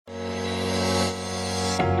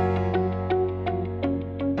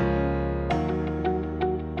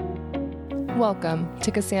Welcome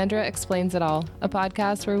to Cassandra Explains It All, a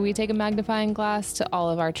podcast where we take a magnifying glass to all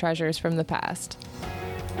of our treasures from the past.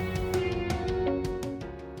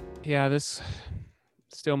 Yeah, this is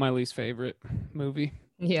still my least favorite movie.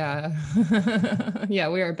 Yeah. Yeah,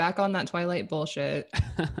 we are back on that Twilight bullshit.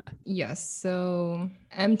 Yes, so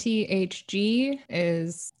MTHG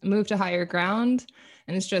is Move to Higher Ground,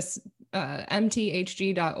 and it's just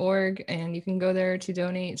mthg.org, and you can go there to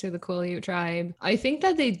donate to the Quileute tribe. I think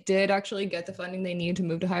that they did actually get the funding they need to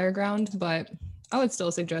move to higher ground, but I would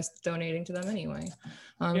still suggest donating to them anyway,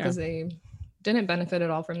 because they didn't benefit at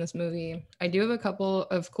all from this movie. I do have a couple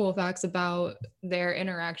of cool facts about their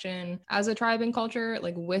interaction as a tribe and culture,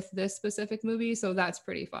 like with this specific movie, so that's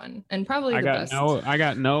pretty fun and probably the best. I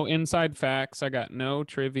got no inside facts. I got no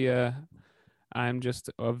trivia. I'm just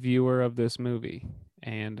a viewer of this movie,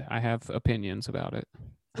 and I have opinions about it.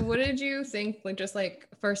 What did you think, like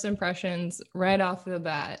first impressions right off the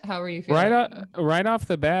bat? How were you feeling? Right off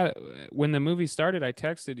the bat, when the movie started, I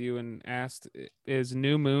texted you and asked, is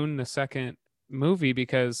New Moon the second movie?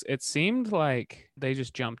 Because it seemed like they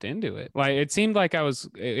just jumped into it. Like, it seemed like I was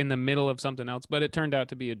in the middle of something else, but it turned out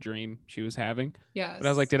to be a dream she was having. Yes. But I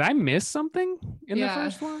was like, did I miss something in the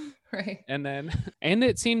first one? Right. And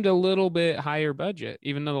it seemed a little bit higher budget,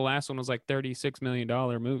 even though the last one was like $36 million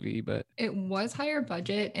movie, but it was higher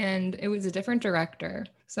budget and it was a different director.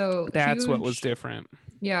 So that's what was different.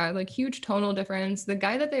 Yeah, like huge tonal difference. The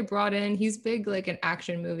guy that they brought in, he's big like in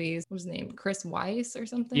action movies. What was his name? Chris Weiss or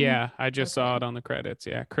something? Yeah, I just saw it on the credits.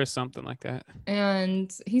 Yeah, Chris something like that.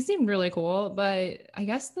 And he seemed really cool, but I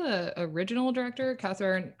guess the original director,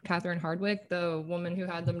 Catherine Hardwicke, the woman who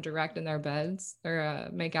had them direct in their beds or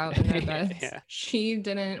make out in their beds, she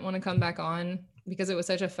didn't want to come back on because it was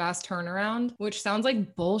such a fast turnaround, which sounds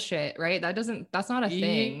like bullshit, right? That's not a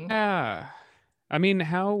thing. Yeah. I mean,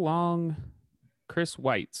 how long... Chris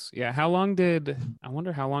Weitz. Yeah. I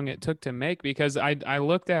wonder how long it took to make, because I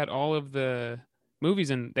looked at all of the movies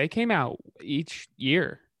and they came out each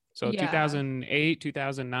year. So 2008,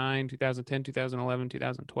 2009, 2010, 2011,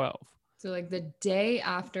 2012. So like the day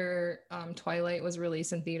after Twilight was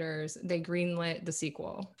released in theaters, they greenlit the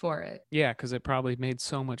sequel for it. Yeah, because it probably made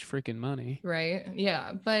so much freaking money. Right.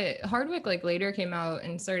 Yeah. But Hardwicke like later came out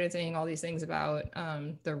and started saying all these things about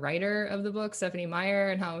the writer of the book, Stephenie Meyer,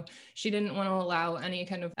 and how she didn't want to allow any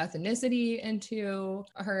kind of ethnicity into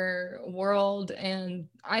her world. And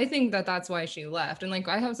I think that that's why she left. And like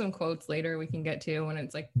I have some quotes later we can get to when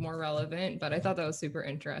it's like more relevant, but I thought that was super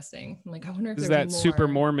interesting. I'm like, I wonder if there's that more. Super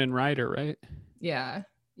Mormon writer, right? Yeah.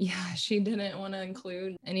 She didn't want to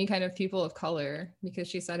include any kind of people of color because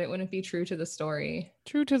she said it wouldn't be true to the story.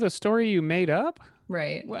 True to the story you made up?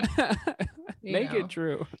 Right. Make it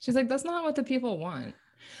true. She's like, that's not what the people want.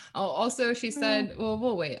 Oh, also, she said, well,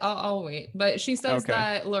 we'll wait. I'll wait. But she says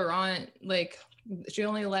that Laurent, like, she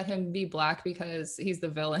only let him be black because he's the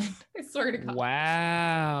villain. I swear to God.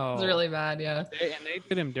 Wow. It's really bad, yeah. And they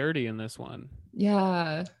did him dirty in this one.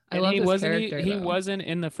 Yeah. I love his character. He wasn't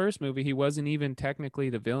in the first movie. He wasn't even technically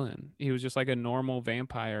the villain. He was just like a normal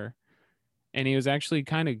vampire. And he was actually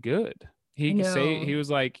kind of good. He was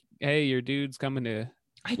like, hey, your dude's coming to...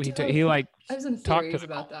 I have some theories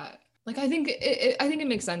about that. Like, I think it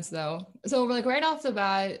makes sense though. So like right off the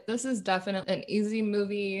bat, this is definitely an easy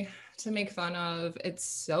movie to make fun of. It's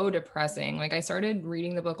so depressing. Like I started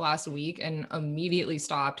reading the book last week and immediately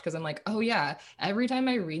stopped because I'm like, oh yeah, every time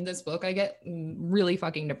I read this book, I get really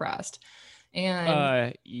fucking depressed.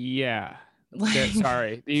 And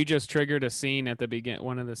sorry, you just triggered a scene at the beginning.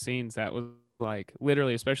 One of the scenes that was like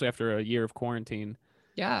literally, especially after a year of quarantine.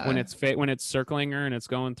 Yeah. When it's circling her and it's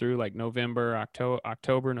going through like November,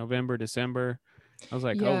 October, November, December. I was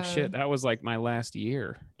like, oh shit, that was like my last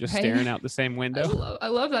year just staring out the same window. I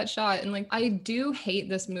love that shot. And like, I do hate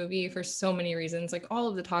this movie for so many reasons. Like all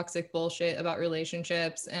of the toxic bullshit about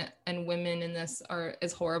relationships and women in this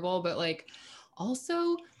is horrible. But like,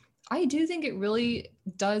 also, I do think it really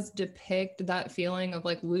does depict that feeling of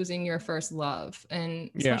like losing your first love.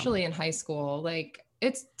 And especially in high school, like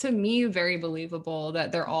it's to me very believable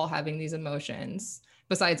that they're all having these emotions.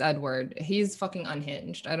 Besides Edward, he's fucking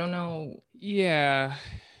unhinged. I don't know. Yeah.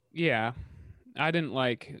 I didn't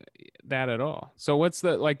like that at all. So what's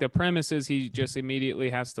the premise is he just immediately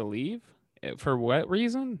has to leave? For what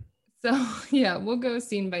reason? So yeah, we'll go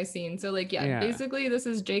scene by scene. So like, basically this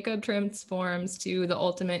is Jacob transforms to the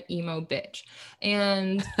ultimate emo bitch.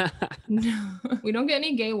 And we don't get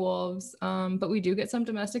any gay wolves, but we do get some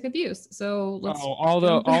domestic abuse. So let's all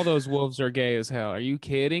those wolves are gay as hell. Are you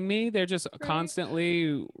kidding me? They're just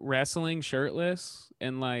constantly wrestling shirtless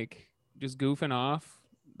and like just goofing off.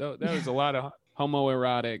 That was a lot of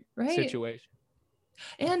homoerotic Right. situation.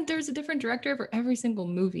 And there's a different director for every single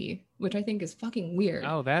movie, which I think is fucking weird.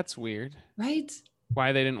 Oh, that's weird. Right?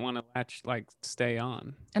 Why they didn't want to stay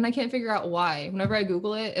on. And I can't figure out why. Whenever I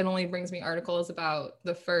Google it, it only brings me articles about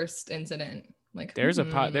the first incident. Like There's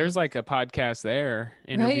there's like a podcast there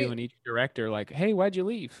interviewing each director, like, hey, why'd you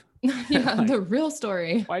leave? Yeah, Like, the real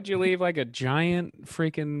story. Why'd you leave like a giant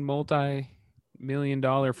freaking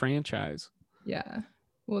multi-million-dollar franchise? Yeah.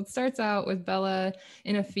 Well, it starts out with Bella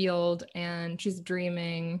in a field and she's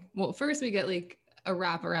dreaming. Well, first we get like a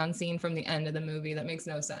wraparound scene from the end of the movie that makes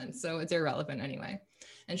no sense. So it's irrelevant anyway.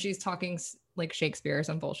 And she's talking like Shakespeare or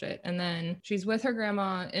some bullshit. And then she's with her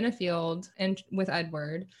grandma in a field and with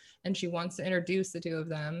Edward, and she wants to introduce the two of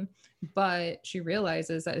them, but she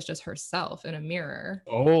realizes that it's just herself in a mirror.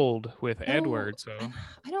 Old with Edward, so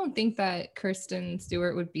I don't think that Kristen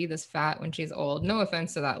Stewart would be this fat when she's old. No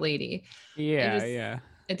offense to that lady. Yeah.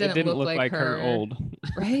 It didn't look like her old.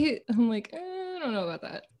 Right? I'm like, I don't know about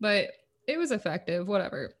that. But it was effective,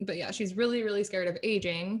 whatever. But yeah, she's really, really scared of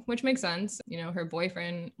aging, which makes sense. You know, her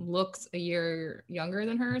boyfriend looks a year younger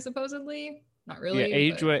than her, supposedly. Not really.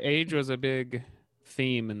 Yeah, age was a big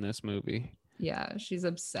theme in this movie. Yeah, she's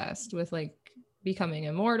obsessed with like becoming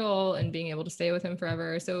immortal and being able to stay with him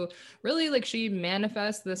forever. So really, like, she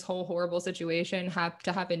manifests this whole horrible situation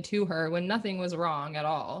to happen to her when nothing was wrong at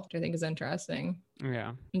all, which I think is interesting.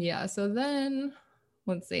 Yeah, so then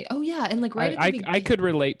let's see. Oh yeah, and like I could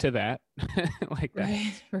relate to that. Like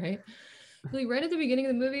that. Right. Like right at the beginning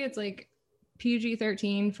of the movie, it's like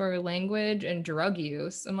PG-13 for language and drug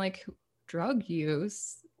use. I'm like, drug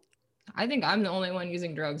use? I think I'm the only one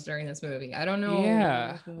using drugs during this movie. I don't know.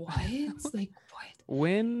 Yeah. What? Like what?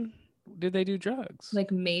 When did they do drugs?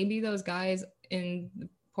 Like maybe those guys in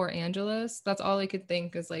Port Angeles. That's all I could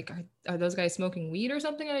think is like, are those guys smoking weed or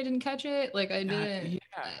something? And I didn't catch it. Like I didn't. Yeah.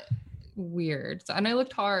 Weird. So, and I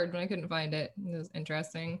looked hard when I couldn't find it. It was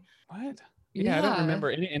interesting. What? Yeah, I don't remember.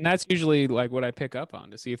 And that's usually like what I pick up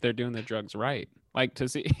on to see if they're doing the drugs right. Like to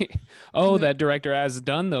see, that director has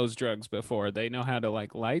done those drugs before. They know how to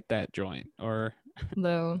like light that joint. Or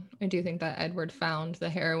though I do think that Edward found the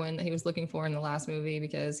heroin that he was looking for in the last movie,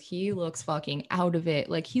 because he looks fucking out of it.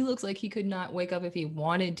 Like he looks like he could not wake up if he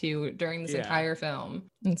wanted to during this entire film.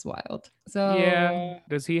 It's wild. So yeah,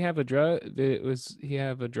 does he have a drug? He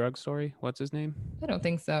have a drug story? What's his name? I don't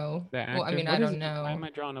think so. Well, I mean, I don't know. Why am I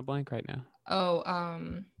drawing a blank right now? Oh,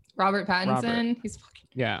 Robert Pattinson. He's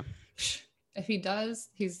fucking If he does,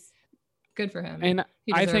 he's good for him. And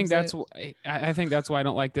I think that's why I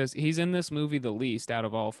don't like this. He's in this movie the least out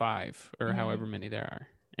of all 5 or however many there are.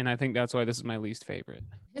 And I think that's why this is my least favorite.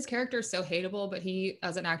 His character is so hateable, but he,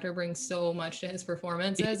 as an actor, brings so much to his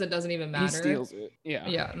performances. It doesn't even matter. He steals it. Yeah.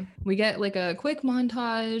 Yeah. We get like a quick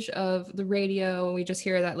montage of the radio. We just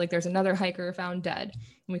hear that like there's another hiker found dead.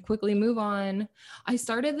 And we quickly move on. I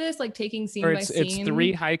started this like taking scene by scene. It's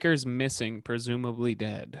 3 hikers missing, presumably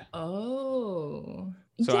dead. Oh.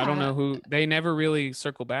 So I don't know who. They never really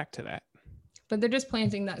circle back to that. But they're just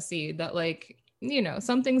planting that seed that like, you know,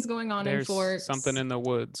 something's going on in Forks. Something in the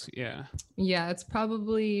woods. Yeah. Yeah, it's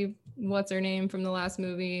probably what's her name from the last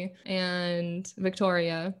movie and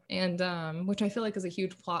Victoria, and which I feel like is a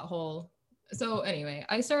huge plot hole. So anyway,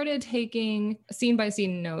 I started taking scene by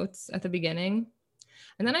scene notes at the beginning,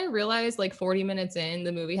 and then I realized like 40 minutes in,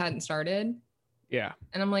 the movie hadn't started. Yeah.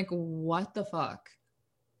 And I'm like, what the fuck?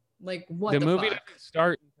 Like what the movie doesn't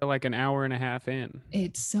start until like an hour and a half in.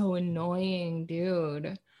 It's so annoying,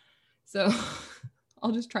 dude. So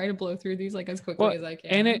I'll just try to blow through these like as quickly as I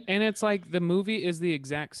can. And it's like the movie is the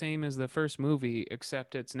exact same as the first movie,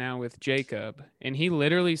 except it's now with Jacob. And he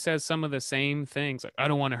literally says some of the same things. Like, I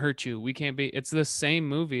don't want to hurt you. We can't be. It's the same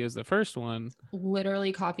movie as the first one.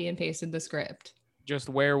 Literally copy and pasted the script. Just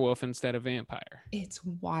werewolf instead of vampire. It's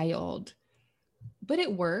wild. But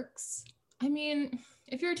it works. I mean,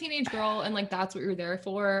 if you're a teenage girl and like that's what you're there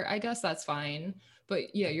for, I guess that's fine.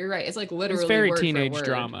 But yeah, you're right. It's like literally it's very teenage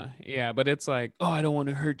drama. Yeah, but it's like, oh, I don't want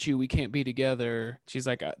to hurt you. We can't be together. She's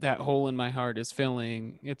like, that hole in my heart is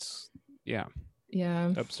filling. It's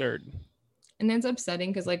absurd. And it's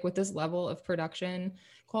upsetting because like with this level of production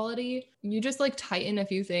quality, you just like tighten a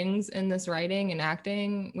few things in this writing and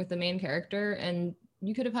acting with the main character, and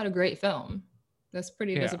you could have had a great film. That's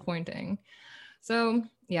pretty disappointing. So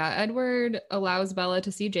yeah, Edward allows Bella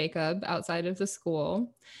to see Jacob outside of the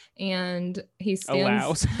school, and he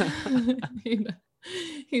stands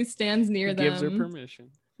he stands near them. Gives her permission.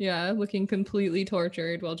 Yeah, looking completely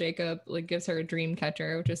tortured while Jacob like gives her a dream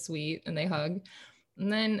catcher, which is sweet, and they hug.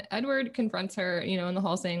 And then Edward confronts her, you know, in the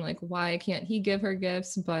hall saying like, why can't he give her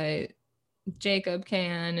gifts, but Jacob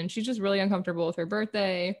can, and she's just really uncomfortable with her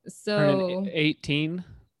birthday. Turning So 18.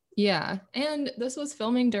 yeah, and this was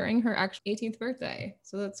filming during her actual 18th birthday,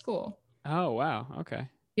 so that's cool. Oh wow, okay.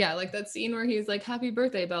 Yeah, like that scene where he's like, "Happy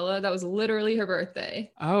birthday, Bella." That was literally her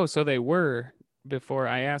birthday. Oh, so they were before.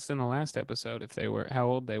 I asked in the last episode if they were how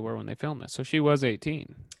old they were when they filmed this. So she was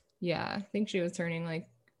 18. Yeah, I think she was turning like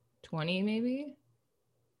 20, maybe.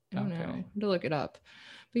 I don't know. I have to look it up.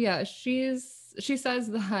 But yeah, she says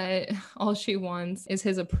that all she wants is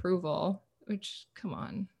his approval, which, come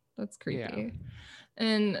on, that's creepy. Yeah.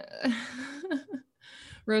 And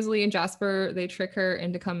Rosalie and Jasper, they trick her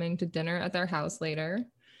into coming to dinner at their house later.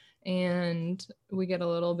 And we get a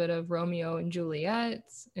little bit of Romeo and Juliet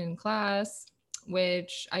in class,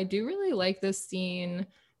 which I do really like this scene.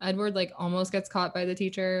 Edward like almost gets caught by the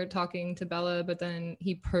teacher talking to Bella, but then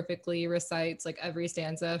he perfectly recites like every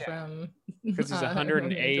stanza from because he's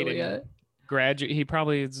 108 and graduate. He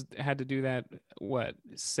probably had to do that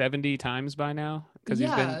 70 times by now because he's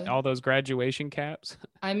been all those graduation caps.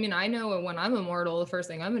 I mean, I know when I'm immortal, the first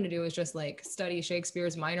thing I'm going to do is just like study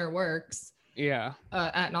Shakespeare's minor works. Yeah.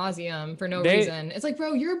 At nauseum for no reason. It's like,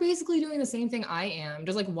 bro, you're basically doing the same thing I am,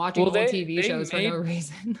 just like watching old TV shows for no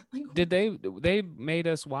reason. Like, did they made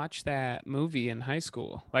us watch that movie in high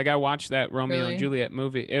school? Like I watched that Romeo and Juliet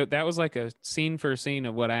movie. That was like a scene for scene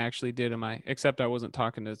of what I actually did except I wasn't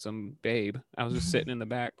talking to some babe. I was just sitting in the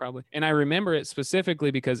back probably. And I remember it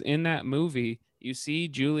specifically because in that movie, you see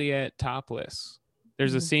Juliet topless.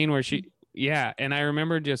 There's a scene where yeah, and I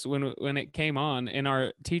remember just when it came on, and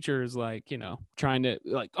our teacher is like, trying to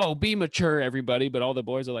like, oh, be mature, everybody, but all the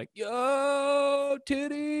boys are like, yo,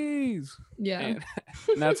 titties. Yeah,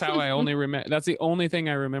 and that's how I only remember. That's the only thing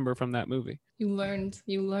I remember from that movie. You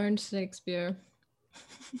learned Shakespeare.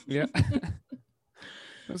 Yeah,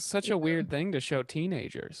 it's such a weird thing to show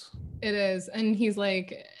teenagers. It is, and he's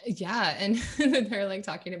like, yeah, and they're like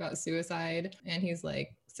talking about suicide, and he's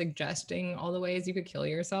like suggesting all the ways you could kill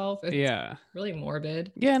yourself. It's really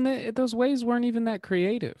morbid. Yeah, and those ways weren't even that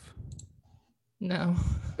creative. No.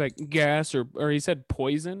 Like gas or he said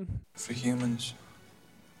poison. For humans,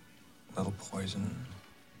 a little poison,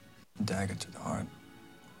 a dagger to the heart.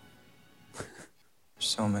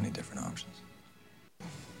 So many different options.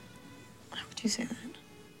 Why would you say that?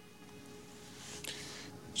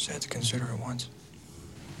 Just had to consider it once.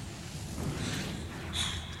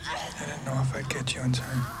 I didn't know if I'd get you in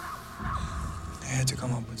time. I had to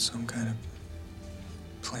come up with some kind of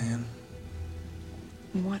plan.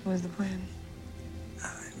 What was the plan?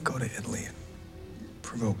 I'd go to Italy and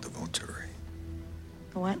provoke the Volturi.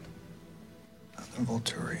 The what? The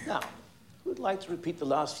Volturi. Now, who'd like to repeat the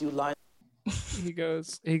last few lines? He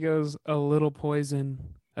goes, a little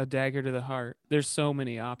poison, a dagger to the heart. There's so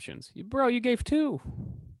many options. Bro, you gave 2.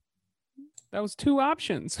 That was 2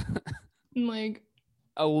 options. Like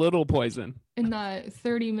a little poison. In that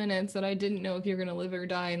 30 minutes that I didn't know if you're going to live or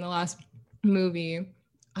die in the last movie,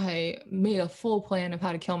 I made a full plan of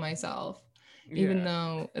how to kill myself, even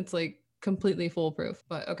though it's like completely foolproof.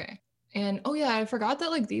 But okay. And oh yeah, I forgot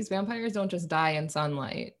that like these vampires don't just die in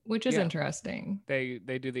sunlight, which is interesting. They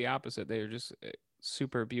do the opposite. They're just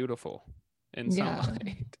super beautiful in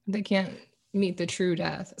sunlight. They can't meet the true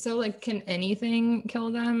death. So like, can anything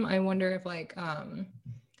kill them? I wonder if like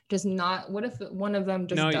just not. What if one of them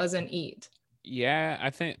just doesn't eat? Yeah, I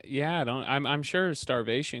think. Yeah, I'm sure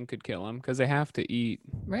starvation could kill them because they have to eat.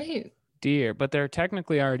 Right. Deer, but they're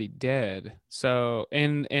technically already dead. So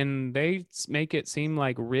and they make it seem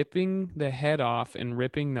like ripping the head off and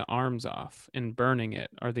ripping the arms off and burning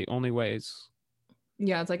it are the only ways.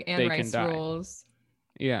 Yeah, it's like Anne Rice rules.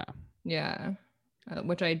 Yeah. Yeah,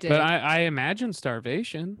 which I did. But I imagine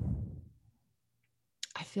starvation.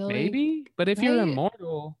 I feel maybe, like, but if you're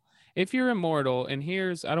immortal, and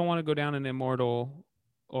I don't want to go down an immortal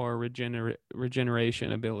or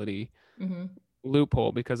regeneration ability. Mm-hmm.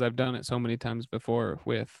 Loophole because I've done it so many times before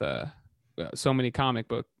with so many comic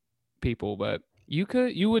book people, but you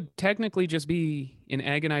would technically just be in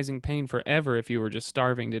agonizing pain forever if you were just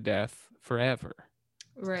starving to death forever.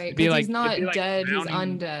 Right, because he's not dead, he's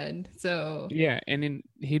undead. So yeah, and then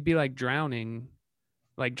he'd be like drowning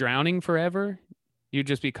forever. You'd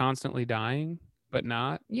just be constantly dying, but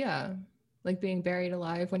not. Yeah, like being buried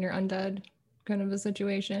alive when you're undead, kind of a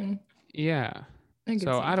situation. Yeah.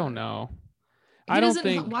 So I don't know. Why does the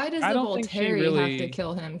Volturi have to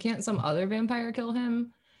kill him? Can't some other vampire kill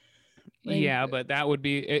him? Yeah, but that would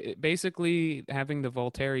be basically having the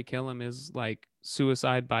Volturi kill him is like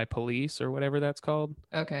suicide by police or whatever that's called.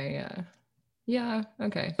 Okay, Yeah.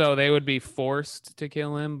 Okay. So they would be forced to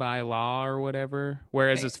kill him by law or whatever.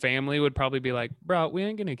 Whereas Right. his family would probably be like, bro, we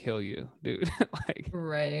ain't gonna kill you, dude. Like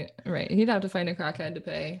Right. Right. He'd have to find a crackhead to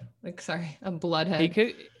pay. Like, sorry, a bloodhead. he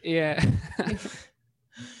could, yeah.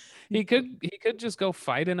 he could just go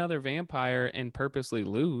fight another vampire and purposely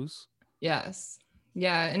lose. Yes.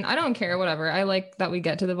 Yeah. And I don't care, whatever. I like that we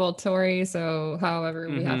get to the Volturi. So however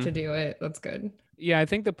we have to do it, that's good. Yeah, I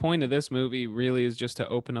think the point of this movie really is just to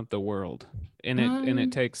open up the world. And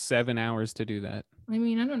it takes 7 hours to do that. I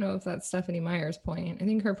mean, I don't know if that's Stephanie Meyer's point. I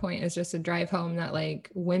think her point is just to drive home that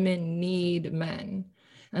like women need men.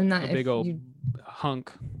 And that A big old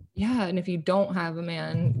hunk. Yeah, and if you don't have a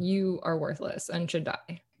man, you are worthless and should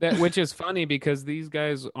die. That which is funny because these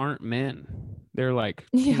guys aren't men. They're like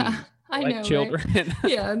Yeah, I like know, children.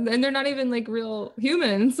 right? Yeah, and they're not even like real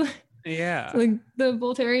humans. Yeah. So, like the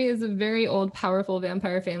Volturi is a very old, powerful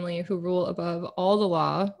vampire family who rule above all the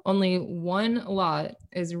law. Only one law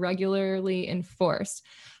is regularly enforced,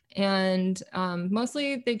 and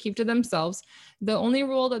mostly they keep to themselves. The only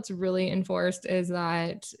rule that's really enforced is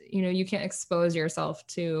that you can't expose yourself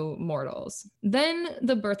to mortals. Then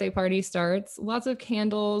the birthday party starts. Lots of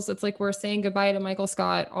candles. It's like we're saying goodbye to Michael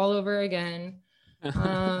Scott all over again.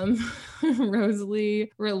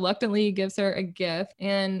 Rosalie reluctantly gives her a gift,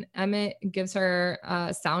 and Emmett gives her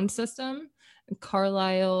a sound system.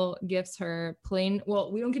 Carlisle gives her plain.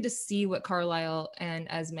 Well, we don't get to see what Carlisle and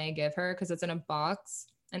Esme give her because it's in a box,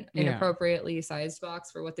 an inappropriately sized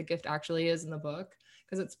box for what the gift actually is in the book,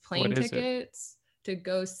 because it's plane tickets to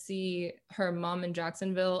go see her mom in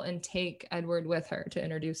Jacksonville and take Edward with her to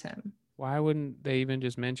introduce him. Why wouldn't they even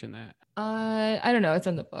just mention that? I don't know. It's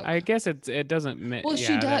in the book. I guess it doesn't. Well,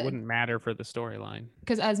 she does. That wouldn't matter for the storyline.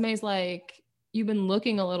 Because Esme's like, you've been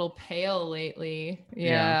looking a little pale lately.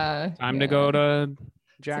 Yeah. Time to go to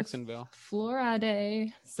Jacksonville. Flora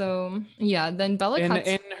Day. So yeah, then Bella cuts.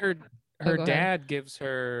 And her dad gives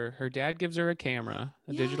her a camera,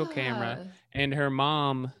 a digital camera, and her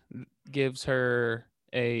mom gives her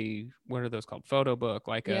a, what are those called? Photo book,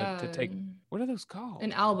 like to take. What are those called?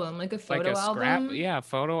 An album, like a photo album. album.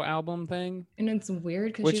 Photo album thing. And it's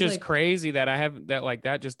weird because which is crazy that I have that, like,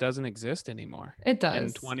 that just doesn't exist anymore. It does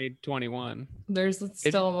in 2021. There's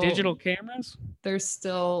still digital cameras. There's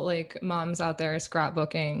still like moms out there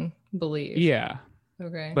scrapbooking. Believe. Yeah.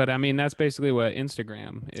 Okay. But I mean, that's basically what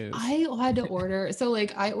Instagram is. I had to order. So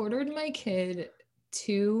like I ordered my kid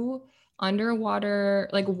 2 underwater,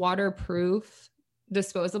 like waterproof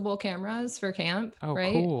disposable cameras for camp. Oh,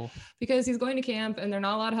 right? Cool. Because he's going to camp and they're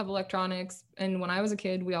not allowed to have electronics. And when I was a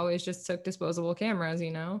kid, we always just took disposable cameras,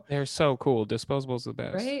 They're so cool. Disposable's the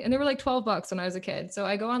best. Right. And they were like $12 when I was a kid. So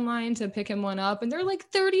I go online to pick him one up and they're like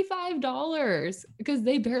 $35 because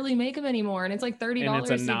they barely make them anymore. And it's like $30. And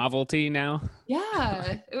it's a novelty now.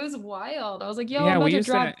 Yeah. It was wild. I was like, yo, I'm about to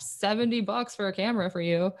drop $70 for a camera for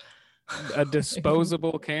you. A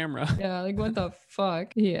disposable camera. Yeah. Like what the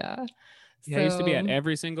fuck? Yeah. Yeah, it used to be at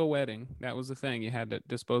every single wedding. That was the thing. You had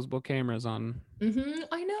disposable cameras on.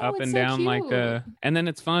 I know. Up and down, like and then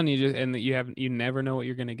it's fun. You never know what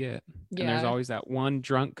you're gonna get. Yeah. And there's always that one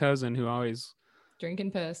drunk cousin who always drinking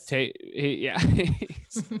piss. Yeah.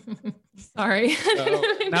 Sorry.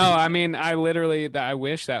 No, I mean, I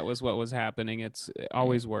wish that was what was happening. It's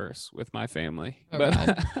always worse with my family. Oh,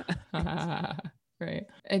 but right.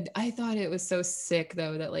 And I thought it was so sick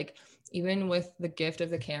though that like, even with the gift of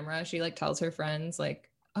the camera, she like tells her friends like,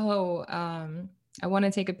 oh, I want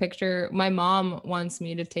to take a picture. My mom wants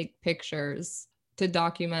me to take pictures to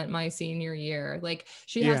document my senior year. Like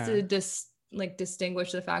she has to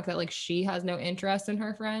distinguish the fact that like she has no interest in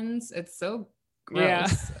her friends. It's so gross. Yeah.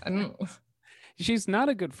 I don't. She's not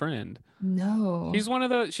a good friend. No. She's one of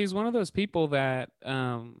those people that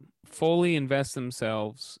fully invest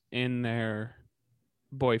themselves in their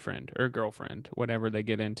boyfriend or girlfriend, whatever they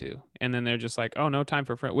get into, and then they're just like, oh, no time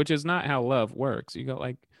for friend, which is not how love works. You go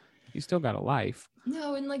like, you still got a life.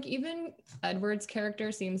 No, and like even Edward's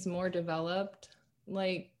character seems more developed,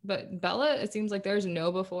 like, but Bella, it seems like there's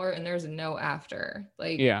no before and there's no after.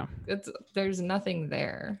 Like, yeah, there's nothing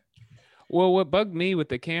there. Well, what bugged me with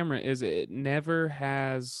the camera is it never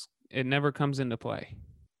comes into play.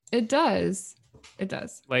 It does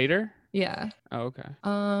later. Yeah. Oh, okay.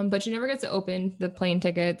 But she never gets to open the plane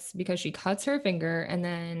tickets because she cuts her finger, and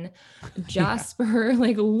then Jasper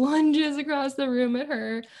like lunges across the room at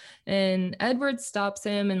her, and Edward stops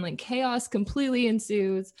him, and like chaos completely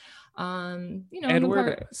ensues.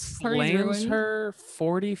 Edward slams her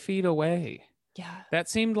 40 feet away. Yeah. That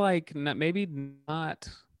seemed like maybe not.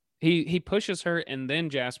 He pushes her, and then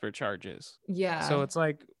Jasper charges. Yeah. So it's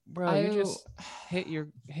like, bro, you just hit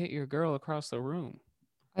your girl across the room.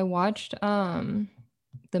 I watched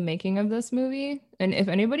the making of this movie, and if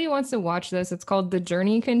anybody wants to watch this, it's called The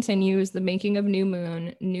Journey Continues: The Making of New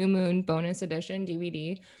Moon Bonus Edition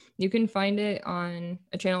DVD. You can find it on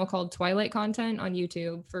a channel called Twilight Content on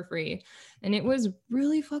YouTube for free. And it was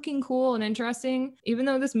really fucking cool and interesting. Even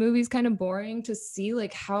though this movie's kind of boring, to see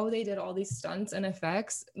like how they did all these stunts and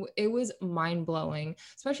effects, it was mind-blowing,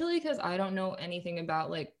 especially because I don't know anything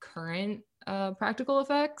about like current practical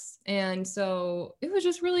effects, and so it was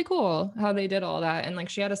just really cool how they did all that. And like,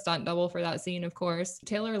 she had a stunt double for that scene, of course.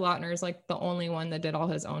 Taylor Lautner is like the only one that did all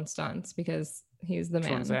his own stunts because he's the Which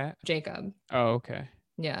one's man. that? Jacob. Oh, okay.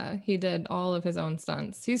 Yeah, he did all of his own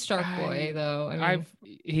stunts. He's Shark Boy though. I mean,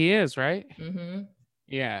 he is, right? mm-hmm.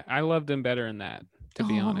 Yeah, I loved him better in that, to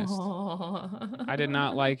be honest. I did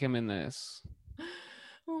not like him in this.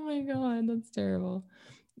 Oh my god, that's terrible.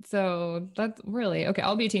 So that's really okay.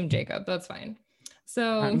 I'll be Team Jacob. That's fine.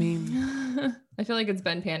 So I mean, I feel like it's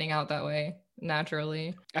been panning out that way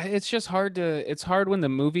naturally. it's just hard it's hard when the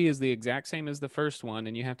movie is the exact same as the first one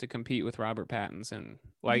and you have to compete with Robert Pattinson.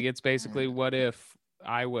 Like, it's basically, what if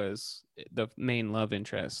I was the main love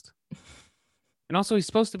interest? And also, he's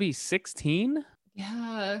supposed to be 16.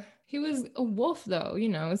 Yeah, he was a wolf though. You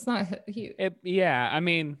know, it's not Yeah, I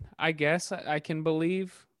mean, I guess I can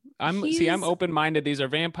believe. I'm open-minded. These are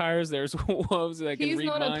vampires. There's wolves that can read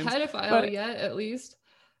minds. He's not a pedophile yet, at least.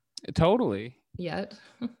 Totally. Yet.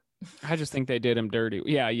 I just think they did him dirty.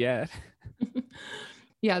 Yeah, yet.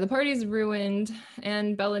 Yeah, the party's ruined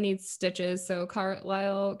and Bella needs stitches. So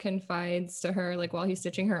Carlisle confides to her, like while he's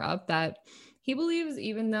stitching her up, that he believes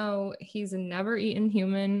even though he's never eaten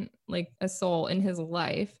human, like a soul in his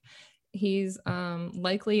life, he's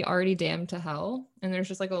likely already damned to hell. And there's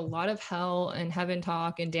just like a lot of hell and heaven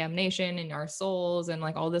talk and damnation in our souls and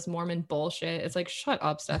like all this Mormon bullshit. It's like, shut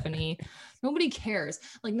up, Stephanie. Nobody cares.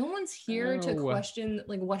 Like, no one's here to question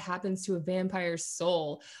like what happens to a vampire's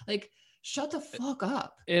soul. Like, shut the fuck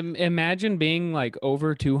up. Imagine being like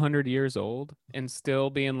over 200 years old and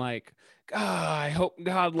still being like, oh, I hope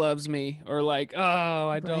God loves me, or like, oh,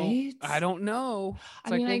 I don't know.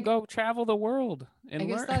 It's like, go travel the world and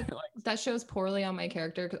learn. I guess that shows poorly on my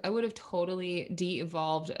character, because I would have totally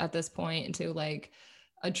de-evolved at this point into like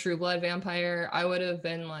a true blood vampire. I would have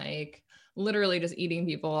been like literally just eating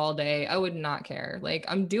people all day. I would not care. Like,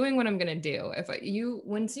 I'm doing what I'm gonna do.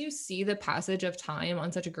 Once you see the passage of time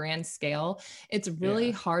on such a grand scale, it's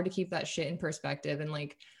really hard to keep that shit in perspective, and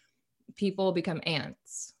like, people become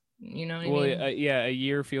ants. You know what I mean? Yeah, a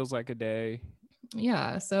year feels like a day.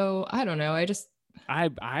 Yeah, so I don't know.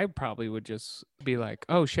 I probably would just be like,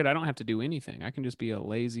 oh shit, I don't have to do anything. I can just be a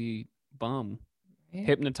lazy bum. Right?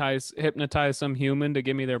 Hypnotize some human to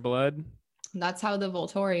give me their blood. That's how the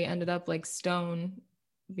Volturi ended up like stone,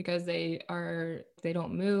 because they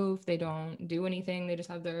don't move, they don't do anything, they just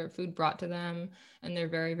have their food brought to them, and they're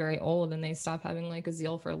very, very old, and they stop having like a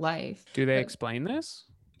zeal for life. Do they explain this?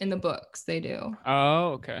 In the books, they do.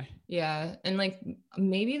 Oh, okay. Yeah, and like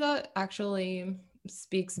maybe that actually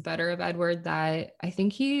speaks better of Edward, that I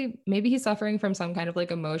think he's suffering from some kind of like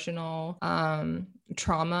emotional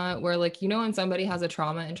trauma, where like, you know, when somebody has a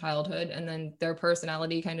trauma in childhood and then their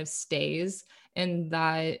personality kind of stays in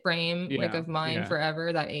that frame like of mind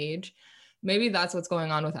forever, that age. Maybe that's what's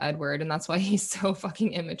going on with Edward, and that's why he's so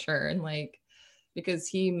fucking immature, and like, because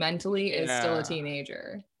he mentally is still a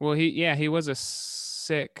teenager. Well, he was a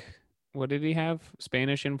sick, what did he have?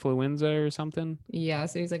 Spanish influenza or something? Yeah,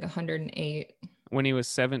 so he's like 108 when he was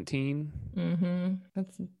 17.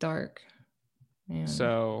 That's dark, man.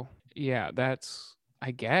 So yeah, that's,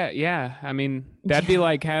 I get, yeah, I mean, that'd be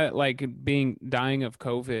like dying of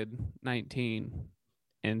COVID-19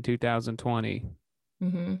 in 2020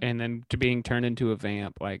 and then to being turned into a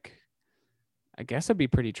vamp. Like, I guess it'd be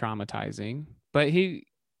pretty traumatizing. But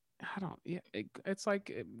it's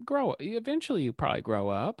like, eventually you probably grow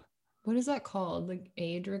up. What is that called? Like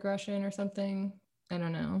age regression or something? I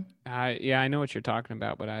don't know. I know what you're talking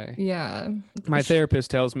about, but my therapist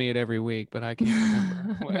tells me it every week, but I can't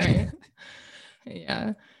remember. Right.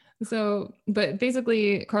 Yeah. So, but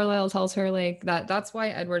basically Carlisle tells her like that's why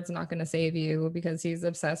Edward's not going to save you, because he's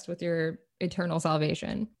obsessed with your eternal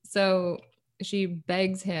salvation. So she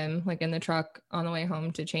begs him like in the truck on the way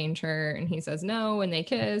home to change her, and he says no, and they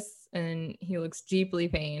kiss, and he looks deeply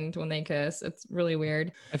pained when they kiss. It's really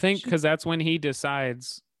weird. I think because that's when he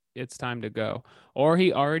decides it's time to go, or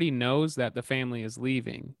he already knows that the family is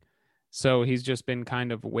leaving, so he's just been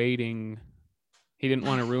kind of waiting. He didn't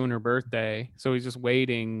want to ruin her birthday, so he's just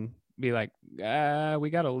waiting, be like,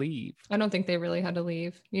 we gotta leave. I don't think they really had to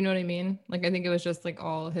leave, you know what I mean? Like, I think it was just like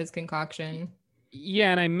all his concoction.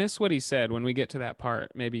 Yeah, and I miss what he said when we get to that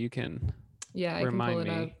part. Maybe you can. Yeah, I can pull Remind it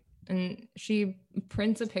up. me. And she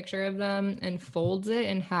prints a picture of them and folds it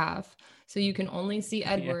in half so you can only see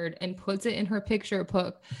Yeah. Edward and puts it in her picture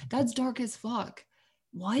book. That's dark as fuck.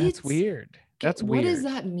 What? That's weird. That's What does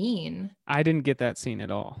weird. that mean? I didn't get that scene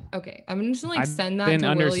at all. Okay, I'm just gonna like I send that didn't to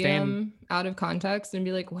understand. William out of context and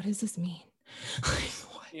be like, what does this mean? Like,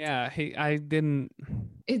 what? Yeah, I didn't.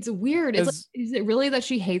 It's weird. It's like, Because is it really that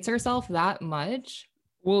she hates herself that much?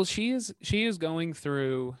 well, she is going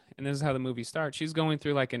through, and this is how the movie starts. She's going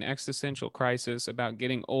through like an existential crisis about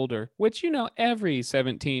getting older, which every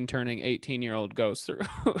 17 turning 18-year-old goes through.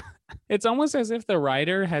 It's almost as if the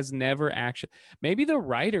writer has never actually. Maybe the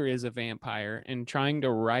writer is a vampire and trying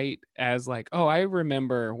to write as like, oh, I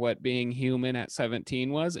remember what being human at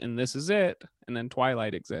 17 was, and this is it. And then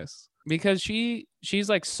Twilight exists because she's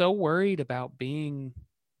like so worried about being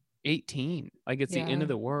 18, like it's the end Yeah. of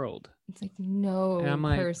the world. It's like no And I'm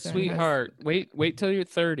like, person sweetheart, wait till you're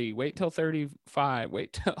 30. Wait till 35.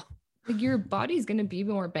 Wait till like your body's gonna be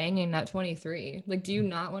more banging at 23. Like, do you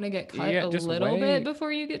not want to get cut yeah, a just little bit wait.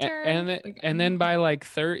 before you get A- turned? And then, Like, and then by like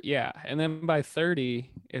 30, yeah, and then by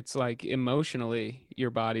 30, it's like emotionally your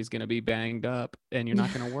body's gonna be banged up, and you're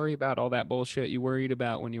not gonna worry about all that bullshit you worried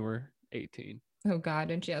about when you were 18. oh God.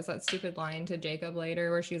 And she has that stupid line to Jacob later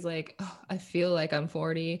where she's like, oh, I feel like I'm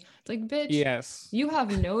 40. It's like, bitch, Yes. you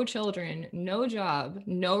have no children, no job,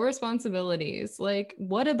 no responsibilities. Like,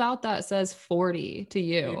 what about that says 40 to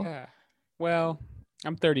you? Yeah. Well,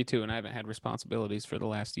 I'm 32 and I haven't had responsibilities for the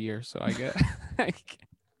last year, so I get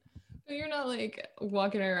You're not like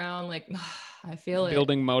walking around like, I feel it.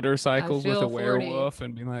 building motorcycles with feel a 40. werewolf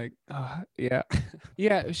and being like, yeah.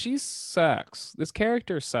 Yeah, she sucks. This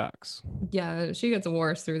character sucks. Yeah, she gets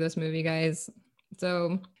worse through this movie, guys.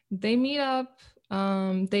 So they meet up.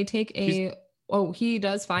 They take he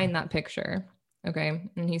does find that picture. Okay.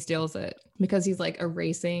 And he steals it because he's like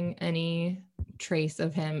erasing any trace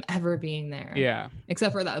of him ever being there. Yeah.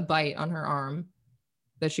 Except for that bite on her arm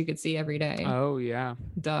that she could see every day. Oh, yeah.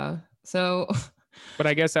 Duh. So But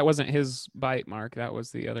I guess that wasn't his bite mark. That was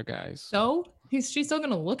the other guy's. she's still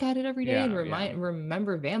gonna look at it every day and Yeah.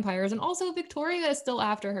 remember vampires. And also Victoria is still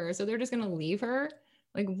after her, so they're just gonna leave her.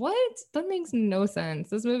 Like, what? That makes no sense.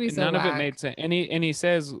 This movie's so None of it whack. made sense. And he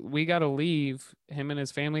says we got to leave. Him and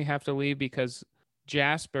his family have to leave because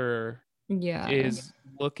Jasper Yeah. is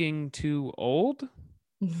looking too old.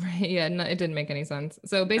 Right. Yeah. No, it didn't make any sense.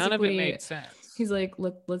 So basically, None of it made sense. he's like,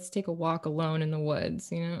 let's take a walk alone in the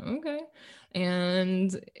woods. Okay.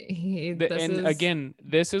 And again,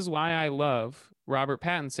 this is why I love Robert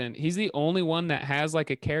Pattinson. He's the only one that has like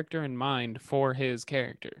a character in mind for his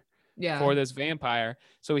character. Yeah. For this vampire.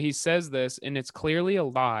 So he says this and it's clearly a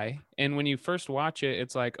lie. And when you first watch it,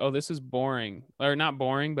 it's like, oh, this is boring. Or not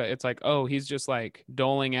boring, but it's like, oh, he's just like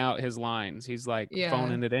doling out his lines. He's like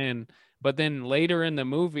phoning it in. But then later in the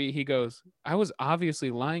movie, he goes, I was obviously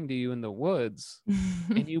lying to you in the woods.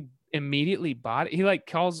 And you immediately bought it.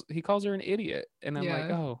 He calls her an idiot. And I'm like,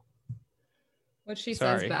 oh. What she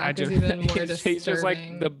sorry, says back is even more disturbing. She's just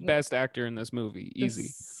like the best actor in this movie. Easy. The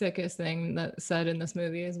sickest thing that said in this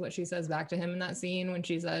movie is what she says back to him in that scene when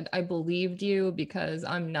she said, I believed you because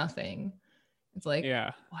I'm nothing. It's like,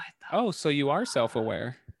 yeah. What the so you are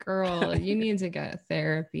self-aware. Girl, you need to get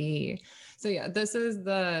therapy. So yeah, this is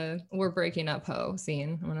we're breaking up Ho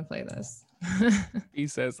scene. I'm gonna play this. He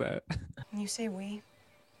says that. When you say we,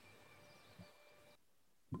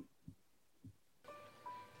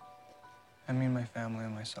 I mean my family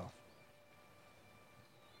and myself.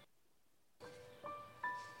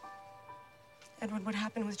 Edward, what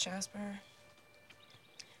happened with Jasper?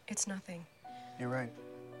 It's nothing. You're right.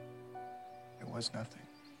 It was nothing.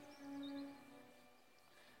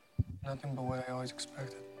 Nothing but what I always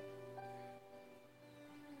expected.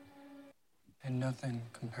 And nothing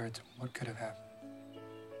compared to what could have happened.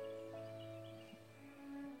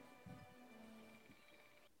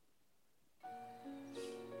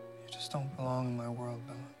 You just don't belong in my world,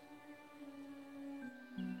 Bella.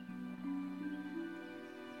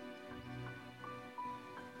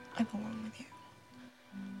 I belong with you.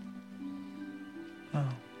 No.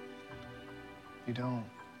 You don't.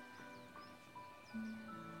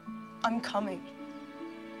 I'm coming.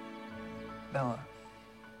 Bella.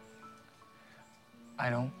 I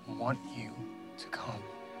don't want you to come.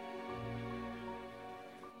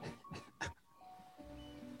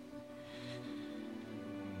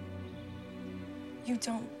 You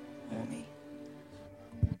don't want me.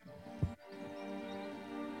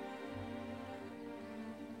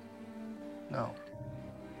 No.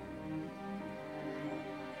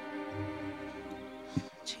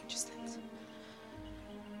 Changes things.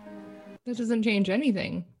 That doesn't change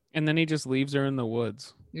anything. And then he just leaves her in the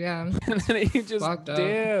woods. Yeah. And then he just Fucked up.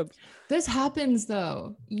 dipped. This happens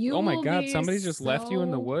though. You Oh my will God, be somebody just left you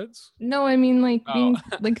in the so- woods? No, I mean like Oh. being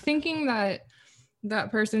like thinking that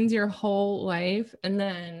that person's your whole life, and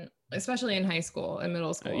then especially in high school and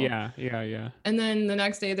middle school. Yeah. And then the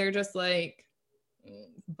next day they're just like,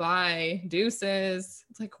 bye, deuces.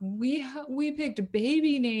 It's like we picked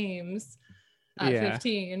baby names at Yeah.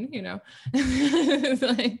 15, you know. It's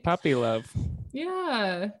like, Puppy love.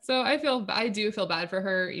 yeah. So I do feel bad for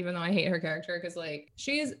her, even though I hate her character, because like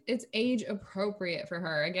it's age appropriate for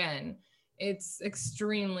her. Again, it's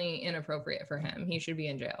extremely inappropriate for him. He should be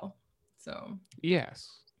in jail. So Yes.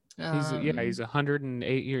 He's um,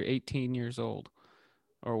 18 years old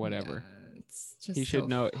or whatever. yeah, it's just He should so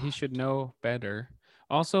know he fucked. should know better.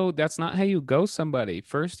 Also, that's not how you ghost somebody.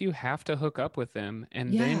 First you have to hook up with them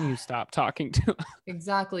and then Yeah. you stop talking to them.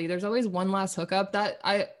 Exactly. There's always one last hookup. That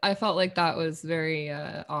I felt like that was very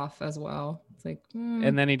off as well. It's like,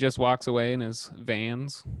 And then he just walks away in his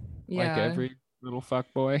Vans like yeah. every little fuck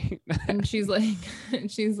boy. And she's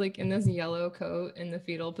like in this yellow coat in the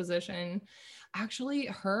fetal position. Actually,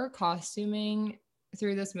 her costuming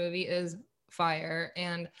through this movie is fire,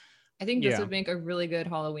 and I think this Yeah. would make a really good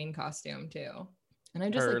Halloween costume too. And I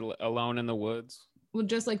just Her like, alone in the woods. well,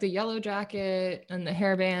 just like the yellow jacket and the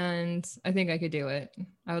hairband, I think I could do it.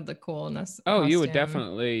 I would look cool in this. Oh, you would costume.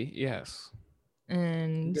 definitely, yes.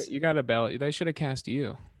 And You got a belly. They should have cast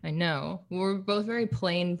you. I know we're both very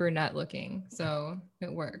plain brunette looking, so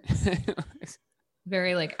it works.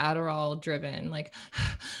 Very like Adderall driven, like.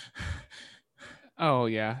 Oh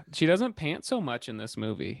yeah, she doesn't pant so much in this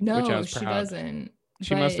movie. No, which I was she proud. doesn't.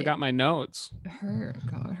 She must have But got my notes.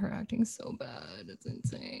 her acting's so bad. It's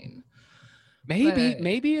insane. Maybe But-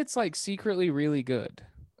 maybe it's like secretly really good.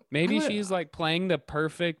 Maybe would- she's like playing the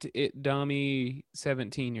perfect dummy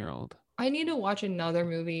 17-year-old. I need to watch another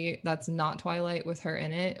movie that's not Twilight with her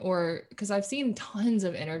in it, or because I've seen tons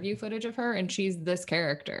of interview footage of her and she's this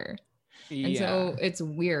character. And so it's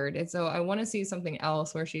weird. And so I want to see something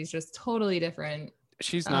else where she's just totally different.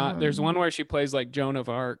 she's not. There's one um, where she plays like Joan of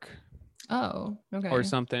Arc Oh, okay. or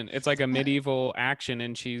something. It's like a medieval action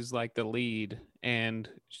and she's like the lead. And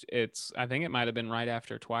I think it might have been right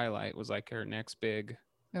after Twilight was like her next big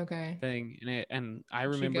Okay. thing. And I She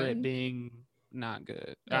remember it good? being not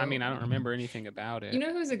good. I mean, I don't Oh. remember anything about it. You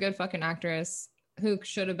know who's a good fucking actress who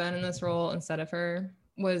should have been in this role instead of her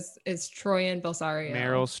is Troyan Belsario.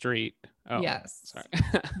 Meryl Streep. Oh, Yes. sorry.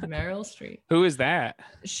 Meryl Streep. Who is that?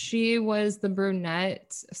 She was the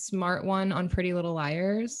brunette smart one on Pretty Little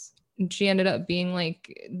Liars. And she ended up being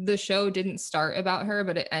like, the show didn't start about her,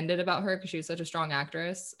 but it ended about her because she was such a strong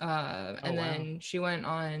actress. And wow. then she went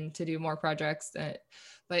on to do more projects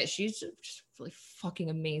but she's just really fucking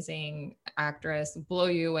amazing actress, blow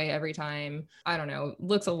you away every time. I don't know,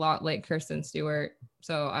 looks a lot like Kristen Stewart.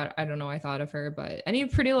 So I don't know, I thought of her, but any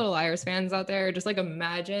Pretty Little Liars fans out there, just like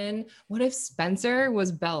imagine what if Spencer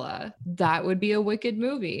was Bella? That would be a wicked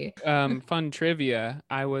movie. Fun trivia.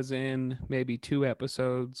 I was in maybe 2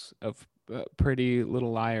 episodes of Pretty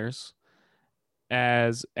Little Liars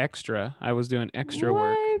as extra. I was doing extra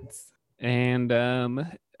work. What? And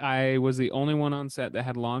I was the only one on set that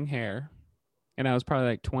had long hair. And I was probably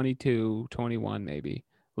like 22, 21 maybe,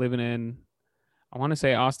 living in, I want to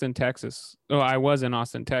say Austin, Texas. Oh, I was in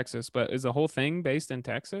Austin, Texas, but is the whole thing based in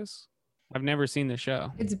Texas? I've never seen the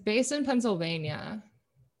show. It's based in Pennsylvania,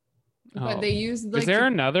 but Oh. they used like Is there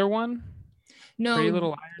another one? no. Pretty Little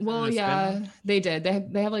Liars? and Well, then a yeah, spin-off? they did.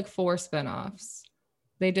 They have like 4 spinoffs.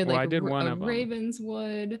 They did Well, like I did one of 'em.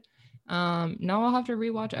 Ravenswood. Now I'll have to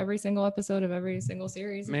rewatch every single episode of every single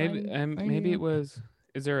series. if Maybe I'm maybe finding it was.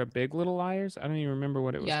 Is there a Big Little Liars? I don't even remember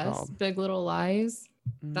what it was Yes, called. Big Little Lies.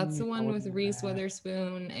 That's the Mm, one with wasn't Reese that.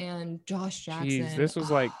 Witherspoon and Josh Jackson. Jeez, this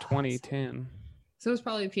was like Oh, 2010. So it was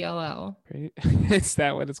probably PLL. Right? Is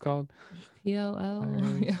that what it's called? PLL.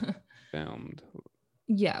 Liars. Yeah. Filmed.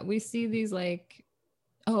 Yeah, we see these like,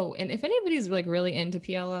 oh, and if anybody's like really into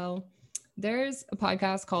PLL, there's a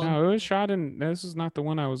podcast called No, it was shot in. This is not the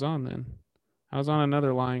one I was on then. I was on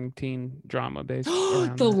another lying teen drama based.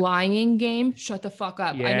 around The that. Lying Game. Shut the fuck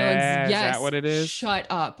up. I know Yeah, is yes. that what it is? Shut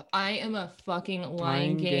up. I am a fucking Lying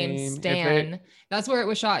Lying Game Game. If stan. That's where it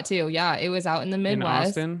was shot too. Yeah, it was out in the in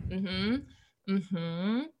Midwest. Austin.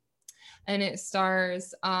 And it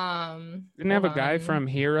stars Didn't have a hold guy on, from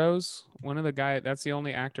Heroes. One of the guy. That's the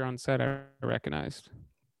only actor on set I recognized.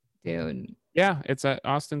 dude. Yeah, it's at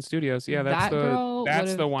Austin Studios. Yeah, that's That girl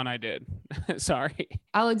that's the would've- one I did. Sorry.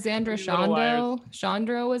 Alexandra Pretty Little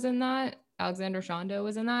Chandro was in that. Alexandra Shondo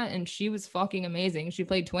was in that, and she was fucking amazing. She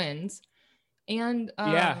played twins. And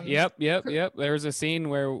Yep. There was a scene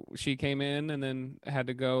where she came in and then had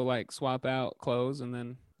to go like swap out clothes and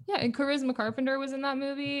then yeah, and Charisma Carpenter was in that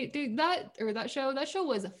movie. Dude, that show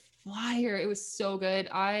was fire. It was so good.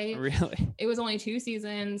 really. It was only 2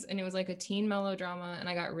 seasons and it was like a teen melodrama and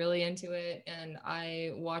I got really into it and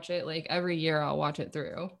I watch it like every year. I'll watch it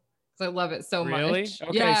through. I love it so Really? much.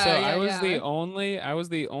 Okay, Yeah, so yeah, I was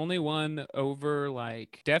the only one over,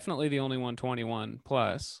 like, definitely the only one 21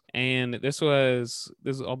 plus. And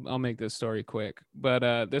I'll make this story quick.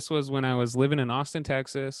 But this was when I was living in Austin,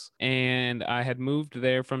 Texas, and I had moved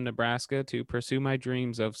there from Nebraska to pursue my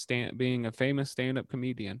dreams of being a famous stand-up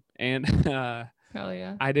comedian. And hell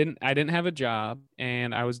yeah. I didn't have a job,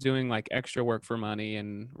 and I was doing like extra work for money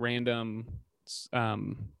and random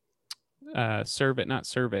not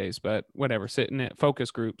surveys, but whatever, sitting at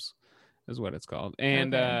focus groups is what it's called.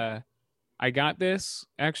 And Okay. I got this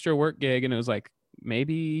extra work gig, and it was like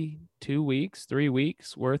maybe 2 weeks, 3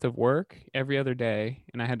 weeks worth of work every other day.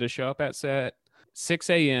 And I had to show up at set 6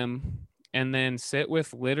 a.m. and then sit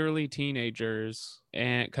with literally teenagers,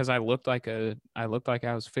 and because I looked like I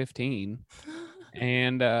was 15.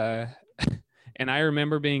 And and I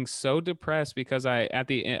remember being so depressed because I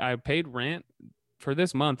paid rent for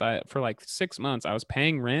this month. For like 6 months I was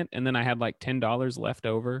paying rent, and then I had like $10 left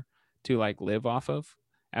over to like live off of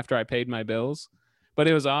after I paid my bills. But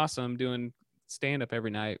it was awesome doing stand up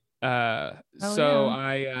every night. So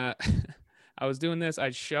yeah. I I was doing this.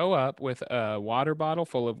 I'd show up with a water bottle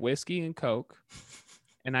full of whiskey and Coke,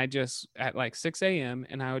 and I just at like 6 a.m.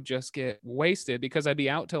 and I would just get wasted because I'd be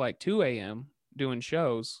out till like 2 a.m. doing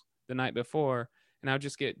shows the night before, and I would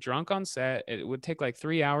just get drunk on set. It would take like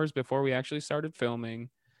 3 hours before we actually started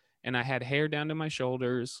filming, and I had hair down to my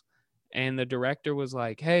shoulders, and the director was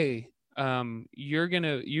like, "Hey,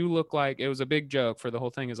 you look like," it was a big joke for the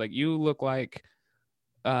whole thing, is like, "You look like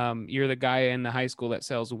you're the guy in the high school that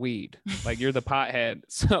sells weed, like you're the pothead."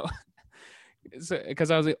 So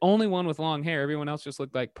because I was the only one with long hair, everyone else just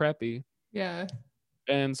looked like preppy. Yeah.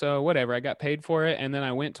 And so whatever, I got paid for it, and then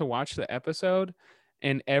I went to watch the episode,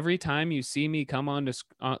 and every time you see me come onto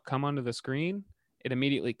the screen, it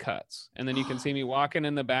immediately cuts, and then you can see me walking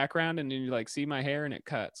in the background, and then you like see my hair, and it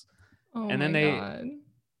cuts. Oh And my then God.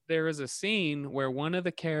 there was a scene where one of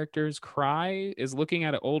the characters is looking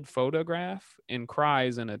at an old photograph and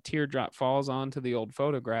cries, and a teardrop falls onto the old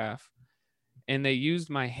photograph. And they used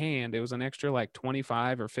my hand. It was an extra like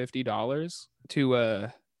 $25 or $50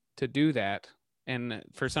 to do that. And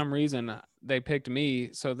for some reason they picked me,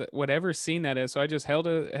 so that whatever scene that is. So I just held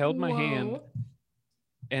my hand,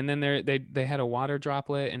 and then they had a water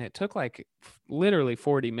droplet, and it took like literally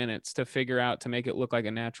 40 minutes to figure out to make it look like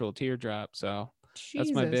a natural teardrop. So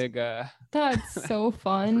that's my big that's so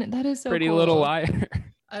fun. That is so Pretty cool. Little Liar.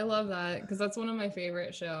 I love that because that's one of my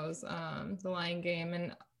favorite shows, The Lion Game.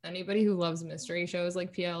 And anybody who loves mystery shows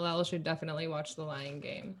like PLL should definitely watch The Lion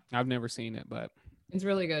Game. I've never seen it, but it's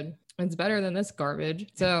really good. It's better than this garbage.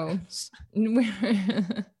 So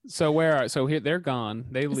so here they're gone.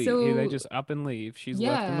 They leave. So, they just up and leave. She's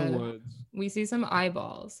left in the woods. We see some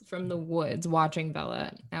eyeballs from the woods watching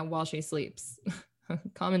Bella while she sleeps.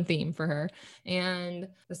 Common theme for her. And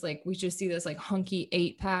it's like we just see this like hunky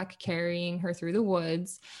 8-pack carrying her through the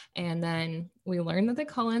woods. And then we learn that the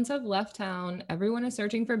Cullens have left town. Everyone is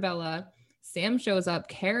searching for Bella. Sam shows up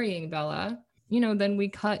carrying Bella. Then we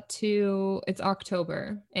cut to it's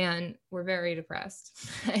October and we're very depressed.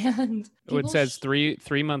 And it says 3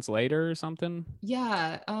 months later or something.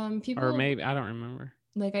 Yeah. People, or maybe I don't remember.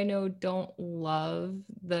 Like, I know don't love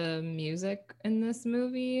the music in this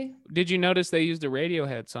movie. Did you notice they used a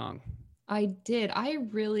Radiohead song? I did. I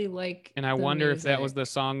really like And I wonder if that was the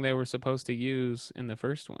song they were supposed to use in the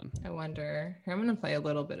first one. I wonder. Here, I'm going to play a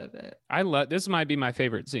little bit of it. This might be my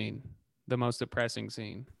favorite scene. The most depressing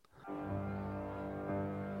scene.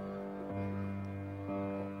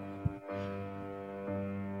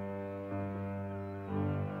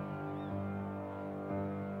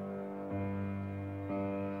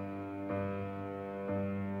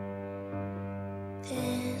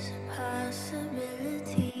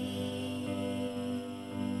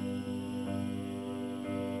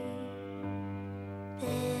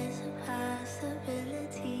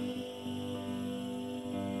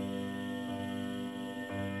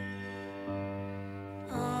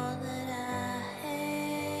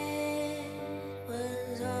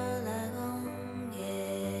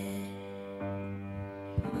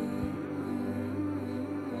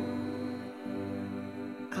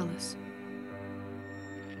 Alice,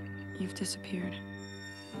 you've disappeared.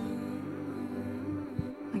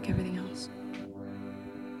 Like everything else.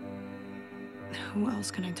 Who else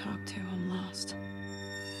can I talk to? I'm lost.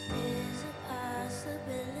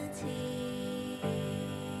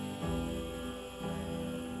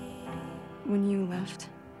 When you left,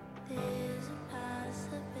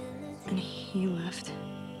 and he left,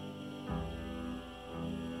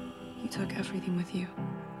 you took everything with you.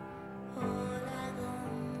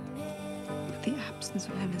 But the absence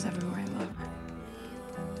of him is everywhere I look.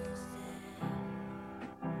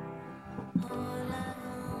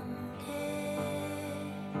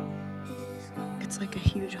 It's like a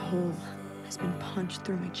huge hole has been punched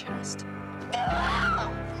through my chest.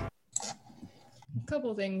 A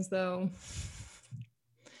couple things though.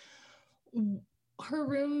 Her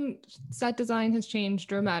room set design has changed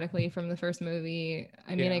dramatically from the first movie.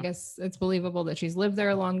 I mean, I guess it's believable that she's lived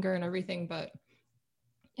there longer and everything, but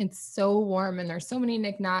it's so warm and there's so many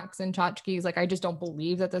knickknacks and tchotchkes. Like, I just don't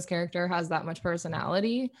believe that this character has that much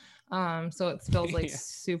personality. So it feels like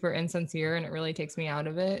super insincere and it really takes me out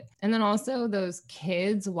of it. And then also those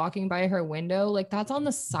kids walking by her window, like that's on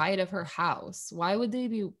the side of her house. Why would they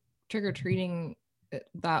be trick-or-treating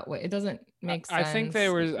that way? It doesn't make sense. I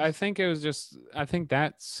think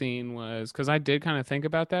that scene was, because I did kind of think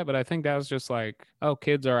about that, but I think that was just like, oh,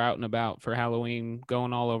 kids are out and about for Halloween,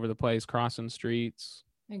 going all over the place, crossing streets,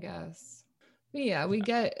 I guess. But yeah, we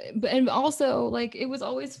get, and also like it was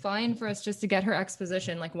always fine for us just to get her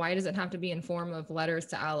exposition. Like, why does it have to be in form of letters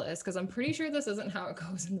to Alice? Because I'm pretty sure this isn't how it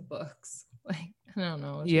goes in the books. Like, I don't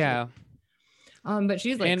know. Yeah. But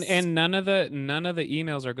she's like, and none of the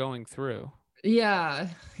emails are going through. Yeah.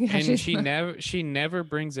 And she never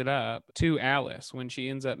brings it up to Alice when she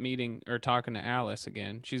ends up meeting or talking to Alice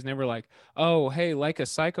again. She's never like, oh, hey, like a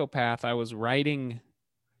psychopath, I was writing.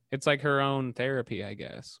 It's like her own therapy, I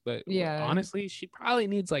guess. But honestly, she probably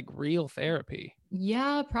needs like real therapy.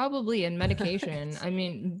 Yeah, probably, and medication. I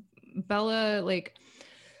mean, Bella, like,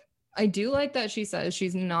 I do like that she says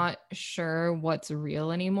she's not sure what's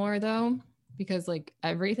real anymore, though, because like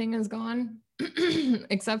everything is gone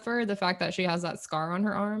except for the fact that she has that scar on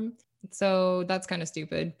her arm. So that's kind of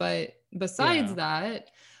stupid. But besides that,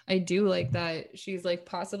 I do like that she's like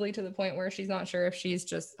possibly to the point where she's not sure if she's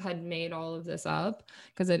just had made all of this up,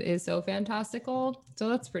 because it is so fantastical. So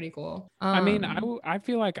that's pretty cool. I mean, I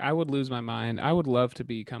feel like I would lose my mind. I would love to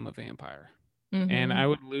become a vampire. And I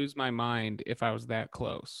would lose my mind if I was that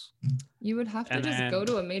close. You would have to just go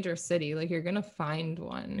to a major city. Like, you're going to find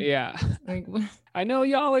one. Yeah. Like, I know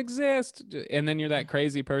y'all exist. And then you're that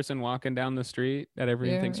crazy person walking down the street that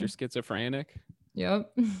everyone thinks you're schizophrenic.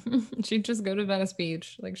 Yep. She'd just go to Venice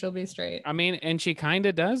Beach. Like, she'll be straight. I mean, and she kind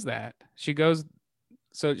of does that. She goes,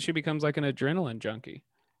 so she becomes like an adrenaline junkie.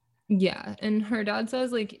 Yeah. And her dad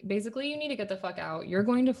says, like, basically, you need to get the fuck out. You're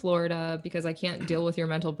going to Florida because I can't deal with your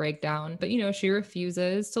mental breakdown. But, you know, she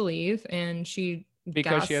refuses to leave, and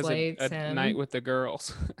because she has a night with the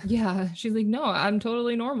girls. Yeah. She's like, no, I'm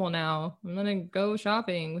totally normal now. I'm going to go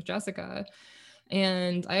shopping with Jessica.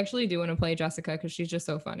 And I actually do want to play Jessica because she's just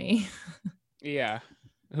so funny. Yeah.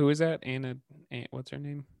 Who is that? What's her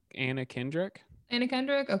name? Anna Kendrick? Anna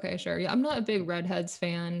Kendrick? Okay, sure. Yeah, I'm not a big Redheads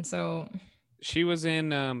fan, so... She was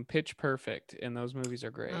in Pitch Perfect, and those movies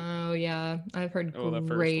are great. Oh, yeah. I've heard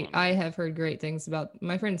I have heard great things about...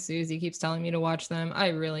 My friend Susie keeps telling me to watch them. I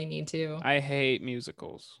really need to. I hate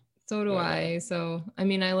musicals. So do I. So, I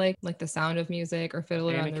mean, I like The Sound of Music or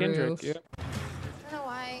Fiddler on the Roof. Yep. I don't know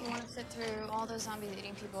why you want to sit through all those zombies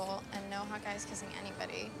eating people and no hot guys kissing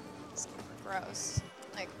anybody. It's gross.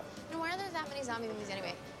 Like, why are there that many zombie movies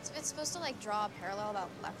anyway? So if it's supposed to like draw a parallel about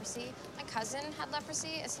leprosy, my cousin had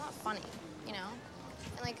leprosy. It's not funny, you know?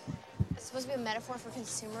 And like, it's supposed to be a metaphor for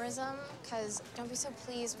consumerism, because don't be so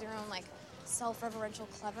pleased with your own like self-reverential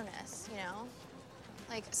cleverness, you know?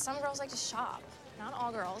 Like, some girls like to shop. Not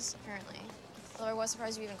all girls, apparently. Though I was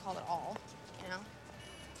surprised you even called it all, you know?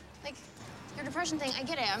 Like, your depression thing, I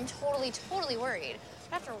get it. I'm totally worried.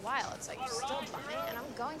 But after a while, it's like you're still buying, and I'm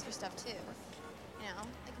going through stuff too. You know,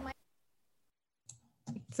 like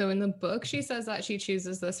So in the book, she says that she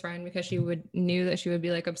chooses this friend because she knew that she would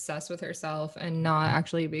be like obsessed with herself and not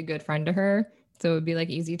actually be a good friend to her. So it would be like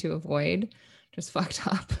easy to avoid. Just fucked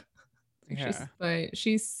up. Yeah. But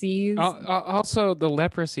she sees. Also, the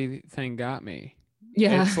leprosy thing got me.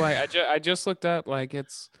 Yeah. It's like I just looked up. Like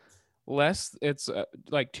it's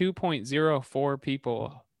like 2.04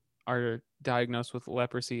 people are diagnosed with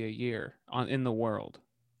leprosy a year in the world.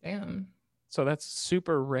 Damn. So that's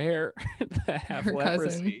super rare to have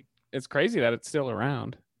leprosy. Cousin. It's crazy that it's still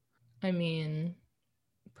around. I mean,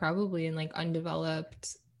 probably in like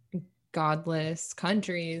undeveloped, godless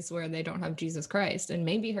countries where they don't have Jesus Christ. And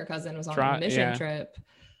maybe her cousin was on a mission trip.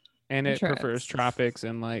 And it prefers tropics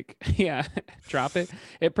and like, tropic.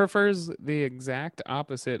 It prefers the exact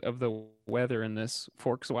opposite of the weather in this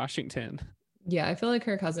Forks, Washington. Yeah, I feel like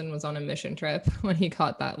her cousin was on a mission trip when he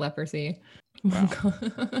caught that leprosy. Wow.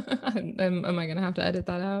 Am I gonna have to edit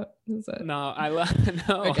that out? No,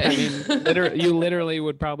 no. Okay. I mean, you literally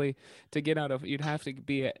would probably, to get out of, you'd have to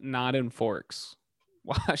be not in Forks,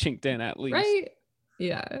 Washington, at least. Right?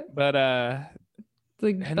 Yeah. But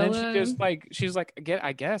Like and Bella, then she's like,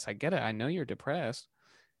 I guess I get it. I know you're depressed.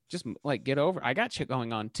 Just like get over. I got shit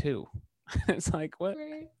going on too. It's like, what?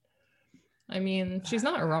 right? I mean, she's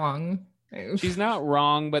not wrong. She's not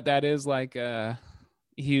wrong, but that is like a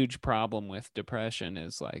huge problem with depression,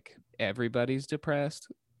 is like everybody's depressed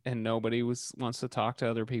and nobody wants to talk to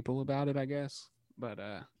other people about it, I guess. But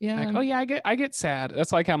yeah. like, oh yeah, I get sad.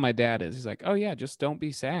 That's like how my dad is. He's like, oh yeah, just don't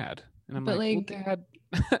be sad. And I'm But like, well, Dad,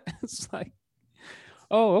 it's like,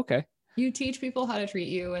 oh, okay. You teach people how to treat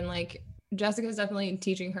you, and like Jessica's definitely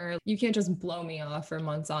teaching her, you can't just blow me off for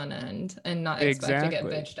months on end and not expect to get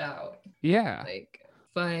bitched out. Yeah. Like,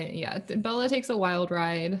 but yeah, Bella takes a wild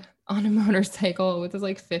ride on a motorcycle with this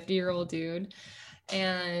like 50-year-old dude.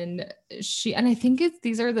 And I think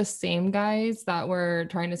these are the same guys that were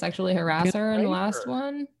trying to sexually harass her in the last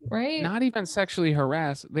one, right? Not even sexually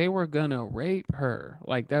harass. They were gonna rape her.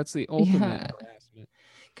 Like, that's the ultimate harassment.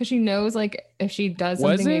 Because she knows, like, if she does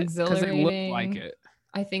something exhilarating, they looked like it.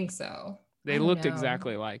 I think so. They looked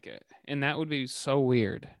exactly like it, and that would be so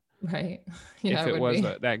weird, right? Yeah, if it was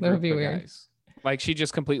that group of guys. Like, she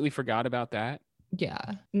just completely forgot about that. Yeah,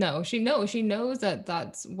 no, she knows that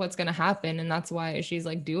that's what's going to happen, and that's why she's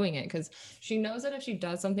like doing it, because she knows that if she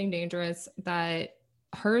does something dangerous, that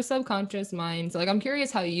her subconscious mind, so like, I'm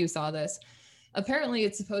curious how you saw this. Apparently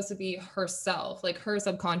it's supposed to be herself, like her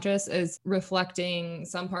subconscious is reflecting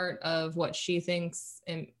some part of what she thinks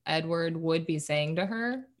Edward would be saying to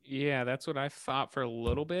her. Yeah, that's what I thought for a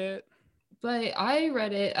little bit, but I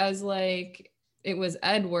read it as like it was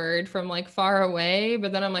Edward from like far away,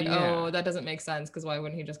 but then I'm like, oh, that doesn't make sense, because why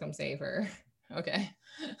wouldn't he just come save her? Okay.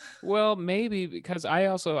 Well, maybe, because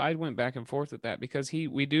I went back and forth with that, because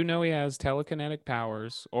we do know he has telekinetic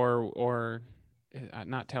powers, or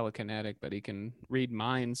not telekinetic, but he can read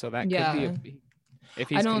minds, so that could be if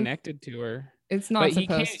he's connected to her. It's not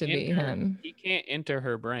supposed to be him. He can't enter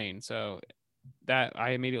her brain, so that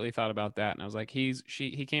I immediately thought about that, and I was like, he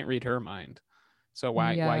can't read her mind. So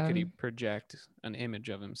why could he project an image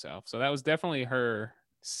of himself? So that was definitely her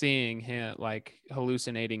seeing him, like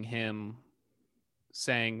hallucinating him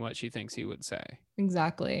saying what she thinks he would say.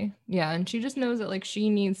 Exactly. Yeah. And she just knows that like she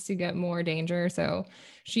needs to get more danger. So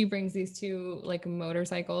she brings these two like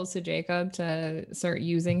motorcycles to Jacob to start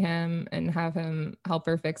using him and have him help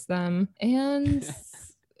her fix them. And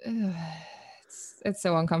it's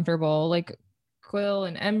so uncomfortable. Like Quill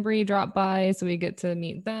and Embry drop by, so we get to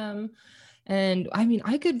meet them. And I mean,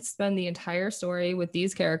 I could spend the entire story with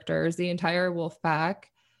these characters, the entire wolf pack,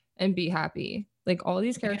 and be happy. Like, all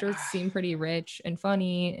these characters seem pretty rich and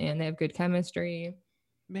funny, and they have good chemistry.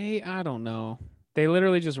 I don't know. They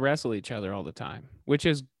literally just wrestle each other all the time, which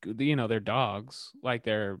is, they're dogs, like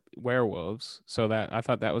they're werewolves. So that I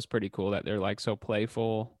thought that was pretty cool, that they're like so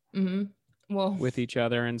playful with each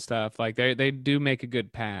other and stuff. Like they do make a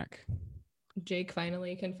good pack. Jake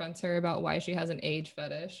finally confronts her about why she has an age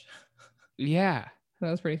fetish. Yeah. That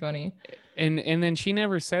was pretty funny. And then she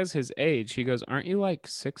never says his age. She goes, "Aren't you like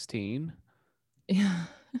 16?" Yeah.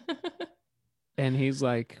 And he's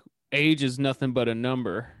like, "Age is nothing but a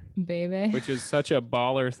number, baby." Which is such a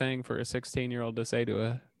baller thing for a 16-year-old to say to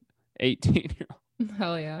a 18-year-old.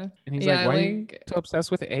 Hell yeah. And he's like, "Why are you so obsessed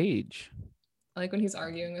with age?" Like when he's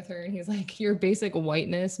arguing with her and he's like, "Your basic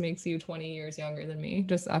whiteness makes you 20 years younger than me.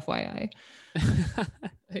 Just FYI."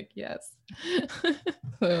 Like, yes.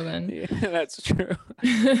 So then. Yeah, that's true.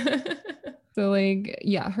 So like,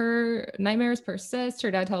 yeah, her nightmares persist.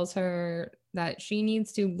 Her dad tells her that she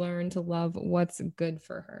needs to learn to love what's good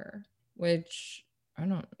for her, which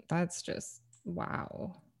that's just,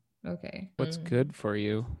 wow. Okay. What's good for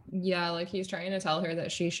you? Yeah, like he's trying to tell her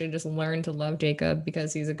that she should just learn to love Jacob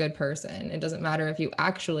because he's a good person. It doesn't matter if you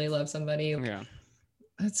actually love somebody. Yeah.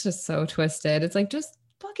 That's just so twisted. It's like, just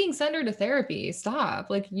fucking send her to therapy.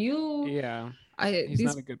 Stop. Like Yeah. He's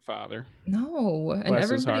not a good father. No. And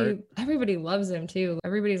everybody loves him too.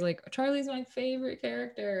 Everybody's like, Charlie's my favorite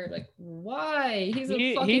character. Like, why? He's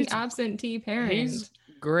a fucking absentee parent. He's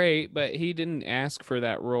great, but he didn't ask for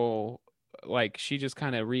that role. Like, she just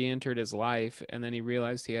kind of re-entered his life, and then he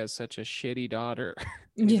realized he has such a shitty daughter.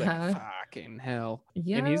 Yeah. Like, fucking hell.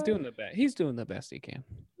 Yeah. And he's doing the best he can.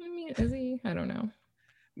 I mean, is he? I don't know.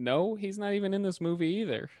 No, he's not even in this movie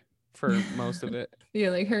either for most of it. Yeah,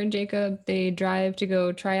 like her and Jacob, they drive to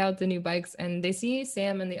go try out the new bikes, and they see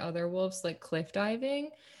Sam and the other wolves like cliff diving,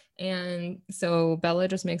 And so Bella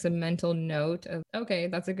just makes a mental note of, okay,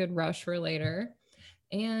 that's a good rush for later.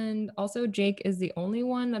 And also Jake is the only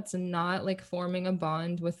one that's not like forming a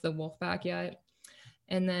bond with the Wolfpack yet.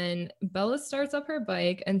 And then Bella starts up her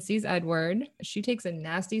bike and sees Edward. She takes a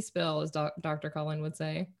nasty spill, as Dr. Cullen would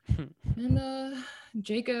say. And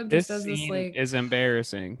Jacob just does this like is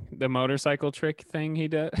embarrassing. The motorcycle trick thing he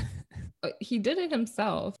did. He did it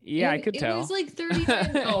himself. Yeah, I could tell. It was like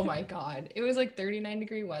 39. Oh my God. It was like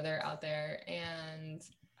 39-degree weather out there. And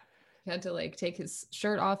he had to like take his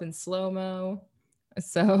shirt off in slow-mo.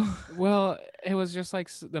 So well, it was just like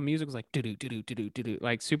the music was like do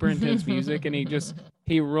like super intense music, and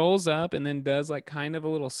he rolls up and then does like kind of a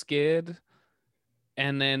little skid,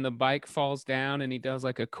 and then the bike falls down and he does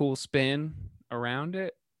like a cool spin around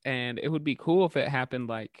it. And it would be cool if it happened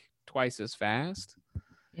like twice as fast.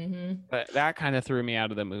 But that kind of threw me out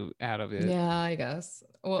of it. Yeah, I guess.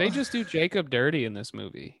 Well, they just do Jacob dirty in this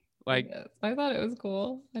movie. Like I thought it was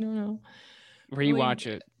cool. I don't know. Rewatch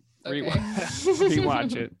it. Okay.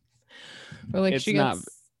 Rewatch it. Or like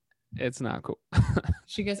it's not cool.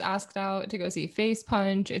 She gets asked out to go see Face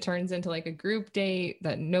Punch. It turns into like a group date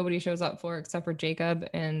that nobody shows up for except for Jacob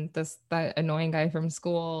and that annoying guy from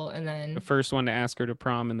school. And then the first one to ask her to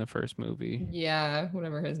prom in the first movie. Yeah,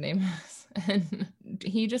 whatever his name is. And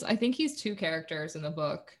I think he's two characters in the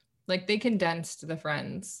book. Like they condensed the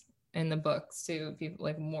friends in the books to people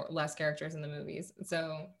like less characters in the movies.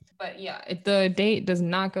 So, but yeah, the date does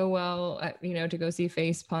not go well to go see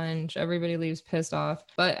Face Punch. Everybody leaves pissed off,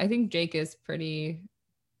 but I think Jake is pretty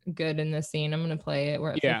good in this scene. I'm going to play it.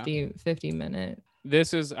 We're at 50 minute.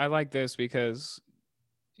 I like this because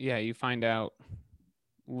you find out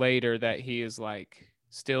later that he is like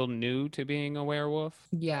still new to being a werewolf.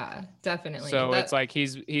 Yeah, definitely. So it's like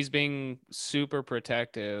he's being super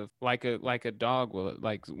protective, like a dog will,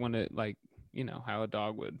 like when it like how a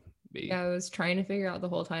dog would be. Yeah, I was trying to figure out the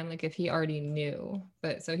whole time like if he already knew,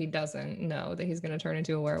 but so he doesn't know that he's gonna turn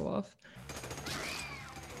into a werewolf.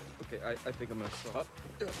 Okay, I think I'm gonna stop.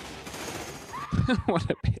 What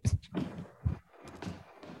a bitch.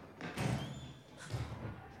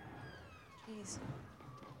 Jeez.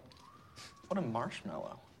 What a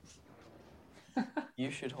marshmallow.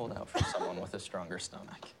 You should hold out for someone with a stronger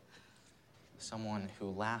stomach. Someone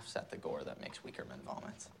who laughs at the gore that makes weaker men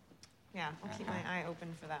vomit. Yeah, I'll keep my eye open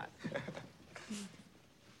for that.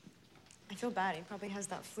 I feel bad. He probably has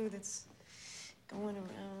that flu that's going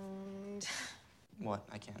around. What?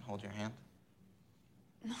 I can't hold your hand?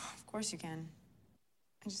 No, of course you can.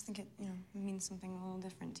 I just think it, means something a little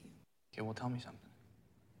different to you. Okay, well, tell me something.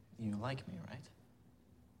 You like me,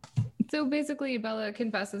 right? So basically, Bella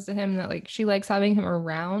confesses to him that like she likes having him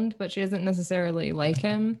around, but she doesn't necessarily like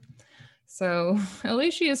him. So at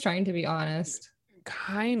least she is trying to be honest.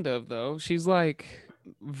 Kind of, though. She's like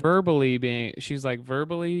verbally being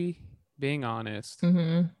honest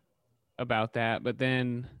about that, but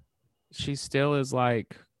then she still is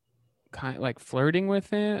like kind of like flirting with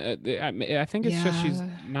him. I think it's just she's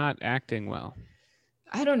not acting well.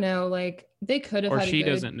 I don't know. Like they could have, or had she a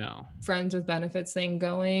good doesn't know friends with benefits thing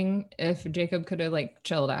going if Jacob could have like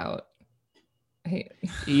chilled out.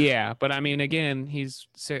 Yeah, but I mean, again, he's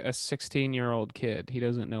a 16-year-old kid. He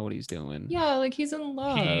doesn't know what he's doing. Yeah, like he's in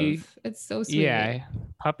love. It's so sweet. Yeah,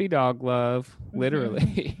 puppy dog love,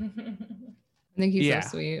 literally. I think he's so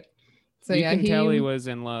sweet. So you can tell he was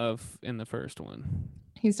in love in the first one.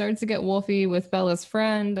 He starts to get wolfy with Bella's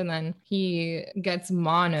friend, and then he gets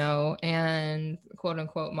mono and quote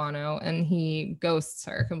unquote mono, and he ghosts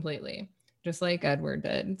her completely, just like Edward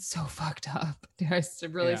did. It's so fucked up. I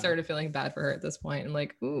really started feeling bad for her at this point, and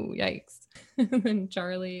like, ooh, yikes. And then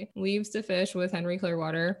Charlie leaves to fish with Henry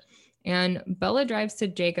Clearwater, and Bella drives to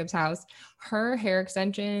Jacob's house. Her hair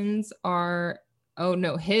extensions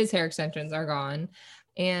his hair extensions are gone,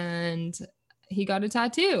 and he got a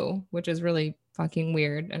tattoo, which is really fucking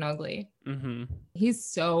weird and ugly. He's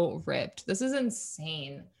so ripped. This is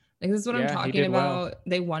insane. Like, this is what I'm talking about. Well.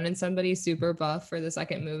 They wanted somebody super buff for the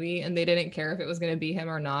second movie, and they didn't care if it was going to be him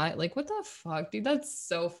or not. Like, what the fuck, dude? That's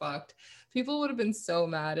so fucked. People would have been so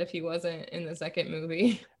mad if he wasn't in the second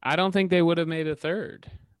movie. I don't think they would have made a third.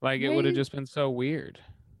 Like, it would have just been so weird.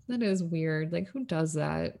 That is weird. Like, who does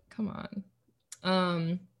that? Come on.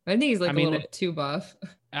 I think he's like a little too buff.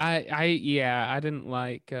 I didn't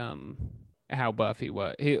like how buff he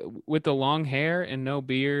was. He with the long hair and no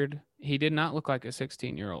beard, he did not look like a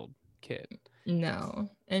 16-year-old kid. No.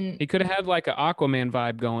 And He could have had like an Aquaman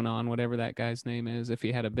vibe going on, whatever that guy's name is, if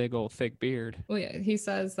he had a big old thick beard. well, yeah, he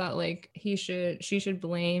says that like she should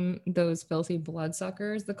blame those filthy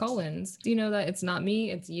bloodsuckers, the Cullens. Do you know that it's not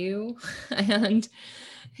me, it's you? And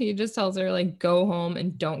he just tells her like, go home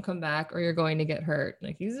and don't come back or you're going to get hurt.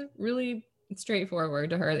 Like he's really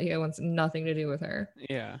straightforward to her that he wants nothing to do with her.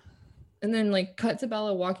 Yeah. And then like cut to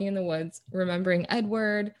Bella walking in the woods, remembering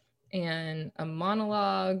Edward and a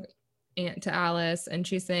monologue and to Alice, and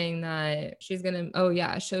she's saying that she's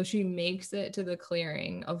gonna so she makes it to the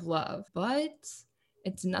clearing of love, but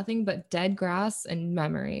it's nothing but dead grass and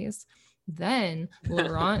memories. Then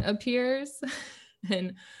Laurent appears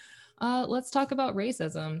and let's talk about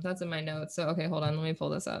racism. That's in my notes. So okay, hold on, let me pull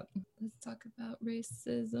this up. Let's talk about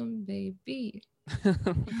racism, baby.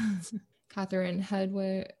 Catherine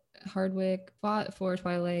Hardwick fought for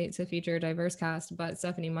Twilight to feature a diverse cast, but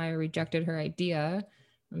Stephenie Meyer rejected her idea.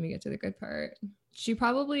 Let me get to the good part. She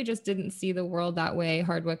probably just didn't see the world that way,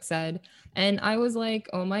 Hardwick said. And I was like,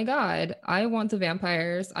 oh my God, I want the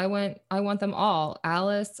vampires. I want them all.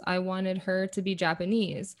 Alice, I wanted her to be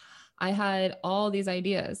Japanese. I had all these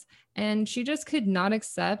ideas. And she just could not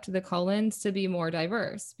accept the Cullens to be more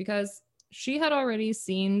diverse because she had already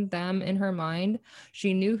seen them in her mind.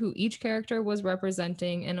 She knew who each character was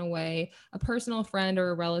representing in a way, a personal friend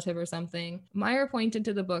or a relative or something. Meyer pointed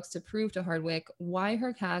to the books to prove to Hardwick why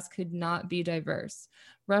her cast could not be diverse,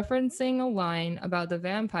 referencing a line about the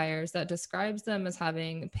vampires that describes them as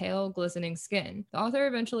having pale, glistening skin. The author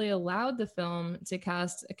eventually allowed the film to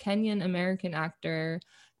cast a Kenyan American actor,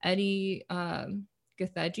 Eddie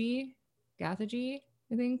Gathegi, I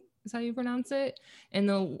think is how you pronounce it, in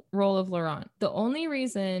the role of Laurent. The only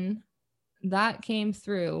reason that came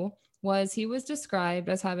through was he was described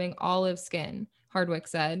as having olive skin, Hardwick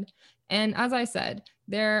said. And as I said,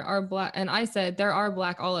 there are black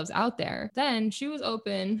olives out there. Then she was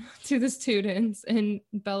open to the students in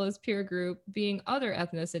Bella's peer group being other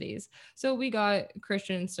ethnicities. So we got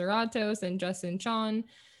Christian Serratos and Justin Chon.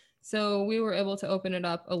 So we were able to open it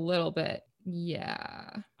up a little bit. Yeah.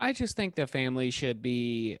 I just think the family should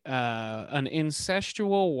be an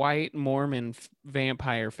incestual white Mormon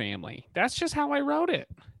vampire family. That's just how I wrote it.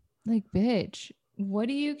 Like, bitch, what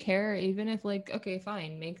do you care? Even if like, okay,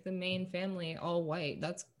 fine, make the main family all white.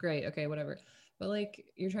 That's great. Okay, whatever. But like,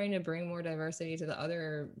 you're trying to bring more diversity to the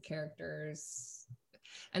other characters.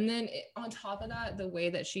 And then on top of that, the way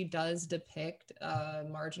that she does depict a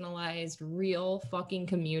marginalized, real fucking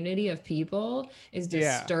community of people is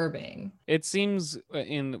disturbing. Yeah. It seems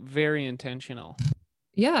very intentional.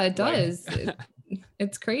 Yeah, it does.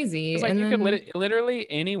 It's crazy. It's like you could literally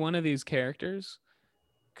any one of these characters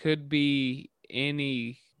could be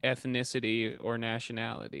any ethnicity or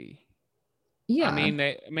nationality. Yeah. I mean,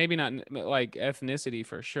 they maybe not like ethnicity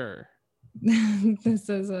for sure. This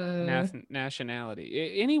is a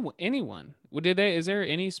nationality. Anyone. Is there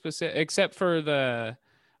any specific, except for the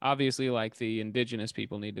obviously like the indigenous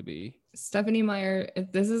people need to be. Stephenie Meyer,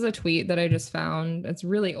 this is a tweet that I just found. It's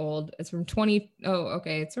really old. It's from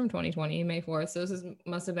 2020, May 4th. So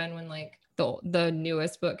must have been when like the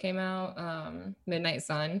newest book came out, Midnight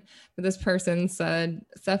Sun. But this person said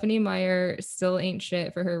Stephenie Meyer still ain't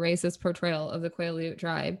shit for her racist portrayal of the Quileute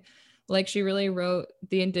tribe. Like she really wrote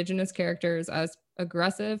the indigenous characters as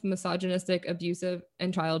aggressive, misogynistic, abusive,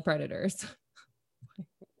 and child predators.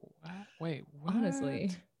 Wait, what? Honestly.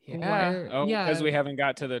 Yeah. Because we haven't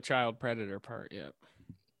got to the child predator part yet.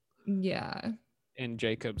 Yeah. In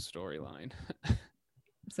Jacob's storyline.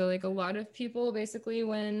 So like a lot of people basically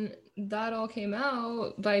when that all came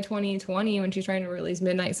out by 2020, when she's trying to release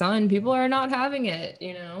Midnight Sun, people are not having it,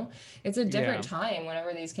 you know? It's a different time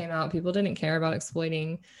whenever these came out. People didn't care about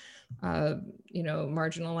exploiting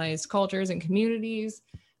marginalized cultures and communities.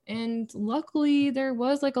 And luckily there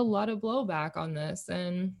was like a lot of blowback on this.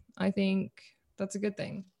 And I think that's a good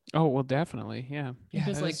thing. Oh, well, definitely. Yeah. It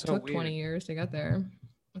just like took 20 years to get there.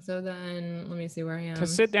 So then let me see where I am. To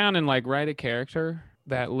sit down and like write a character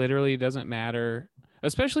that literally doesn't matter,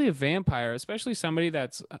 especially a vampire, especially somebody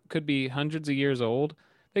that's could be hundreds of years old.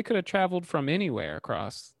 They could have traveled from anywhere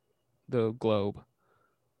across the globe.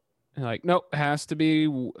 And like, nope, has to be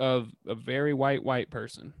a very white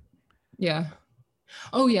person. Yeah.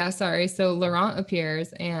 Oh yeah, sorry. So Laurent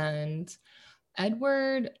appears and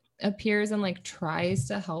Edward appears and like tries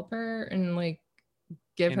to help her and like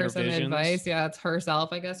give her some advice. Yeah, it's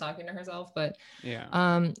herself, I guess, talking to herself. But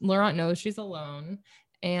yeah, Laurent knows she's alone.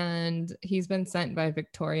 and he's been sent by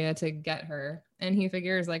Victoria to get her. And he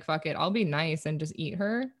figures like, fuck it, I'll be nice and just eat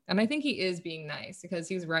her. And I think he is being nice because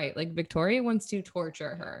he's right. Like Victoria wants to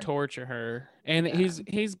torture her. And yeah.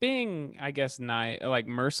 he's being, I guess, like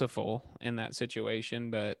merciful in that situation,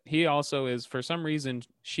 but he also is, for some reason,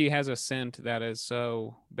 Bella has a scent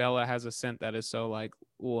that is so like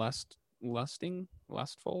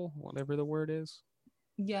lustful, whatever the word is.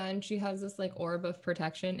 Yeah, and she has this like orb of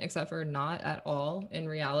protection, except for not at all in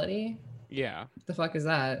reality. Yeah. The fuck is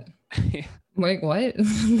that? Yeah. Like what?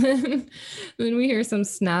 Then we hear some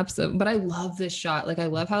snaps of, but I love this shot. Like I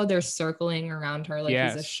love how they're circling around her like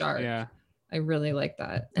he's a shark. Yeah. I really like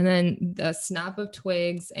that. And then the snap of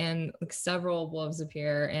twigs and like several wolves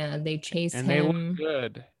appear and they chase him. And they look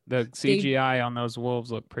good. The CGI on those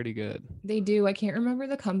wolves look pretty good. They do. I can't remember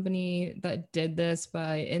the company that did this,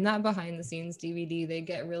 but in that behind the scenes DVD, they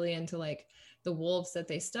get really into like the wolves that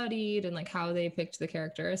they studied and like how they picked the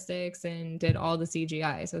characteristics and did all the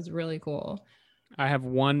CGI. So it's really cool. I have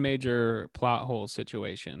one major plot hole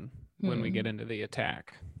situation when we get into the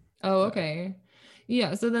attack. Oh, okay.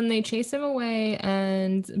 Yeah. So then they chase him away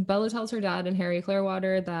and Bella tells her dad and Harry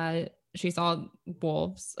Clearwater that she saw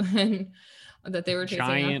wolves and that they were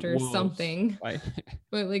chasing after wolves. Something.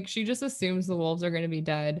 But like she just assumes the wolves are going to be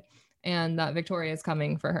dead and that Victoria is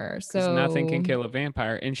coming for her. So nothing can kill a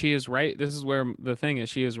vampire. And she is right. This is where the thing is,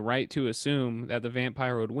 she is right to assume that the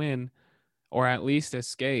vampire would win or at least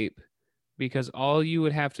escape, because all you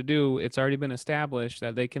would have to do, it's already been established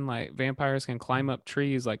that vampires can climb up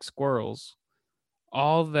trees like squirrels.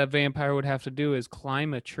 All the vampire would have to do is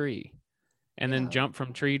climb a tree and then jump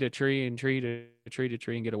from tree to tree and tree to tree to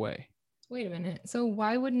tree and get away. Wait a minute. So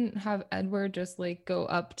why wouldn't have Edward just like go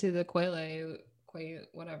up to the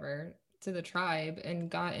to the tribe and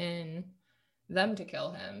gotten them to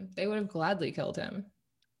kill him? They would have gladly killed him.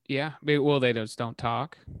 Yeah. Well, they just don't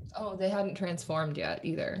talk. Oh, they hadn't transformed yet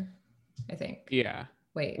either, I think. Yeah.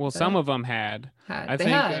 Wait. Well, some of them had. I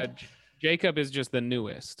think Jacob is just the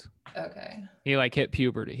newest. Okay. He like hit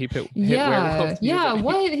puberty. He hit werewolf puberty. Yeah.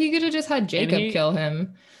 What? He could have just had Jacob kill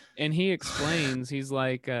him. And he explains, he's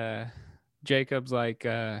like, Jacob's like,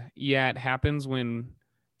 yeah, it happens when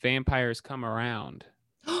vampires come around.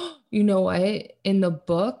 You know what? In the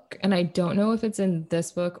book, and I don't know if it's in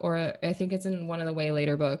this book or I think it's in one of the way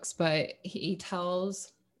later books, but he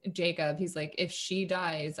tells Jacob, he's like, if she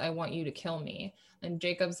dies, I want you to kill me. And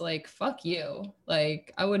Jacob's like, fuck you.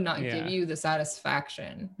 Like, I would not give you the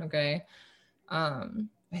satisfaction. Okay.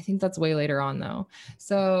 I think that's way later on though.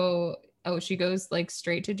 So, she goes like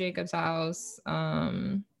straight to Jacob's house.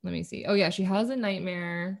 Let me see. Oh yeah, she has a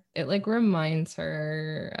nightmare. It like reminds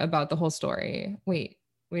her about the whole story. Wait,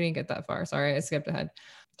 we didn't get that far. Sorry, I skipped ahead.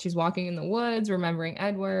 She's walking in the woods, remembering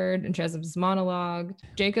Edward, and she has this monologue.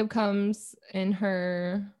 Jacob comes in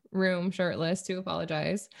her room shirtless to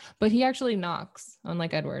apologize, but he actually knocks,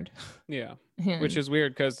 unlike Edward. Yeah, which is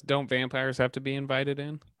weird because don't vampires have to be invited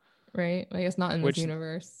in? Right? I guess not in this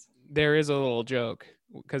universe. There is a little joke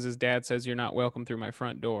because his dad says, "You're not welcome through my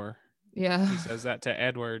front door." Yeah. He says that to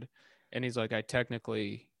Edward, and he's like, "I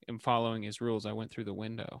technically am following his rules. I went through the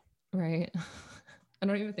window." Right. I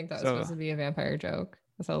don't even think that was supposed to be a vampire joke.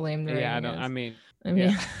 That's how lame the yeah, writing is. I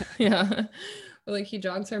mean, yeah. But like he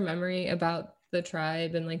jogs her memory about the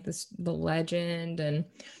tribe and like the legend, and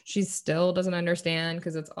she still doesn't understand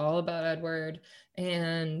because it's all about Edward.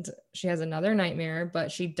 And she has another nightmare,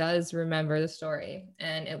 but she does remember the story,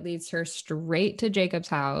 and it leads her straight to Jacob's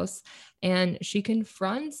house, and she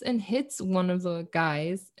confronts and hits one of the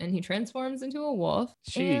guys, and he transforms into a wolf.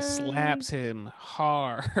 She slaps him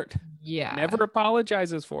hard. Yeah. Never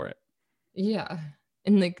apologizes for it. Yeah.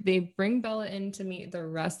 And like they bring Bella in to meet the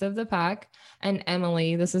rest of the pack, and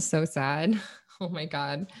Emily, this is so sad. Oh my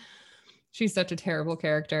God. She's such a terrible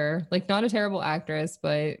character. Like not a terrible actress,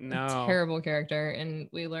 but a terrible character. And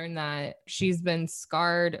we learn that she's been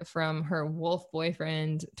scarred from her wolf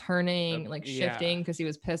boyfriend turning, shifting because he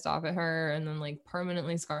was pissed off at her, and then like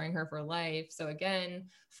permanently scarring her for life. So again,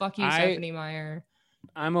 fuck you, Stephenie Meyer.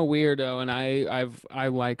 I'm a weirdo, and I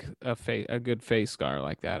like a good face scar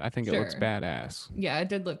like that. I think it looks badass. Yeah, it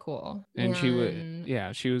did look cool. And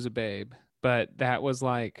she was a babe. But that was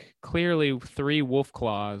like clearly 3 wolf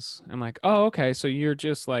claws. I'm like, oh, okay. So you're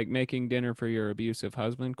just like making dinner for your abusive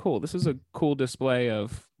husband. Cool. This is a cool display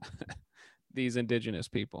of these indigenous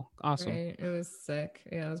people. Awesome. Right. It was sick.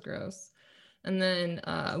 Yeah, it was gross. And then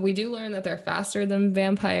we do learn that they're faster than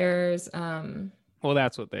vampires. Well,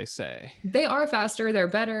 that's what they say. They are faster, they're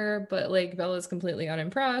better, but like Bella's completely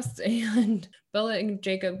unimpressed. And Bella and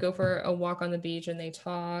Jacob go for a walk on the beach and they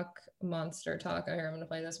talk. monster talk. Here, I'm gonna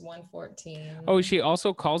play this 114. Oh, she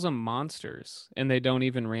also calls them monsters and they don't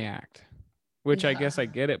even react, which I guess I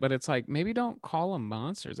get it, but it's like, maybe don't call them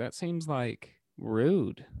monsters. That seems like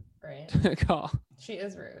rude. Right. To call. She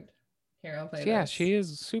is rude. Here, I'll play Yeah, this. she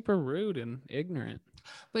is super rude and ignorant.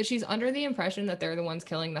 But she's under the impression that they're the ones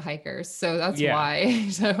killing the hikers. So that's Yeah. why.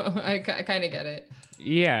 So I kind of get it.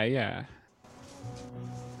 Yeah, yeah.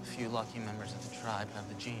 A few lucky members of the tribe have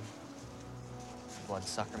the gene. The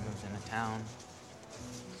bloodsucker moves into town,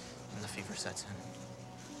 and the fever sets in.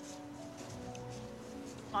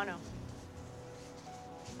 Oh, no.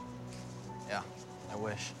 Yeah, I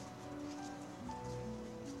wish.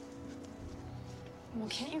 Well,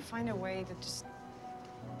 can't you find a way to just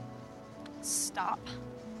stop?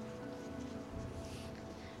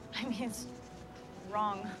 I mean, it's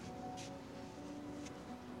wrong.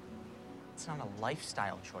 It's not a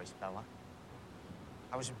lifestyle choice, Bella.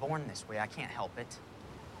 I was born this way. I can't help it.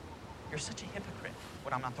 You're such a hypocrite.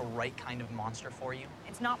 What, I'm not the right kind of monster for you?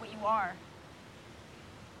 It's not what you are.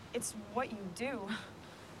 It's what you do.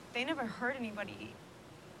 They never hurt anybody.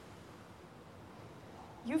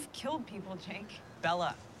 You've killed people, Jake.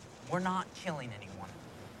 Bella, we're not killing anyone.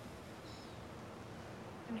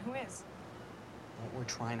 And who is? What we're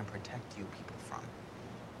trying to protect you people from.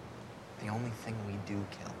 The only thing we do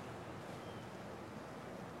kill.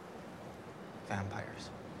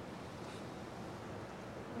 Vampires.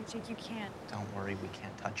 Wait, Jake, you can't. Don't worry, we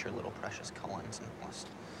can't touch your little precious Cullens unless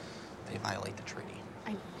they violate the treaty.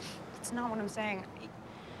 That's not what I'm saying.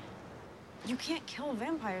 You can't kill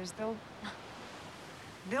vampires.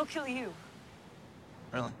 They'll kill you.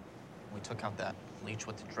 Really? We took out that leech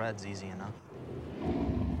with the dreads easy enough.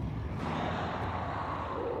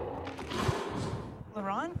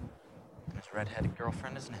 LaRon? His redheaded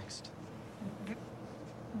girlfriend is next.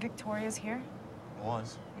 Victoria's here?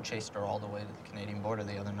 Was. We chased her all the way to the Canadian border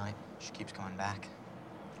the other night. She keeps coming back.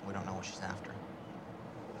 We don't know what she's after.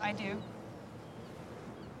 I do.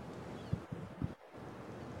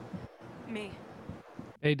 Me.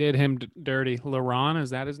 They did him dirty. LaRon,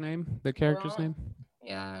 is that his name? The character's LaRon? name?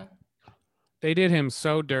 Yeah. They did him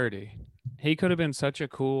so dirty. He could have been such a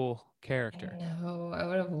cool character. No, I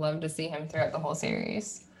would have loved to see him throughout the whole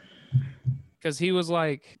series. Because he was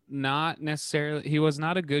like not necessarily, he was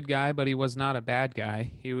not a good guy, but he was not a bad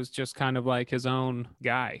guy. He was just kind of like his own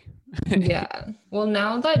guy. Yeah. Well,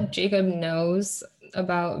 now that Jacob knows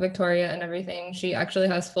about Victoria and everything, she actually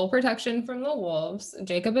has full protection from the wolves.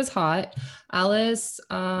 Jacob is hot. Alice,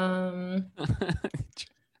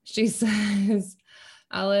 she says,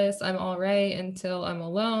 Alice, I'm all right until I'm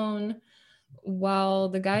alone. While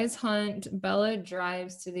the guys hunt, Bella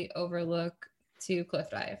drives to the Overlook to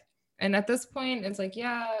cliff dive. And at this point, it's like,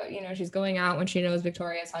 yeah, she's going out when she knows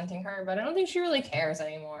Victoria's hunting her, but I don't think she really cares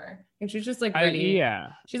anymore. And she's just like ready.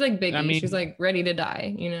 Yeah. She's like Biggie. I mean, she's like ready to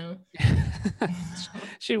die,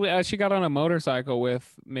 She got on a motorcycle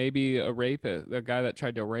with maybe a rapist, the guy that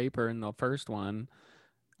tried to rape her in the first one.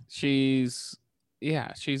 She's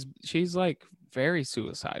like very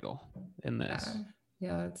suicidal in this.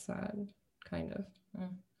 Yeah, it's sad, kind of. Yeah.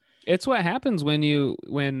 It's what happens when you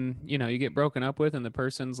get broken up with and the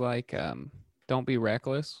person's like, don't be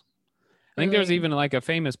reckless. I think there's even like a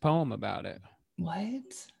famous poem about it.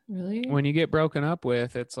 What? Really? When you get broken up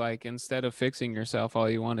with, it's like, instead of fixing yourself, all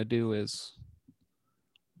you want to do is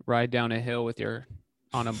ride down a hill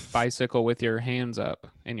on a bicycle with your hands up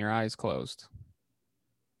and your eyes closed.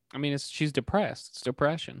 I mean, she's depressed. It's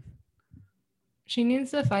depression. She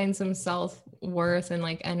needs to find some self-worth in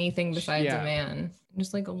like anything besides a man.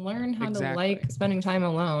 Just like learn how to like spending time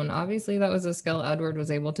alone. Obviously, that was a skill Edward was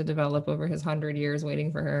able to develop over his 100 years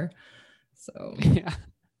waiting for her. So yeah,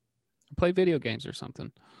 play video games or something.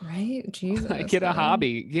 Right? Jesus. Get a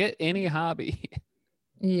hobby. Get any hobby.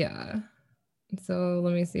 Yeah. So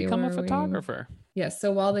let me see. Become a photographer. Yes.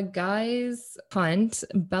 So while the guys hunt,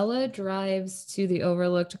 Bella drives to the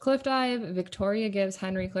Overlook to cliff dive. Victoria gives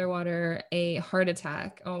Henry Clearwater a heart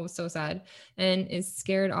attack. Oh, so sad. And is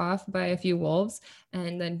scared off by a few wolves.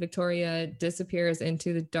 And then Victoria disappears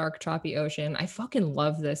into the dark, choppy ocean. I fucking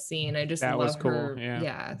love this scene. I just love her.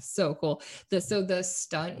 Yeah, so cool. So the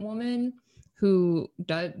stunt woman who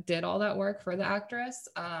did all that work for the actress,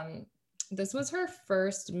 this was her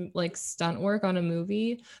first like stunt work on a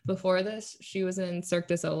movie. Before this, she was in Cirque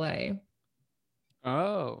du Soleil.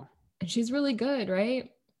 Oh. And she's really good, right?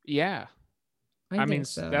 Yeah. I mean,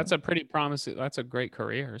 so. That's a pretty promising, that's a great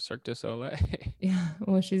career, Cirque du Soleil. Yeah.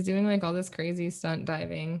 Well, she's doing like all this crazy stunt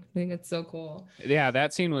diving. I think it's so cool. Yeah,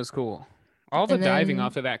 that scene was cool. All the diving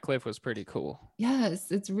off of that cliff was pretty cool.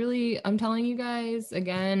 Yes, it's really, I'm telling you guys,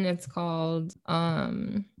 again, it's called, let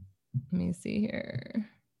me see here.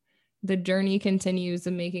 the journey continues,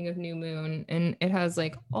 the making of New Moon, and it has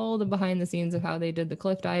like all the behind the scenes of how they did the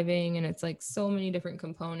cliff diving, and it's like so many different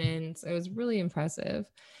components. It was really impressive,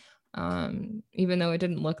 even though it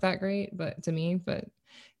didn't look that great, but to me, but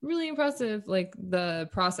really impressive, like the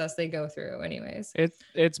process they go through. Anyways,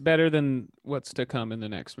 It's better than what's to come in the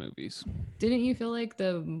next movies. didn't you feel like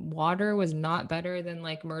the water was not better than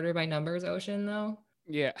like Murder by Numbers Ocean though?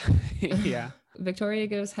 Yeah. Yeah. Victoria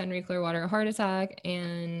gives Henry Clearwater a heart attack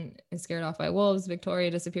and is scared off by wolves. Victoria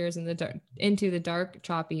disappears into the dark,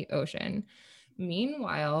 choppy ocean.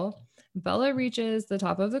 Meanwhile, Bella reaches the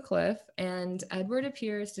top of the cliff and Edward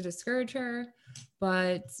appears to discourage her,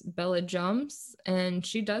 but Bella jumps and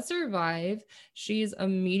she does survive. She's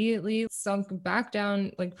immediately sunk back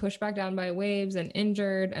down, like pushed back down by waves and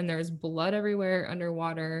injured, and there's blood everywhere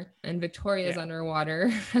underwater, and Victoria's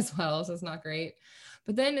underwater as well, so it's not great.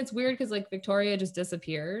 But then it's weird because like Victoria just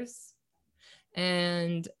disappears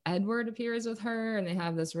and Edward appears with her and they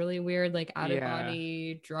have this really weird like out of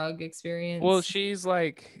body drug experience. Well, she's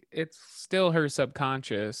like, it's still her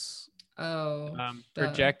subconscious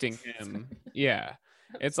projecting him. Yeah.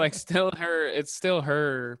 It's like still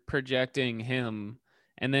her projecting him.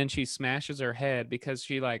 And then she smashes her head because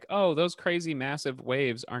she like, oh, those crazy massive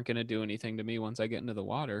waves aren't going to do anything to me once I get into the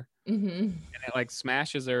water. And it like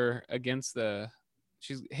smashes her against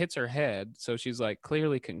she hits her head, so she's like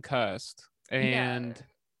clearly concussed, and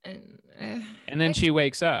then she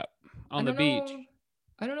wakes up on the beach.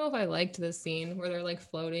 I don't know if I liked this scene where they're like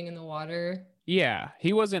floating in the water. Yeah,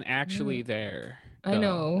 he wasn't actually there. I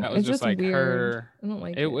know. That was it's just like weird. Her. I don't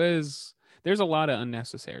like it. There's a lot of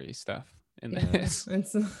unnecessary stuff in this.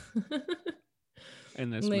 In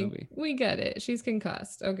this movie. We get it. She's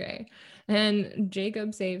concussed. Okay. And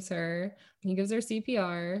Jacob saves her. He gives her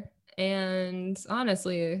CPR. And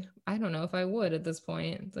honestly, I don't know if I would at this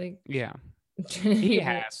point. Like, yeah, he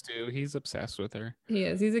has to. He's obsessed with her. He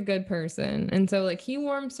is. He's a good person. And so, like, he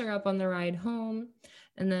warms her up on the ride home.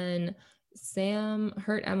 And then Sam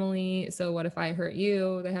hurt Emily. So, what if I hurt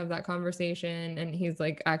you? They have that conversation. And he's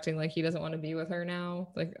like acting like he doesn't want to be with her now.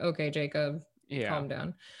 Like, okay, Jacob, calm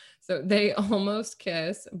down. So, they almost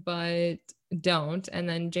kiss, but don't. And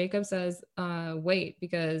then Jacob says wait,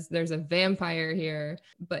 because there's a vampire here,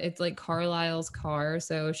 but it's like Carlisle's car,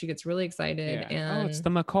 so she gets really excited. And it's the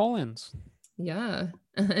McCollins.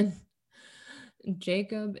 And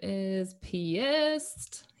Jacob is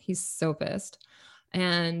pissed. He's so pissed.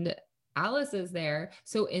 And Alice is there.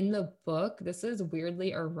 So in the book, this is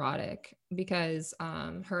weirdly erotic because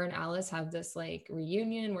her and Alice have this like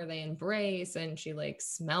reunion where they embrace and she like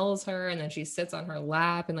smells her and then she sits on her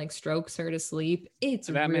lap and like strokes her to sleep. It's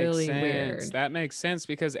really weird. That makes sense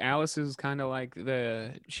because Alice is kind of like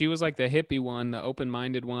she was like the hippie one, the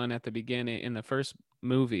open-minded one at the beginning in the first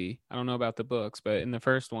movie. I don't know about the books, but in the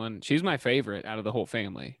first one, she's my favorite out of the whole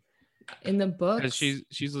family. In the books, because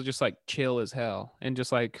she's just like chill as hell and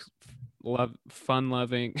just like fun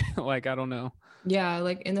loving. Like, I don't know. Yeah,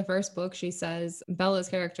 like in the first book, Bella's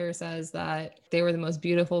character says that they were the most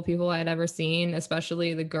beautiful people I had ever seen,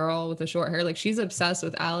 especially the girl with the short hair. Like, she's obsessed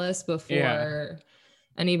with Alice before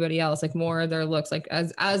anybody else, like more of their looks, like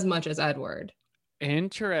as much as Edward.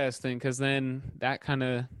 Interesting, because then that kind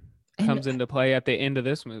of comes into play at the end of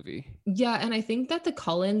this movie. Yeah, and I think that the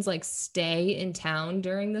Cullens like stay in town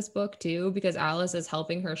during this book too, because Alice is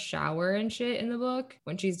helping her shower and shit in the book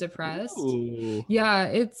when she's depressed. Ooh. Yeah,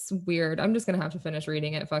 it's weird. I'm just gonna have to finish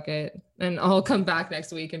reading it. Fuck it, and I'll come back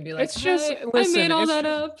next week and be like, I made all that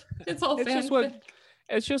up. It's all fanfic.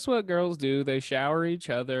 It's just what girls do. They shower each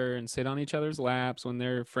other and sit on each other's laps when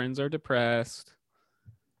their friends are depressed.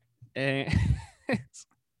 And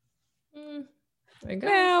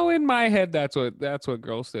now in my head, that's what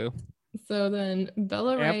girls do. So then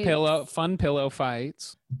Bella writes, fun pillow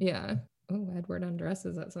fights. Yeah. Oh, Edward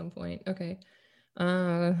undresses at some point. Okay.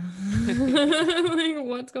 Like,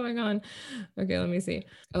 what's going on? Okay, let me see.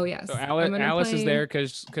 Oh yes. So Alice is there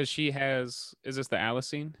because she has. Is this the Alice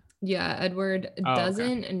scene? Yeah. Edward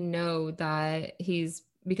doesn't know that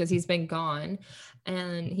because he's been gone,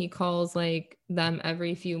 and he calls like them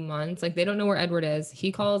every few months. Like, they don't know where Edward is.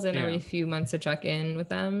 He calls in every few months to check in with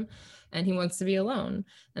them, and he wants to be alone.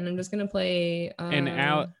 And I'm just gonna play. And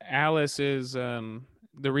Alice is the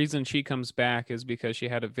reason she comes back is because she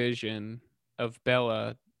had a vision of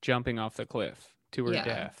Bella jumping off the cliff to her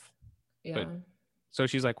death. Yeah. So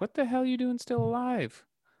she's like, "What the hell are you doing still alive?"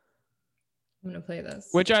 I'm gonna play this.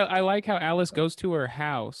 Which I like how Alice goes to her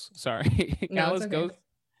house. Sorry, no, Alice okay. goes.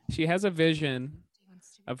 She has a vision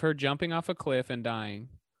of her jumping off a cliff and dying,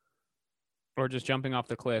 or just jumping off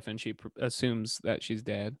the cliff, and she assumes that she's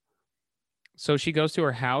dead. So she goes to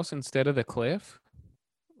her house instead of the cliff.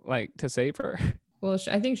 like to save her. Well,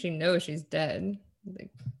 I think she knows she's dead.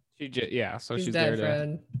 Like, So she's she's dead, there to.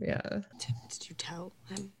 Fred. Yeah. Did you tell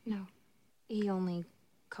him? No. He only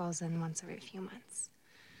calls in once every few months.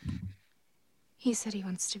 He said he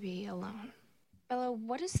wants to be alone. Bella,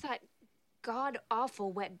 what is that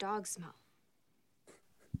god-awful wet dog smell?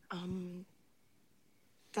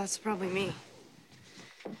 That's probably me.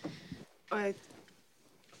 But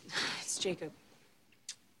it's Jacob.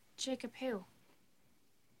 Jacob who?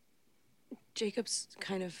 Jacob's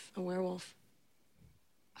kind of a werewolf.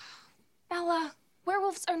 Bella,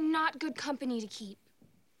 werewolves are not good company to keep.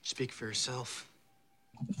 Speak for yourself.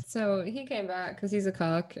 So he came back because he's a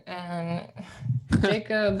cuck, and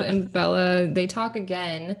Jacob and Bella, they talk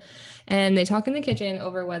again, and they talk in the kitchen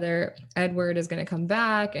over whether Edward is going to come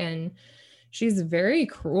back, and she's very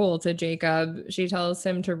cruel to Jacob. She tells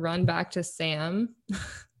him to run back to Sam,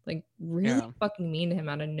 like really fucking mean to him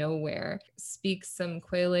out of nowhere. Speaks some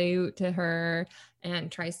Quaalude to her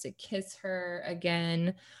and tries to kiss her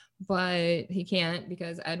again, but he can't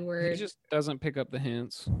because Edward He just doesn't pick up the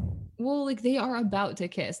hints. Well, like they are about to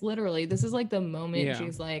kiss. Literally, this is like the moment Yeah.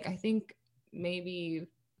 she's like, I think maybe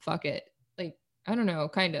fuck it. Like, I don't know,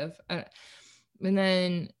 kind of. And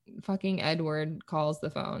then fucking Edward calls the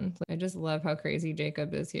phone. I just love how crazy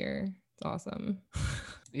Jacob is here. It's awesome.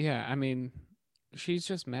 Yeah, I mean, she's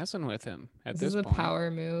just messing with him at This this is a point. power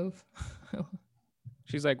move.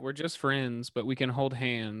 She's like, we're just friends, but we can hold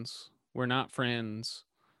hands. We're not friends.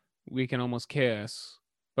 We can almost kiss,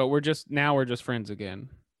 but we're just friends again.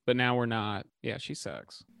 But now we're not. Yeah, she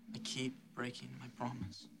sucks. I keep breaking my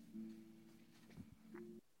promise.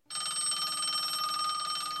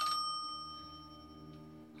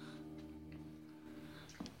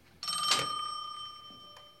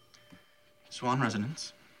 Swan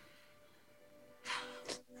Residence.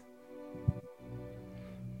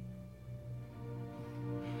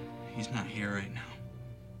 He's not here right now.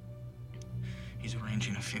 He's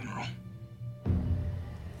arranging a funeral.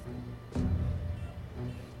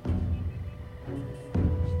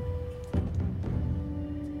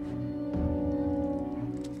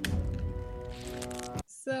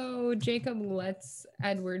 So Jacob lets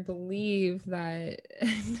Edward believe that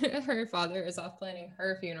her father is off planning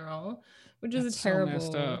her funeral, which is That's a so terrible,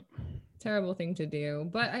 messed up. terrible thing to do.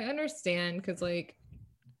 But I understand because, like,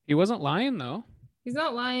 He wasn't lying though. he's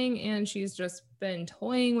not lying, and she's just been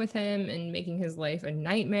toying with him and making his life a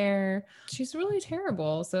nightmare. She's really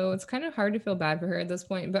terrible. So it's kind of hard to feel bad for her at this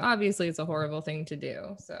point, but obviously it's a horrible thing to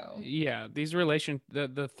do. So Yeah, these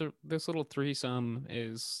this little threesome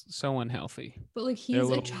is so unhealthy. but like Their he's a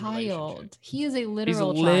little child. relationship. He is a He's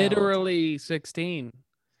literal child. literally 16.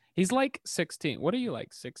 He's like 16. What are you,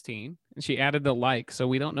 like 16? And she added the like, so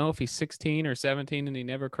we don't know if he's 16 or 17, and he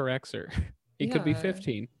never corrects her. He could be Yeah.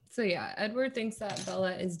 15. So yeah, Edward thinks that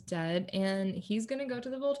Bella is dead, and he's gonna go to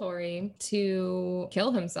the Volturi to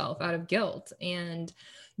kill himself out of guilt. And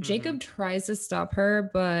Jacob tries to stop her,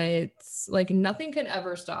 but like nothing can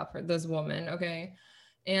ever stop her, this woman, okay?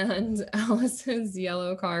 And Alice's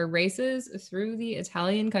yellow car races through the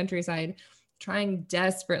Italian countryside, trying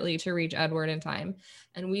desperately to reach Edward in time.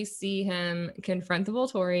 And we see him confront the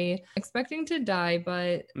Volturi, expecting to die,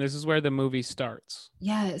 but This is where the movie starts.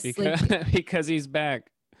 yes, Because, like because he's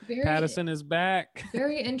back. very, Pattison is back.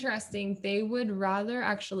 very interesting. They would rather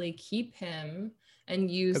actually keep him and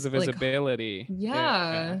use Because of his like, ability.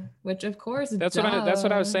 yeah, which of course That's what I was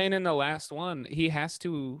duh. saying in the last one. He has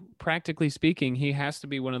to, practically speaking, he has to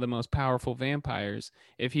be one of the most powerful vampires.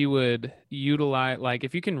 If he would utilize, like,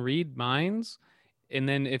 if you can read minds, and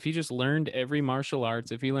then if he just learned every martial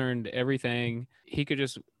arts, if he learned everything, he could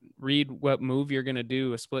just read what move you're gonna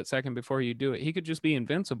do a split second before you do it. He could just be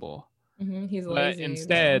invincible. He's But lazy.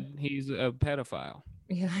 instead, he's a pedophile.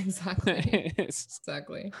 Yeah, exactly.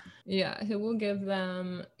 Exactly. Yeah, he's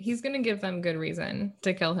going to give them good reason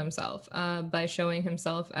to kill himself by showing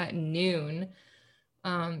himself at noon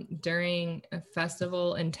during a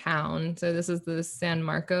festival in town. So this is the San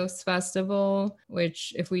Marcos festival,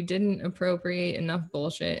 which if we didn't appropriate enough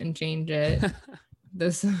bullshit and change it,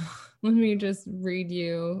 this, let me just read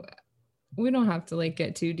you. We don't have to like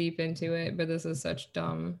get too deep into it, but this is such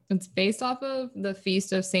dumb. It's based off of the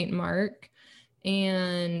Feast of St. Mark,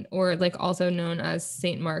 or like also known as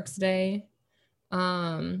St. Mark's Day.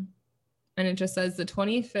 And it just says the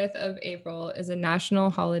 25th of April is a national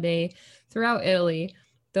holiday throughout Italy,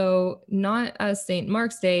 though not as St.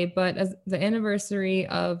 Mark's Day, but as the anniversary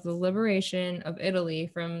of the liberation of Italy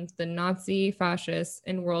from the Nazi fascists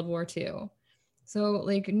in World War II. So,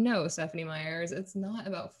 like, no, Stephanie Myers, it's not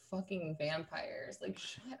about fucking vampires. Like,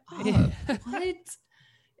 shut up. What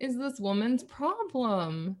is this woman's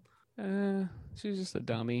problem? She's just a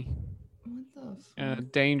dummy. What the A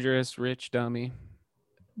fuck? dangerous rich dummy.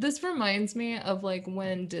 This reminds me of like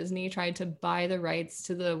when Disney tried to buy the rights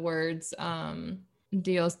to the words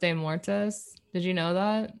Dios de Muertos. Did you know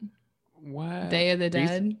that? What? Day of the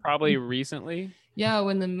Dead. Probably recently. Yeah,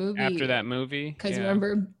 when the movie After that movie. because Yeah.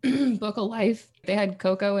 remember Book of Life, they had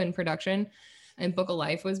Coco in production, and Book of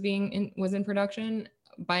Life was in production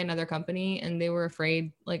by another company, and they were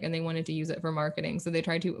afraid and they wanted to use it for marketing, so they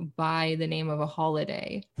tried to buy the name of a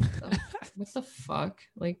holiday. What the fuck?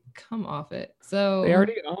 Like, come off it. So They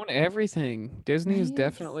already own everything. Disney is Right?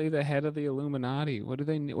 definitely the head of the Illuminati.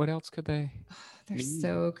 What else could they? They're need?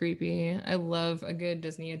 so creepy. I love a good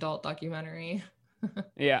Disney adult documentary.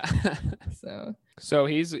 Yeah. So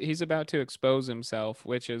he's about to expose himself,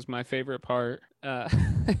 which is my favorite part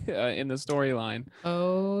in the storyline.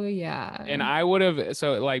 oh yeah. And I would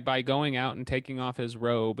have by going out and taking off his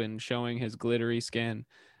robe and showing his glittery skin,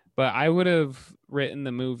 but I would have written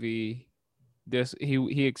the movie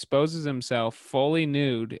he exposes himself fully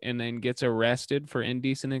nude and then gets arrested for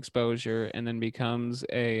indecent exposure and then becomes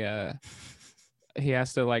he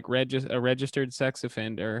has to a registered sex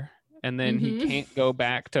offender, and then he can't go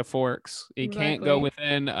back to Forks. He can't go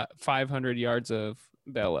within 500 yards of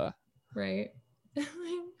Bella. Right.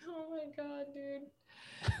 Oh my god,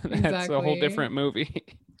 dude. That's a whole different movie.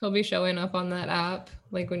 He'll be showing up on that app,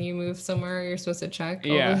 like when you move somewhere, you're supposed to check.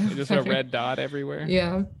 Yeah, just a red dot everywhere.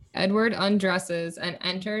 Yeah. Edward undresses and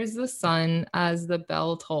enters the sun as the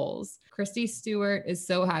bell tolls. Kristen Stewart is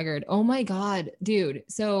so haggard. Oh my god, dude.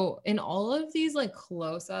 So in all of these like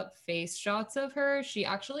close-up face shots of her, she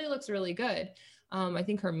actually looks really good. I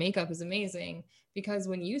think her makeup is amazing, because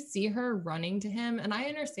when you see her running to him, and I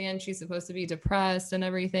understand she's supposed to be depressed and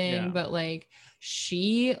everything, but like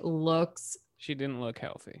she didn't look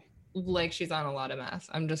healthy. Like she's on a lot of meth.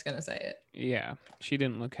 I'm just gonna say it. Yeah, she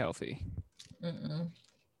didn't look healthy. Mm-mm.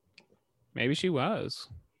 Maybe she was.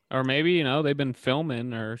 Or maybe, they've been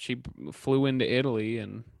filming, or she flew into Italy,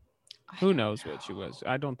 and who knows what she was.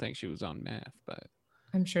 I don't think she was on meth, but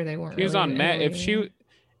I'm sure they weren't. She was on meth. Italy.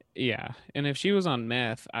 If she was on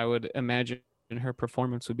meth, I would imagine her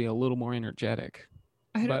performance would be a little more energetic.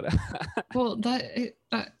 I But don't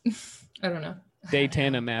know. day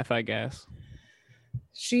 10 of meth, I guess.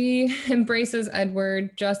 She embraces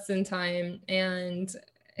Edward just in time, and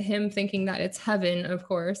him thinking that it's heaven, of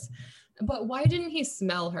course. But why didn't he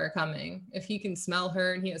smell her coming? If he can smell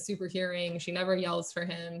her and he has super hearing, she never yells for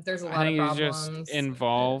him. There's a lot of problems. He's just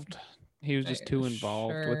involved. He was just too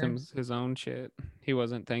involved with his own shit. He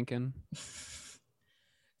wasn't thinking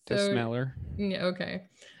to smell her. Yeah, okay.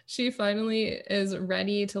 She finally is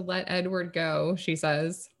ready to let Edward go, she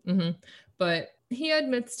says. But he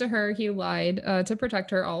admits to her he lied to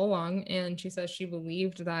protect her all along. And she says she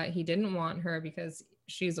believed that he didn't want her because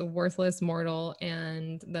she's a worthless mortal.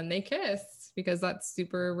 And then they kiss because that's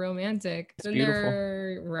super romantic. It's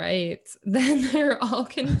beautiful. Then they're all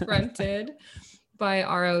confronted by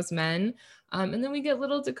Aro's men. And then we get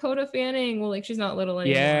little Dakota Fanning. Well, like, she's not little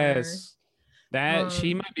anymore. Yes. That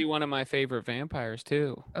she might be one of my favorite vampires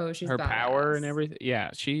too. Oh, she's her badass. Power and everything.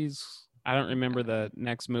 Yeah, I don't remember the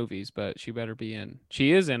next movies, but she better be in.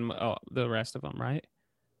 She is in the rest of them, right?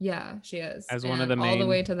 Yeah, she is. As one of the main, all the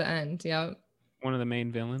way to the end. Yep. One of the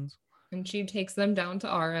main villains. And she takes them down to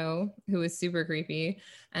Aro, who is super creepy.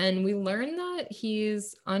 And we learn that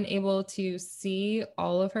he's unable to see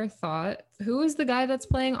all of her thoughts. Who is the guy that's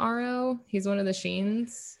playing Aro? He's one of the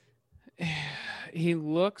Sheens. He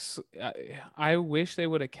looks. I wish they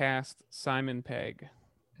would have cast Simon Pegg.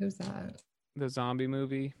 Who's that? The zombie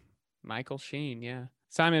movie. Michael Sheen. Yeah.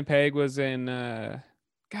 Simon Pegg was in.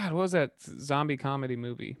 God, what was that zombie comedy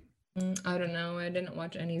movie? I don't know. I didn't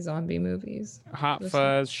watch any zombie movies. Hot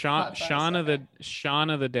Fuzz. Shaun of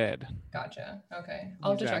the Dead. Gotcha. Okay.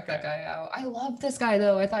 I'll have to check that guy out. I love this guy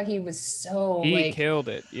though. I thought he was so He killed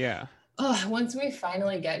it. Yeah. Once we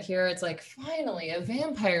finally get here, it's like finally a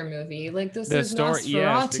vampire movie. Like this is Nosferatu.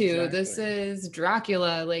 Yes, exactly. This is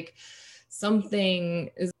Dracula. Like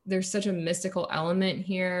there's such a mystical element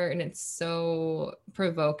here, and it's so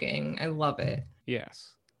provoking. I love it.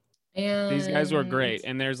 Yes. And these guys were great.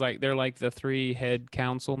 And they're like the 3 head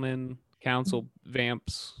council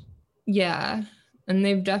vamps. Yeah. And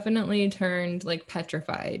they've definitely turned like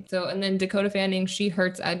petrified. So, and then Dakota Fanning, she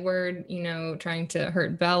hurts Edward, trying to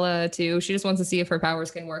hurt Bella too. She just wants to see if her powers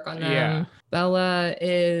can work on them. Yeah. Bella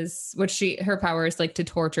her power is like to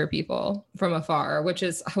torture people from afar, which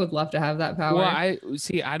is, I would love to have that power. Well,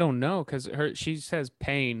 I don't know. Cause she says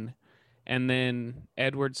pain, and then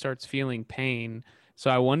Edward starts feeling pain. So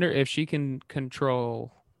I wonder if she can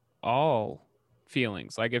control all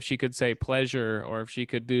feelings. Like if she could say pleasure, or if she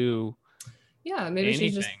could do Yeah, maybe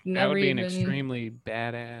she's just anything, that never would be an even. extremely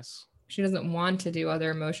badass. She doesn't want to do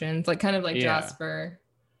other emotions, like kind of like Yeah. Jasper.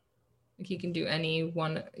 Like he can do any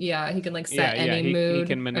one. Yeah, he can like Yeah, set yeah, any he mood.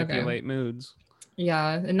 can Okay. manipulate moods.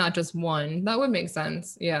 Yeah, and not just one. That would make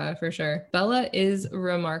sense. Yeah, for sure. Bella is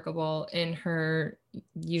remarkable in her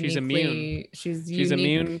uniquely. She's She's unique.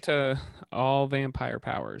 immune to all vampire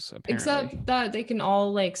powers, apparently. Except that they can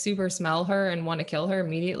all like super smell her and want to kill her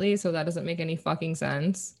immediately, so that doesn't make any fucking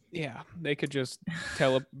sense. Yeah, they could just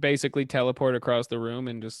basically teleport across the room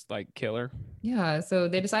and just like kill her. Yeah, so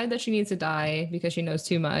they decide that she needs to die because she knows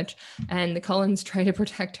too much, and the Cullens try to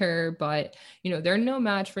protect her, but they're no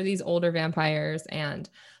match for these older vampires, and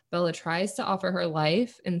Bella tries to offer her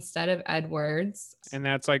life instead of Edward's. And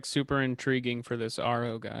that's like super intriguing for this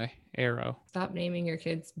Arrow guy. Arrow. Stop naming your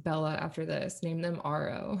kids Bella after this. Name them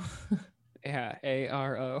Arrow. Yeah,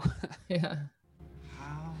 ARO. Yeah.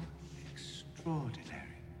 How extraordinary.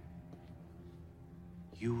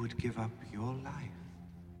 You would give up your life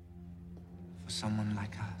for someone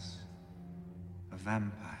like us, a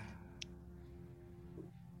vampire,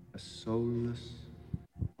 a soulless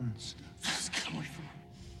monster. Just get away from him.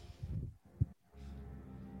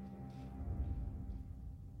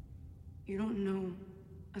 You don't know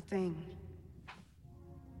a thing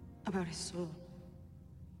about his soul.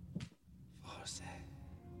 Forse,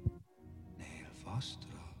 nel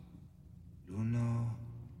vostro, l'uno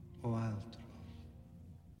o altro.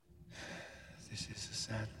 This is a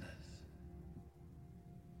sadness.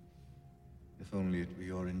 If only it were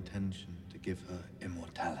your intention to give her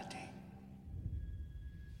immortality.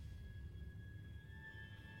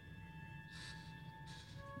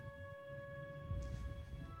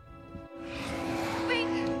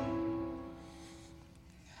 Wait!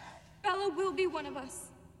 Bella will be one of us.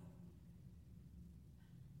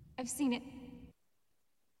 I've seen it.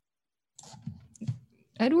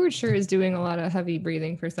 Edward sure is doing a lot of heavy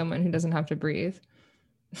breathing for someone who doesn't have to breathe.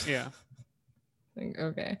 Yeah. Like,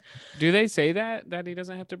 okay. Do they say that he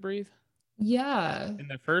doesn't have to breathe? Yeah. In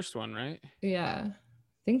the first one, right? Yeah. I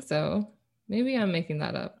think so. Maybe I'm making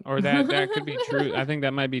that up. Or that could be true. I think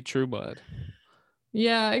that might be True Blood.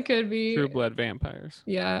 Yeah, it could be. True Blood vampires.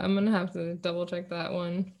 Yeah, I'm gonna have to double check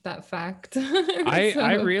that fact.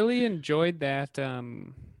 I really enjoyed that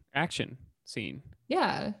action scene.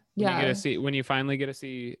 Yeah. When you finally get to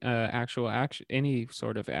see actual action, any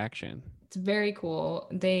sort of action. It's very cool.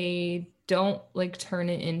 They don't like turn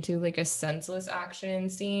it into like a senseless action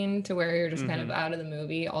scene to where you're just kind of out of the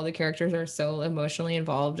movie. All the characters are so emotionally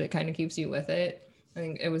involved. It kind of keeps you with it. I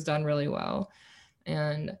think it was done really well.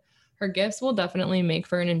 And her gifts will definitely make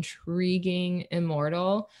for an intriguing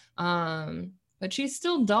immortal. But she's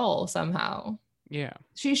still dull somehow. Yeah.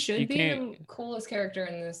 She should be the coolest character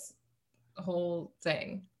in this whole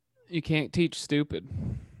thing. You can't teach stupid.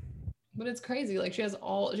 But it's crazy. Like she has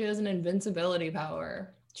an invincibility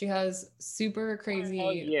power. She has super crazy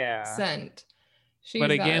scent.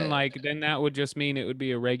 But again, like then that would just mean it would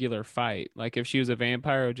be a regular fight. Like if she was a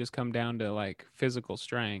vampire, it would just come down to like physical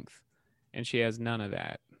strength. And she has none of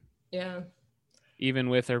that. Yeah. Even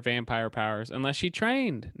with her vampire powers, unless she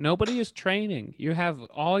trained. Nobody is training. You have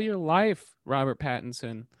all your life, Robert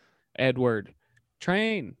Pattinson, Edward.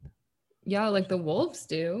 Train. Yeah, like the wolves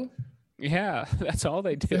do. Yeah, that's all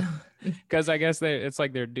they do. Because I guess it's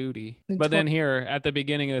like their duty. But then here at the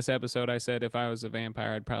beginning of this episode, I said if I was a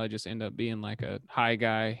vampire, I'd probably just end up being like a high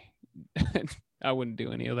guy. I wouldn't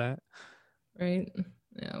do any of that. Right.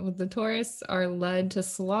 Yeah. Well, the tourists are led to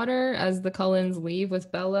slaughter as the Cullens leave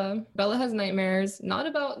with Bella. Bella has nightmares, not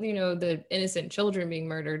about, the innocent children being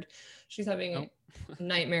murdered. She's having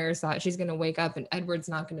nightmares that she's going to wake up and Edward's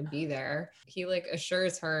not going to be there. He like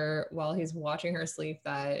assures her while he's watching her sleep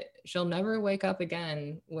that she'll never wake up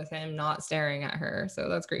again with him not staring at her. So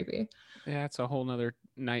that's creepy. Yeah, it's a whole nother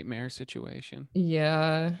nightmare situation.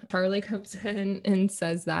 Yeah. Charlie comes in and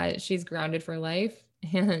says that she's grounded for life.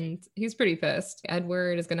 And he's pretty pissed.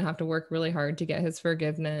 Edward is going to have to work really hard to get his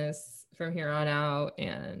forgiveness from here on out.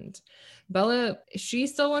 And Bella, she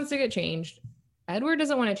still wants to get changed. Edward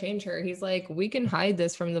doesn't want to change her. He's like, we can hide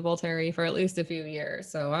this from the Volturi for at least a few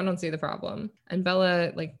years. So I don't see the problem. And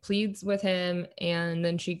Bella like pleads with him. And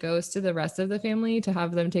then she goes to the rest of the family to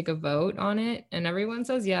have them take a vote on it. And everyone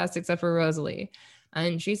says yes, except for Rosalie.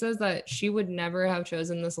 And she says that she would never have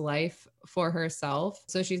chosen this life for herself.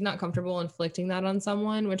 So she's not comfortable inflicting that on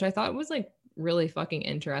someone, which I thought was like really fucking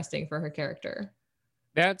interesting for her character.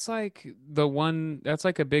 That's like that's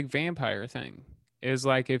like a big vampire thing. Is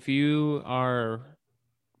like if you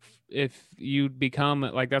become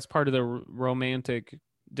like, that's part of the romantic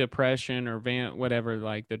depression or whatever,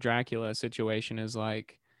 like the Dracula situation is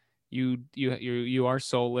like, you are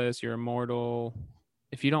soulless, you're immortal.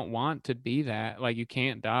 If you don't want to be that, like you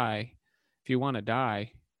can't die. If you want to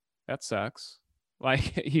die, that sucks.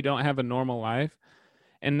 Like you don't have a normal life.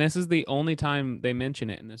 And this is the only time they mention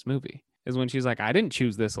it in this movie, is when she's like, I didn't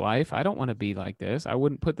choose this life. I don't want to be like this. I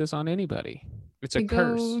wouldn't put this on anybody. It's a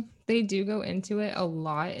curse. They do go into it a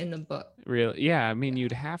lot in the book. Really? Yeah. I mean,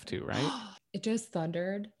 you'd have to, right? It just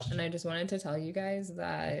thundered. And I just wanted to tell you guys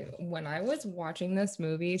that when I was watching this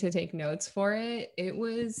movie to take notes for it, it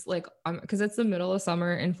was like, because it's the middle of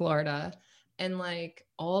summer in Florida. And like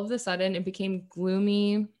all of a sudden it became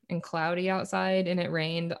gloomy and cloudy outside and it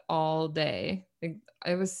rained all day. Like,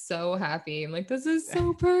 I was so happy. I'm like, this is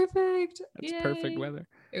so perfect. That's Yay. perfect weather.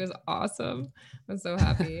 It was awesome. I was so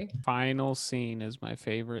happy. Final scene is my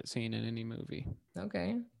favorite scene in any movie.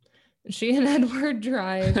 Okay. She and Edward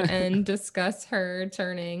drive and discuss her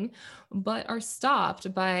turning, but are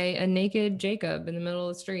stopped by a naked Jacob in the middle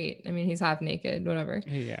of the street. I mean, he's half naked, whatever.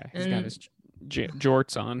 Yeah, he's got his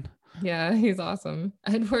jorts on. Yeah, he's awesome.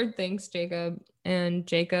 Edward thanks Jacob, and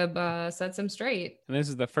Jacob sets him straight. And this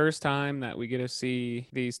is the first time that we get to see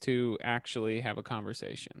these two actually have a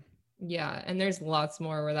conversation. Yeah, and there's lots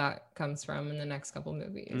more where that comes from in the next couple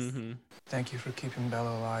movies. Mm-hmm. Thank you for keeping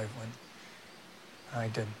Bella alive when I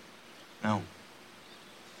didn't. No,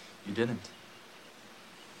 you didn't.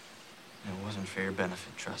 It wasn't for your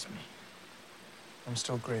benefit, trust me. I'm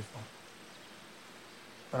still grateful.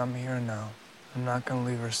 But I'm here now. I'm not gonna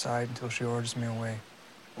leave her side until she orders me away.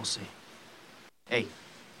 We'll see. Hey,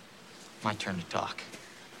 my turn to talk.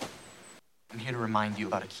 I'm here to remind you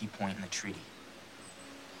about a key point in the treaty.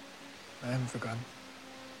 I haven't forgotten.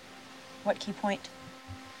 What key point?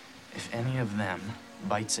 If any of them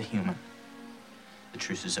bites a human, the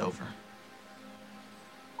truce is over.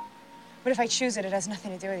 What if I choose it? It has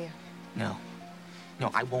nothing to do with you. No.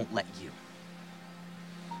 No, I won't let you.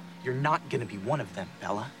 You're not gonna be one of them,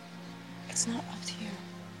 Bella. It's not up to you.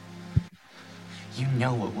 You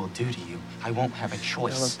know what we'll do to you. I won't have a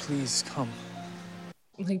choice. Bella, please come.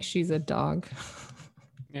 Like she's a dog.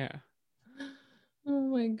 Yeah. Oh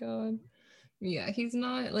my God. Yeah, he's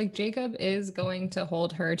not, like, Jacob is going to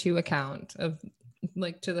hold her to account of,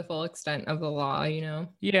 like, to the full extent of the law, you know?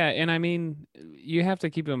 Yeah, and I mean, you have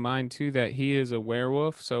to keep in mind too that he is a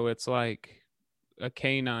werewolf, so it's like a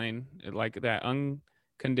canine, like that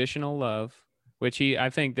unconditional love, which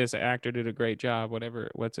I think this actor did a great job.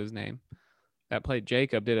 What's his name? That played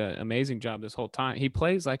Jacob did an amazing job this whole time. He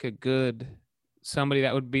plays like a good somebody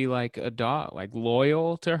that would be like a dog, like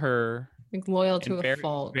loyal to her, Like loyal to a very,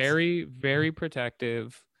 fault. very, very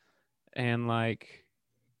protective, and like,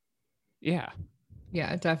 yeah.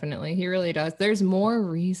 Yeah, definitely. He really does. There's more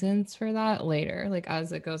reasons for that later, like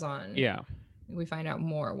as it goes on. Yeah. We find out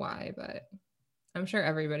more why, but I'm sure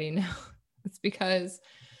everybody knows. It's because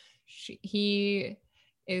he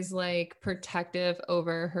is like protective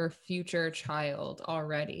over her future child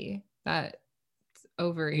already. That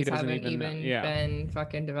ovaries haven't even been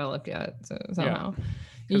fucking developed yet. So somehow.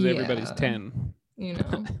 Because everybody's 10. You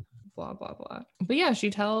know, blah, blah, blah. But yeah, she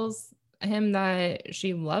tells him that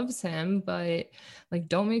she loves him, but like,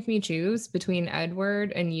 don't make me choose between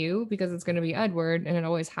Edward and you, because it's going to be Edward, and it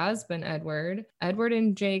always has been Edward. Edward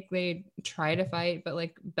and Jake, they try to fight, but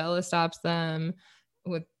like Bella stops them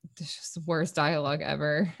with just the worst dialogue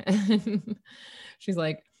ever. And she's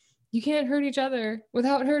like, you can't hurt each other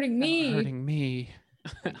without hurting me. Hurting me.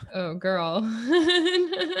 Oh, girl.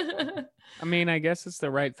 I mean, I guess it's the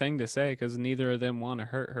right thing to say because neither of them want to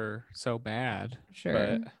hurt her so bad. Sure.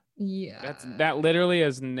 But yeah. That literally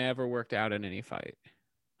has never worked out in any fight.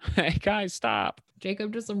 Hey, guys, stop.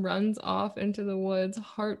 Jacob just runs off into the woods,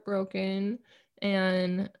 heartbroken,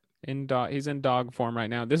 and he's in dog form right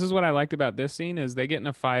now. This is what I liked about this scene is they get in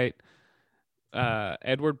a fight.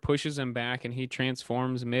 Edward pushes him back and he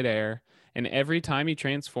transforms midair. And every time he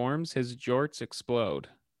transforms, his jorts explode.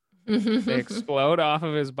 They explode off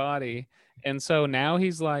of his body. And so now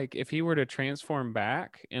he's like, if he were to transform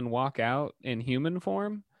back and walk out in human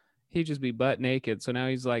form, he'd just be butt naked. So now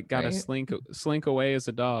he's like got to slink away as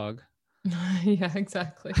a dog. Yeah,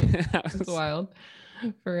 exactly. That's wild.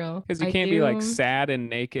 For real. Because you can't be like sad and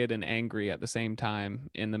naked and angry at the same time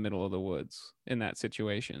in the middle of the woods in that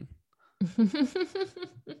situation.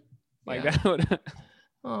 Like that would...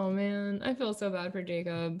 Oh man, I feel so bad for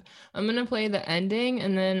Jacob. I'm gonna play the ending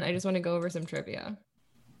and then I just want to go over some trivia.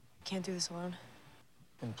 Can't do this alone.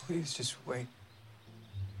 And please just wait.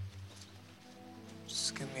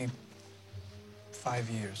 Just give me 5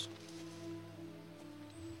 years.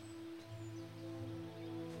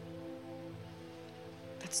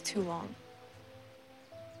 That's too long.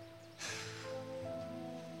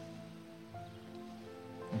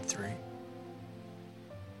 3.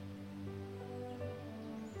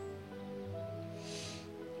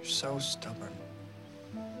 You're so stubborn.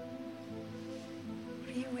 What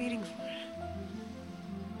are you waiting for?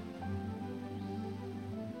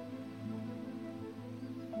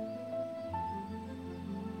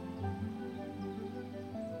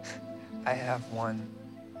 I have one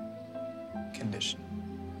condition.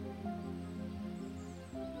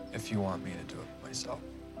 If you want me to do it myself.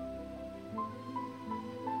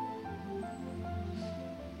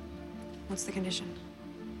 What's the condition?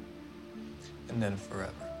 And then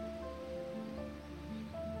forever.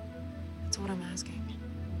 That's what I'm asking.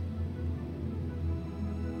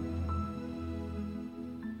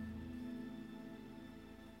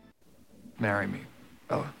 Marry me,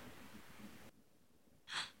 Bella.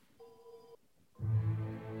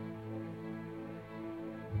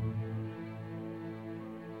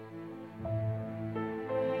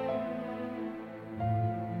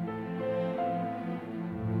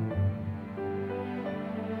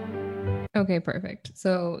 Okay, perfect.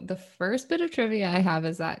 So the first bit of trivia I have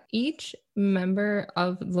is that each member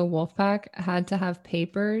of the Wolfpack had to have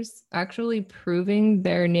papers actually proving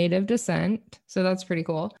their native descent. So that's pretty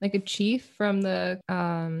cool. Like a chief from the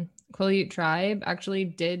Quileute tribe actually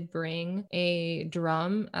did bring a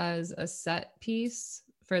drum as a set piece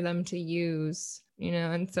for them to use, you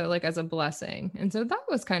know, and so like as a blessing. And so that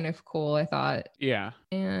was kind of cool, I thought. Yeah.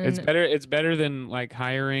 And It's better than like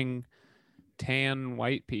hiring tan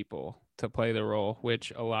white people to play the role,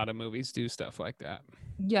 which a lot of movies do stuff like that.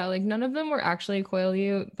 yeah, like none of them were actually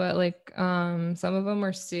Quileute, but like some of them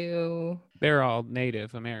were Sioux. They're all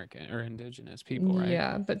Native American or indigenous people, right?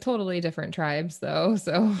 Yeah, but totally different tribes though.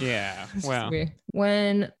 So Yeah. it's just Well, weird.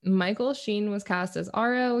 When Michael Sheen was cast as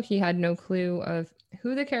Aro, he had no clue of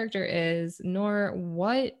who the character is, nor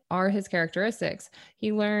what are his characteristics.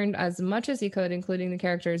 He learned as much as he could, including the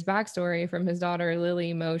character's backstory, from his daughter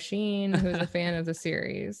Lily Mo Sheen, who's a fan of the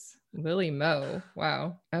series. Lily Mo.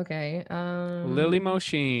 Wow. Okay. Lily Mo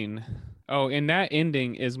Sheen. Oh, and that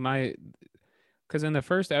ending is my, because in the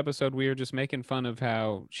first episode we were just making fun of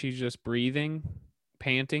how she's just breathing,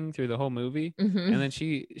 panting through the whole movie, Mhm. and then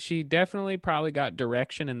she definitely probably got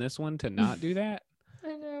direction in this one to not do that.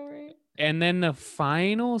 I know, right? And then the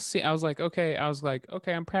final scene, I was like, okay,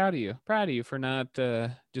 I'm proud of you for not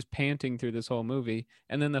just panting through this whole movie.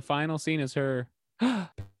 And then the final scene is her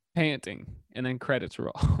panting, and then credits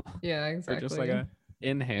roll. Yeah, Or exactly. just like a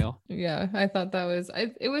inhale. Yeah, I thought that was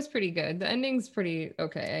it was pretty good. The ending's pretty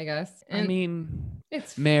okay, I guess. I mean,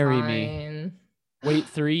 it's marry fine. me. Wait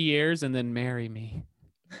 3 years and then marry me.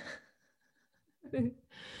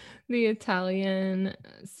 The Italian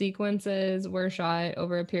sequences were shot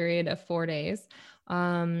over a period of 4 days.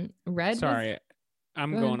 Red Sorry,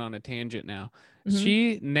 I'm Go ahead. going on a tangent now. Mhm.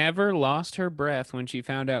 She never lost her breath when she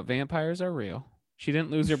found out vampires are real. She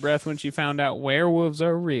didn't lose her breath when she found out werewolves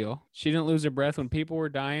are real. She didn't lose her breath when people were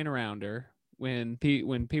dying around her, when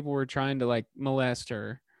people were trying to like molest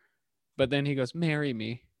her. But then he goes, "Marry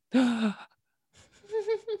me."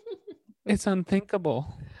 It's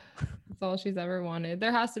unthinkable. That's all she's ever wanted.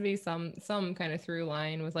 There has to be some kind of through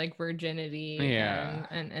line with like virginity. Yeah,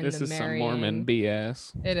 and this the is some marrying. Mormon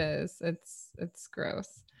BS. It is. It's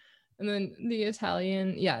gross. And then the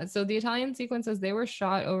Italian, yeah. So the Italian sequences, they were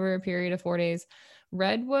shot over a period of 4 days.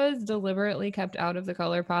 Red was deliberately kept out of the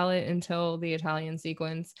color palette until the Italian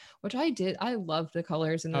sequence, which I did. I loved the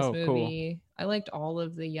colors in this Oh, cool. movie. I liked all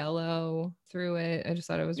of the yellow through it. I just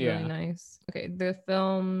thought it was really Yeah. nice. Okay, the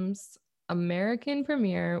film's American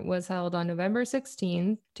premiere was held on November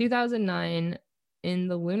 16th, 2009 in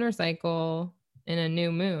the lunar cycle in a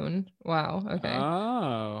new moon. Wow. Okay.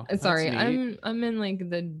 Oh, Sorry, that's neat. I'm in like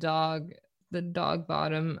the dog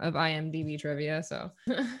bottom of IMDb trivia, so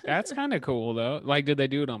That's kind of cool though. Like, did they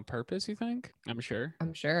do it on purpose, you think? I'm sure.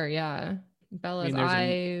 I'm sure, yeah. Bella's there's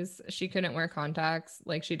eyes, she couldn't wear contacts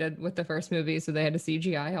like she did with the first movie, so they had to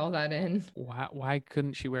CGI all that in. Why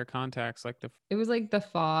couldn't she wear contacts like the It was like the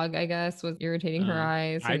fog, I guess, was irritating her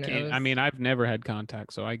eyes. I Who can't. I knows? mean, I've never had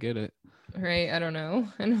contacts, so I get it. Right, I don't know.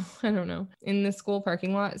 I don't know. In the school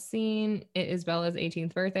parking lot scene, it is Bella's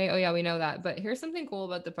 18th birthday. Oh yeah, we know that. But here's something cool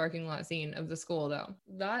about the parking lot scene of the school though.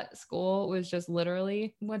 That school was just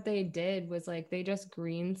literally what they did was like they just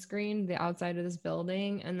green screened the outside of this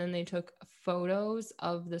building, and then they took photos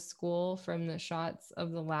of the school from the shots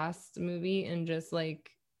of the last movie and just like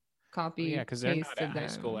copy Yeah, because they're not pasted at high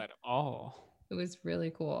school them. at all. It was really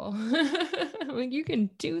cool. Like, you can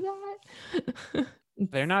do that.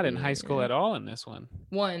 They're not in high school at all in this one.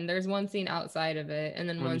 There's one scene outside of it, and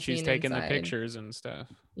then When one she's scene taking inside. the pictures and stuff.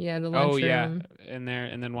 Yeah, the Oh lunchroom. yeah, in there,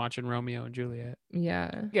 and then watching Romeo and Juliet.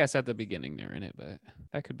 Yeah. Yes, at the beginning they're in it, but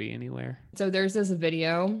that could be anywhere. So there's this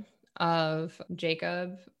video of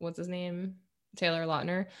Jacob, what's his name? Taylor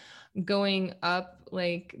Lautner, going up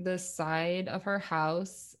like the side of her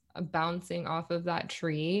house, bouncing off of that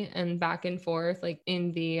tree and back and forth, like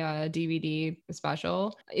in the DVD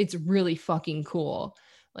special. It's really fucking cool.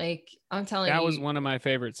 Like, I'm telling you. That was one of my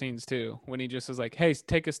favorite scenes too, when he just was like, hey,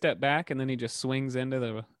 take a step back, and then he just swings into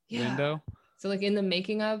the window. So like in the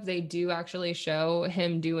making of, they do actually show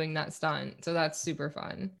him doing that stunt. So that's super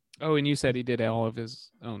fun. Oh, and you said he did all of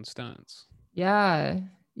his own stunts. Yeah.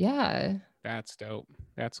 That's dope.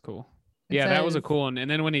 That's cool. It Yeah, that was a says- cool one. And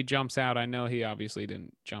then when he jumps out, I know he obviously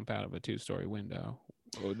didn't jump out of a 2-story window.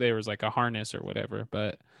 There was like a harness or whatever,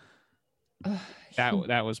 but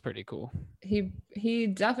that was pretty cool. He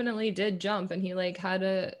definitely did jump, and he like had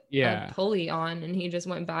a pulley on, and he just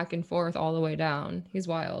went back and forth all the way down. He's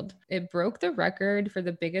wild. It broke the record for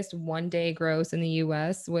the biggest one-day gross in the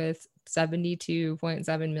US with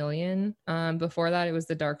 72.7 million. Before that, it was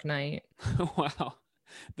The Dark Knight. Wow.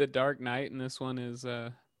 The Dark Knight, and this one is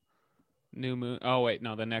New Moon. Oh wait,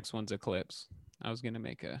 no, the next one's Eclipse. I was gonna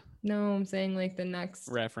make a No, I'm saying like the next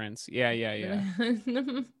reference. Yeah.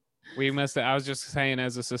 I was just saying,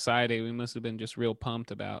 as a society, we must have been just real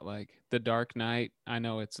pumped about like The Dark Knight. I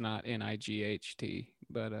know it's not NIGHT,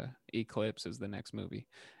 but Eclipse is the next movie.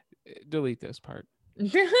 Delete this part.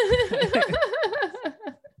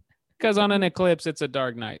 Because on an eclipse, it's a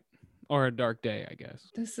dark night or a dark day, I guess.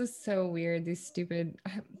 This is so weird. These stupid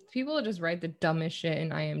people just write the dumbest shit in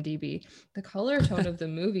IMDb. The color tone of the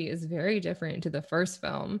movie is very different to the first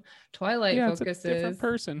film. Twilight It's a focuses different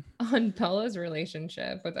person. on Bella's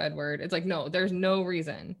relationship with Edward. It's like, no, there's no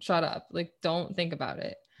reason. Shut up. Like, don't think about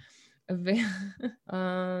it. A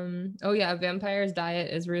vampire's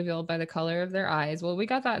diet is revealed by the color of their eyes. Well, we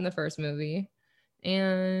got that in the first movie.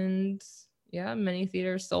 And yeah, many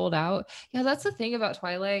theaters sold out. Yeah, that's the thing about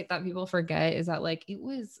Twilight that people forget, is that like it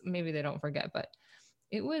was, maybe they don't forget, but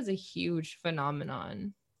it was a huge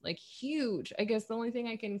phenomenon. Like huge. I guess the only thing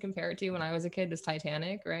I can compare it to when I was a kid is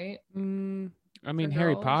Titanic, right? I mean, For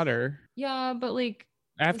Harry girls. Potter. Yeah, but like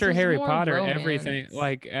After this is Harry more Potter, romance. everything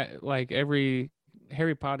like every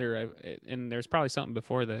Harry Potter, and there's probably something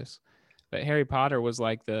before this, but Harry Potter was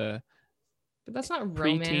like the But that's not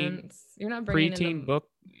preteen- romance. You're not bringing in preteen the book.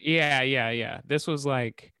 Yeah. This was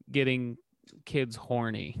like getting kids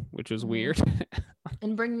horny, which was weird.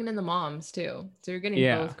 and bringing in the moms too. So you're getting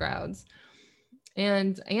Yeah. both crowds,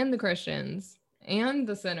 and the Christians and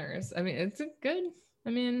the sinners. I mean, it's a good.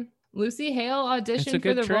 I mean, Lucy Hale auditioned for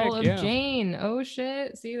good the role trick, of yeah. Jane. Oh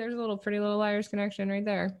shit! See, there's a little Pretty Little Liars connection right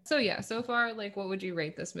there. So yeah, so far, like, what would you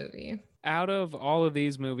rate this movie? Out of all of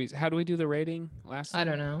these movies, how do we do the rating last? I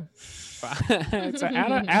don't know. So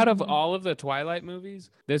out of all of the Twilight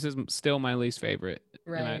movies, this is still my least favorite.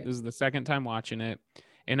 And Right. this is the second time watching it,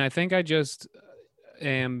 and I think I just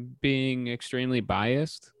am being extremely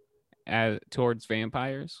biased towards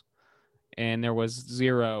vampires. And there was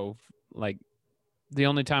zero, like, the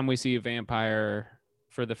only time we see a vampire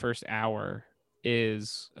for the first hour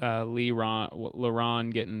is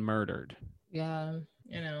LaRon getting murdered. Yeah,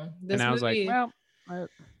 you know. This And I was movie, like, well,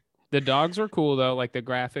 the dogs were cool though. Like the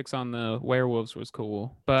graphics on the werewolves was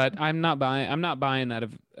cool, but I'm not buying that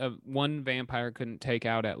if one vampire couldn't take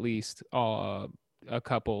out at least a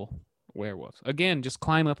couple werewolves. Again, just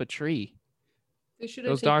climb up a tree. they should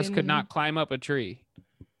have Those dogs could taken- not climb up a tree.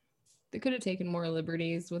 They could have taken more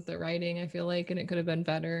liberties with the writing, I feel like, and it could have been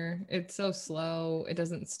better. It's so slow. It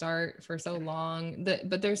doesn't start for so long.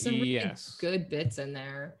 But there's some really Yes. good bits in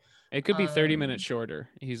there. It could be 30 Um, minutes shorter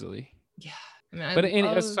easily. Yeah. I mean,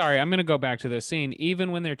 But sorry, I'm gonna go back to this scene.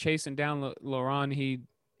 Even when they're chasing down Laurent, he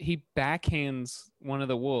backhands one of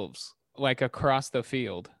the wolves like across the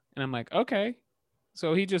field, and I'm like, okay,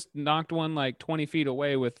 so he just knocked one like 20 feet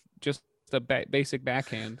away with just a basic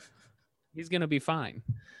backhand. He's gonna be fine.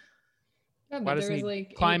 Yeah, but Why there doesn't was, he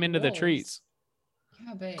like, climb 8 into the wolves. trees?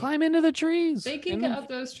 Yeah, but Climb into the trees. they can And get then- up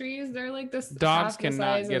those trees. They're like this. Dogs half the cannot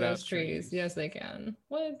size get of those up trees. trees. Yes, they can.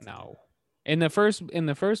 What? No. In the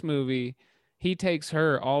first movie, he takes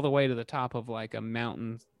her all the way to the top of like a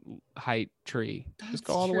mountain height tree. Just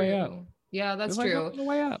go all the way up. true. Yeah, that's Just, like, true. all the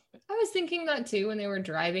way up. I was thinking that too when they were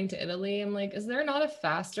driving to Italy. I'm like, is there not a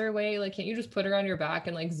faster way? Like, can't you just put her on your back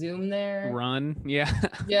and like zoom there? Run. Yeah.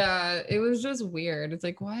 Yeah, it was just weird. It's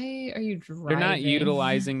like, why are you driving? They're not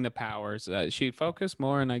utilizing the powers. She focused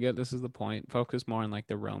more, and I get this is the point. Focus more on like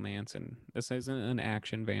the romance, and this isn't an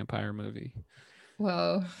action vampire movie.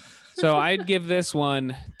 Whoa. So I'd give this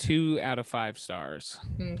one 2 out of 5 stars.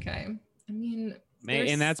 Okay. I mean,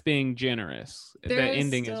 And that's being generous. The there is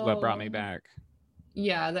ending is what brought me still- back.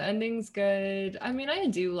 Yeah, the ending's good. I mean, I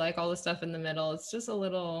do like all the stuff in the middle. It's just a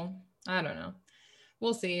little, I don't know.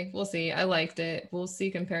 We'll see. We'll see. I liked it. We'll see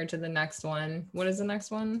compared to the next one. What is the next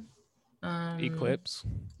one? Eclipse.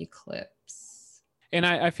 Eclipse. And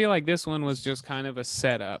I feel like this one was just kind of a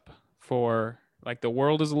setup for, like, the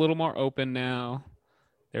world is a little more open now.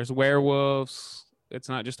 There's werewolves. It's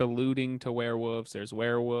not just alluding to werewolves. There's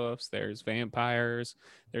werewolves. There's vampires.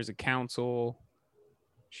 There's a council.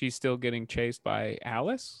 She's still getting chased by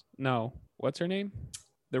Alice? No. What's her name?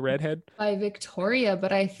 The redhead? By Victoria,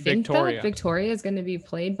 but I think Victoria. that Victoria is going to be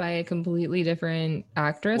played by a completely different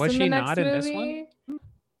actress Was in the she next not in this movie.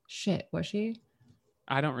 Shit, was she?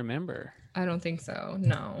 I don't remember. I don't think so.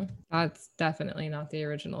 No. That's definitely not the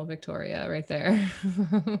original Victoria right there.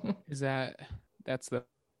 That's the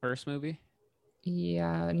first movie?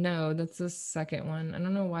 Yeah, no, that's the second one. I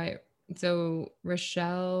don't know why. So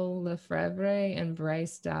Rochelle Lefevre and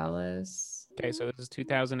Bryce Dallas. Okay, so this is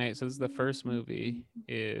 2008. So this is the first movie.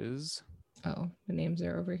 Is Oh, the names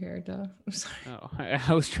are over here. Duh. I'm sorry. oh,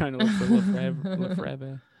 I was trying to look for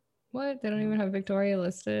Lefebvre. What? They don't even have Victoria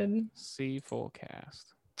listed. See full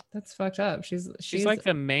cast. That's fucked up. She's like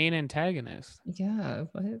the main antagonist. Yeah,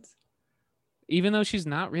 what? Even though she's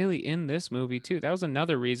not really in this movie too. That was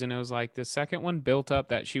another reason. It was like the second one built up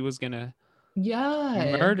that she was gonna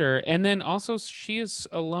murder, and then also she is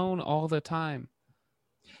alone all the time.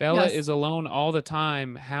 Bella Yes. is alone all the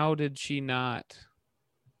time. How did she not?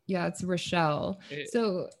 Yeah, it's Rochelle.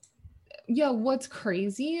 So yeah, what's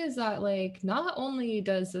crazy is that, like, not only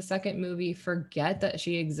does the second movie forget that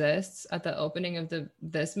she exists at the opening of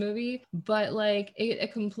this movie, but like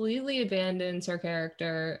it completely abandons her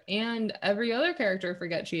character, and every other character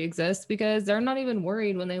forgets she exists because they're not even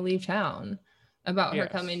worried when they leave town about her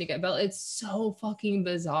Yes. coming to get Bella. It's so fucking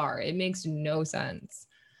bizarre. It makes no sense.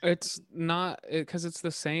 It's not because it's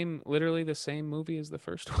literally the same movie as the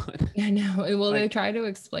first one. I know. Well, they Like- try to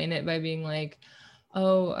explain it by being like,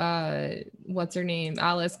 oh, what's her name?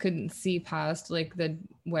 Alice couldn't see past like the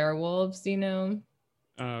werewolves, you know?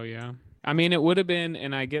 Oh yeah. I mean, it would have been,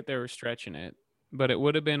 and I get they were stretching it, but it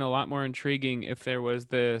would have been a lot more intriguing if there was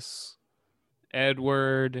this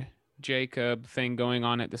Edward Jacob thing going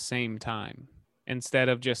on at the same time, instead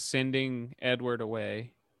of just sending Edward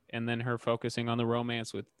away and then her focusing on the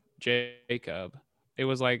romance with Jacob. It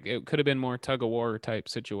was like it could have been more tug of war type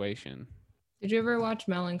situation. Did you ever watch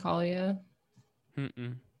Melancholia?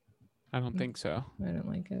 I don't think so. I don't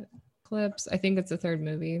like it. Clips. I think it's the third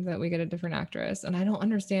movie that we get a different actress, and I don't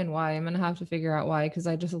understand why. I'm gonna have to figure out why, because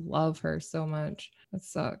I just love her so much. That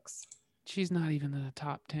sucks. She's not even in the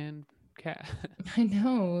top 10 cat. I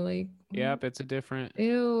know, like. Yep, it's a different.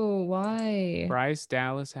 Ew, why? Bryce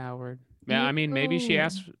Dallas Howard. Yeah, I mean, maybe she Ew.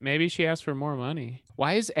 asked for more money.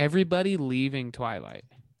 Why is everybody leaving Twilight?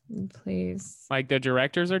 Please. Like, the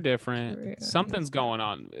directors are different. Yeah. Something's going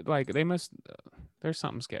on. Like, they must. There's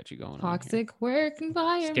something sketchy going on. Toxic work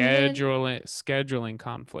environment. Scheduling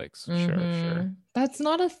conflicts. Sure. Mhm. That's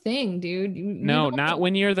not a thing, dude. You No, don't- not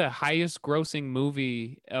when you're the highest grossing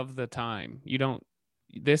movie of the time. You don't.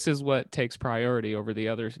 This is what takes priority over the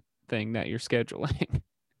other thing that you're scheduling.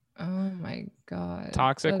 Oh my god.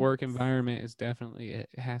 Toxic work That's- environment is definitely it.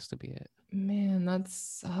 It has to be it. Man, that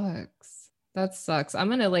sucks. That sucks. I'm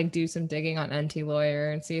gonna like do some digging on NT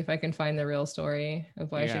Lawyer and see if I can find the real story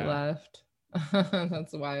of why she Yeah. left.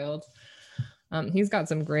 That's wild. He's got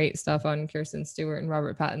some great stuff on Kirsten Stewart and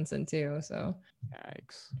Robert Pattinson too. So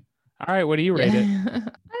Yikes. All right, what do you rate it?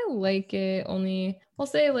 I like it. Only I'll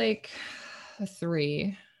say like a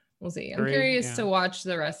 3. We'll see. I'm 3, curious yeah. to watch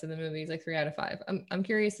the rest of the movies, like 3 out of 5. I'm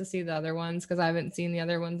curious to see the other ones because I haven't seen the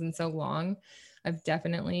other ones in so long. I've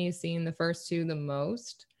definitely seen the first 2 the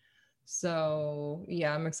most. So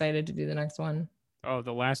yeah, I'm excited to do the next one. Oh,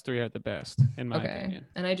 the last 3 are the best, in my opinion.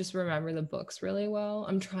 And I just remember the books really well.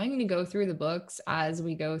 I'm trying to go through the books as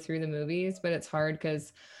we go through the movies, but it's hard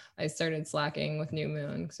because I started slacking with New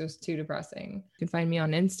Moon because it was too depressing. You can find me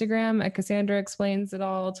on Instagram at Cassandra Explains It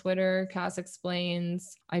All, Twitter, Cass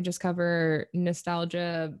Explains. I just cover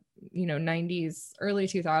nostalgia, 90s, early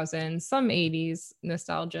 2000s, some 80s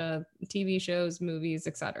nostalgia, TV shows, movies,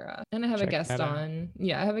 etc. And I have a Check guest that out. on.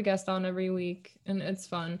 Yeah, I have a guest on every week and it's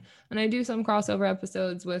fun. And I do some crossover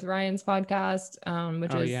episodes with Ryan's podcast,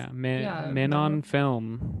 which is Men on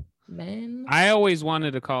Film. Men. I always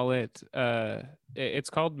wanted to call it it's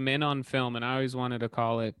called Men on Film, and I always wanted to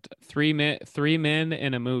call it three men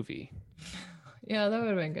in a movie. Yeah, that would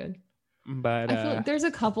have been good. But I feel like there's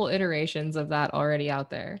a couple iterations of that already out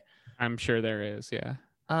there. I'm sure there is, yeah.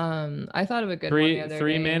 I thought of a good one the other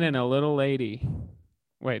Three day. Men and a Little Lady.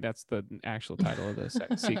 Wait, that's the actual title of the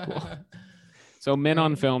sequel. So Men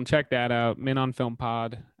on Right. Film, check that out. Men on Film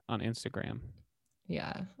Pod on Instagram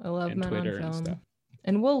Yeah, I love and Men Twitter on and Film. stuff.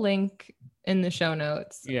 And we'll link in the show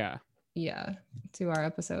notes. Yeah. Yeah, to our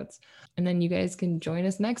episodes. And then you guys can join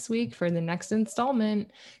us next week for the next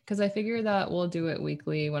installment, because I figure that we'll do it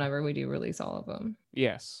weekly whenever we do release all of them.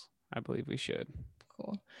 Yes, I believe we should.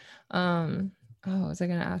 Cool. Oh, was I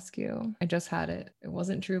gonna ask you? I just had it. It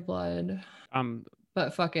wasn't True Blood.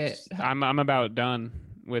 But fuck it. I'm about done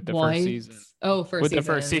with the What? first season. Oh, first with season. the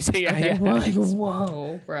first season. Yeah, Okay, yeah. like,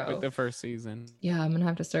 whoa, bro. With the first season. Yeah, I'm gonna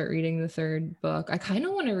have to start reading the third book. I kind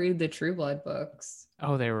of want to read the True Blood books.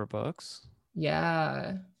 Oh, they were books?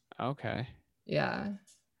 Yeah. Okay. Yeah.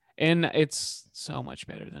 And it's so much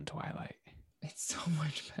better than Twilight. It's so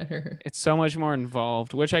much better. It's so much more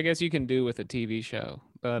involved, which I guess you can do with a TV show.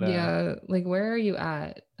 But yeah, like where are you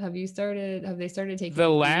at? Have they started taking the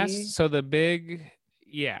TV? last? So the big,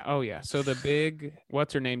 yeah, oh yeah. So the big,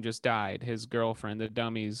 what's her name just died? His girlfriend, the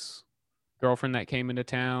dummy's girlfriend that came into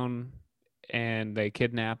town, and they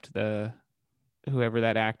kidnapped whoever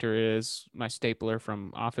that actor is, my stapler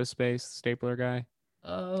from Office Space, stapler guy.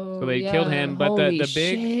 Oh, so they yeah. killed him. But Holy the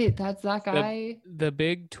big, shit, that's that guy. the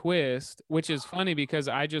big twist, which is funny because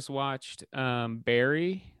I just watched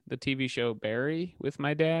Barry, the TV show Barry, with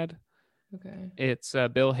my dad. Okay. It's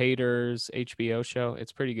Bill Hader's HBO show.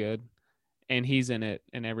 It's pretty good, and he's in it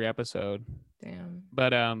in every episode. Damn.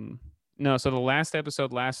 But no. So the last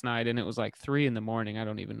episode last night, and it was like 3 a.m. I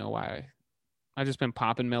don't even know why. I just been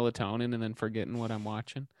popping melatonin and then forgetting what I'm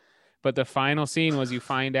watching. But the final scene was you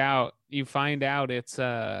find out it's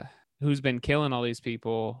who's been killing all these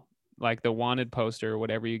people, like the wanted poster or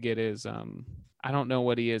whatever you get is I don't know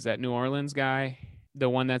what he is, that New Orleans guy, the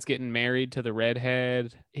one that's getting married to the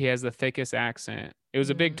redhead. He has the thickest accent. It was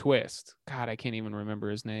a big twist. God, I can't even remember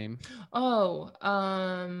his name. Oh,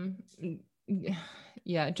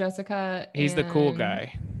 yeah, Jessica. He's the cool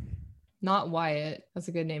guy. Not Wyatt. That's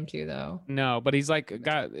a good name too, though. No, but he's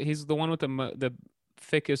he's the one with the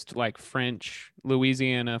thickest like French,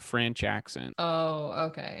 Louisiana French accent. Oh,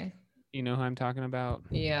 okay. You know who I'm talking about?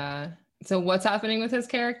 Yeah. So what's happening with his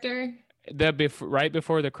character? Right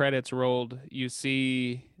before the credits rolled, you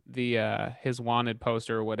see the his wanted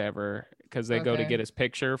poster or whatever, because they go to get his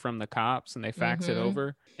picture from the cops and they fax it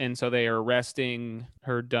over, and so they are arresting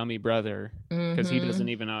her dummy brother because he doesn't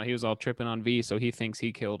even know. He was all tripping on V, so he thinks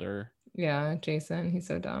he killed her. Yeah, Jason. He's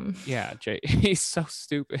so dumb. Yeah, he's so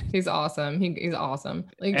stupid. He's awesome. He's awesome.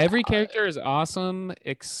 Like every character is awesome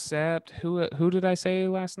except who did I say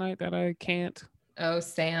last night that I can't? Oh,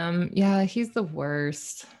 Sam. Yeah, he's the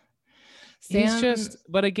worst. Sam,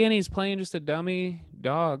 but again, he's playing just a dummy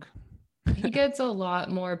dog. He gets a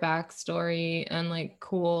lot more backstory and like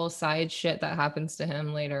cool side shit that happens to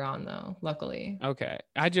him later on, though, luckily. Okay.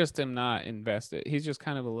 I just am not invested. He's just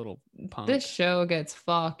kind of a little punk. This show gets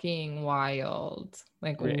fucking wild.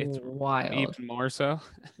 Like, it's wild. Even more so.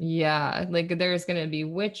 Yeah. Like, there's going to be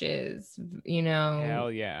witches,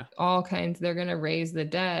 Hell yeah. all kinds. They're going to raise the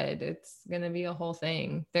dead. It's going to be a whole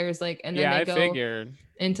thing. There's like, and then I they go figured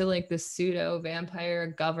into like the pseudo vampire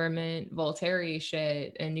government Volturi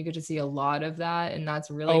shit, and you get to see a lot of that, and that's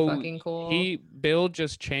really fucking cool. Bill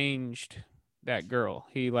just changed that girl.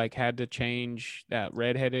 He like had to change that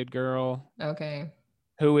redheaded girl. Okay.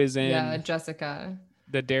 Who is in Jessica,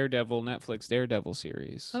 the Netflix Daredevil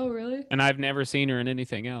series. Oh, really? And I've never seen her in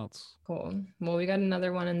anything else. Cool. Well, we got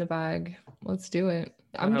another one in the bag. Let's do it.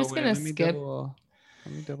 I'm just gonna skip.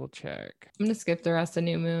 Let me double check. I'm gonna skip the rest of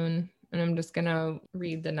New Moon, and I'm just gonna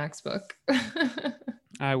read the next book.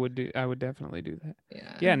 I would definitely do that.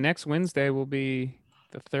 Yeah. Yeah. Next Wednesday will be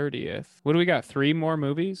the 30th. What do we got? 3 more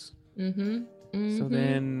movies. So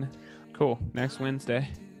then, cool. Next Wednesday.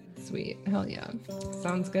 Sweet. Hell yeah.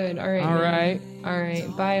 Sounds good. All right. All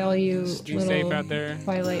right. Bye, all you Be little safe out there.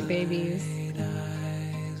 Twilight babies.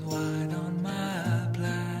 Wide on my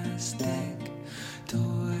plastic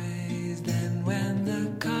toys. Then when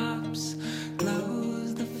the cops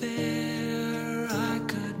closed the fair, I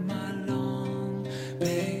cut my long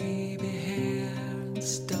baby hair and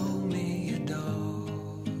stole me a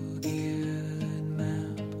dog-eared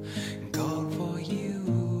map and called for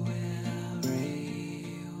you everywhere.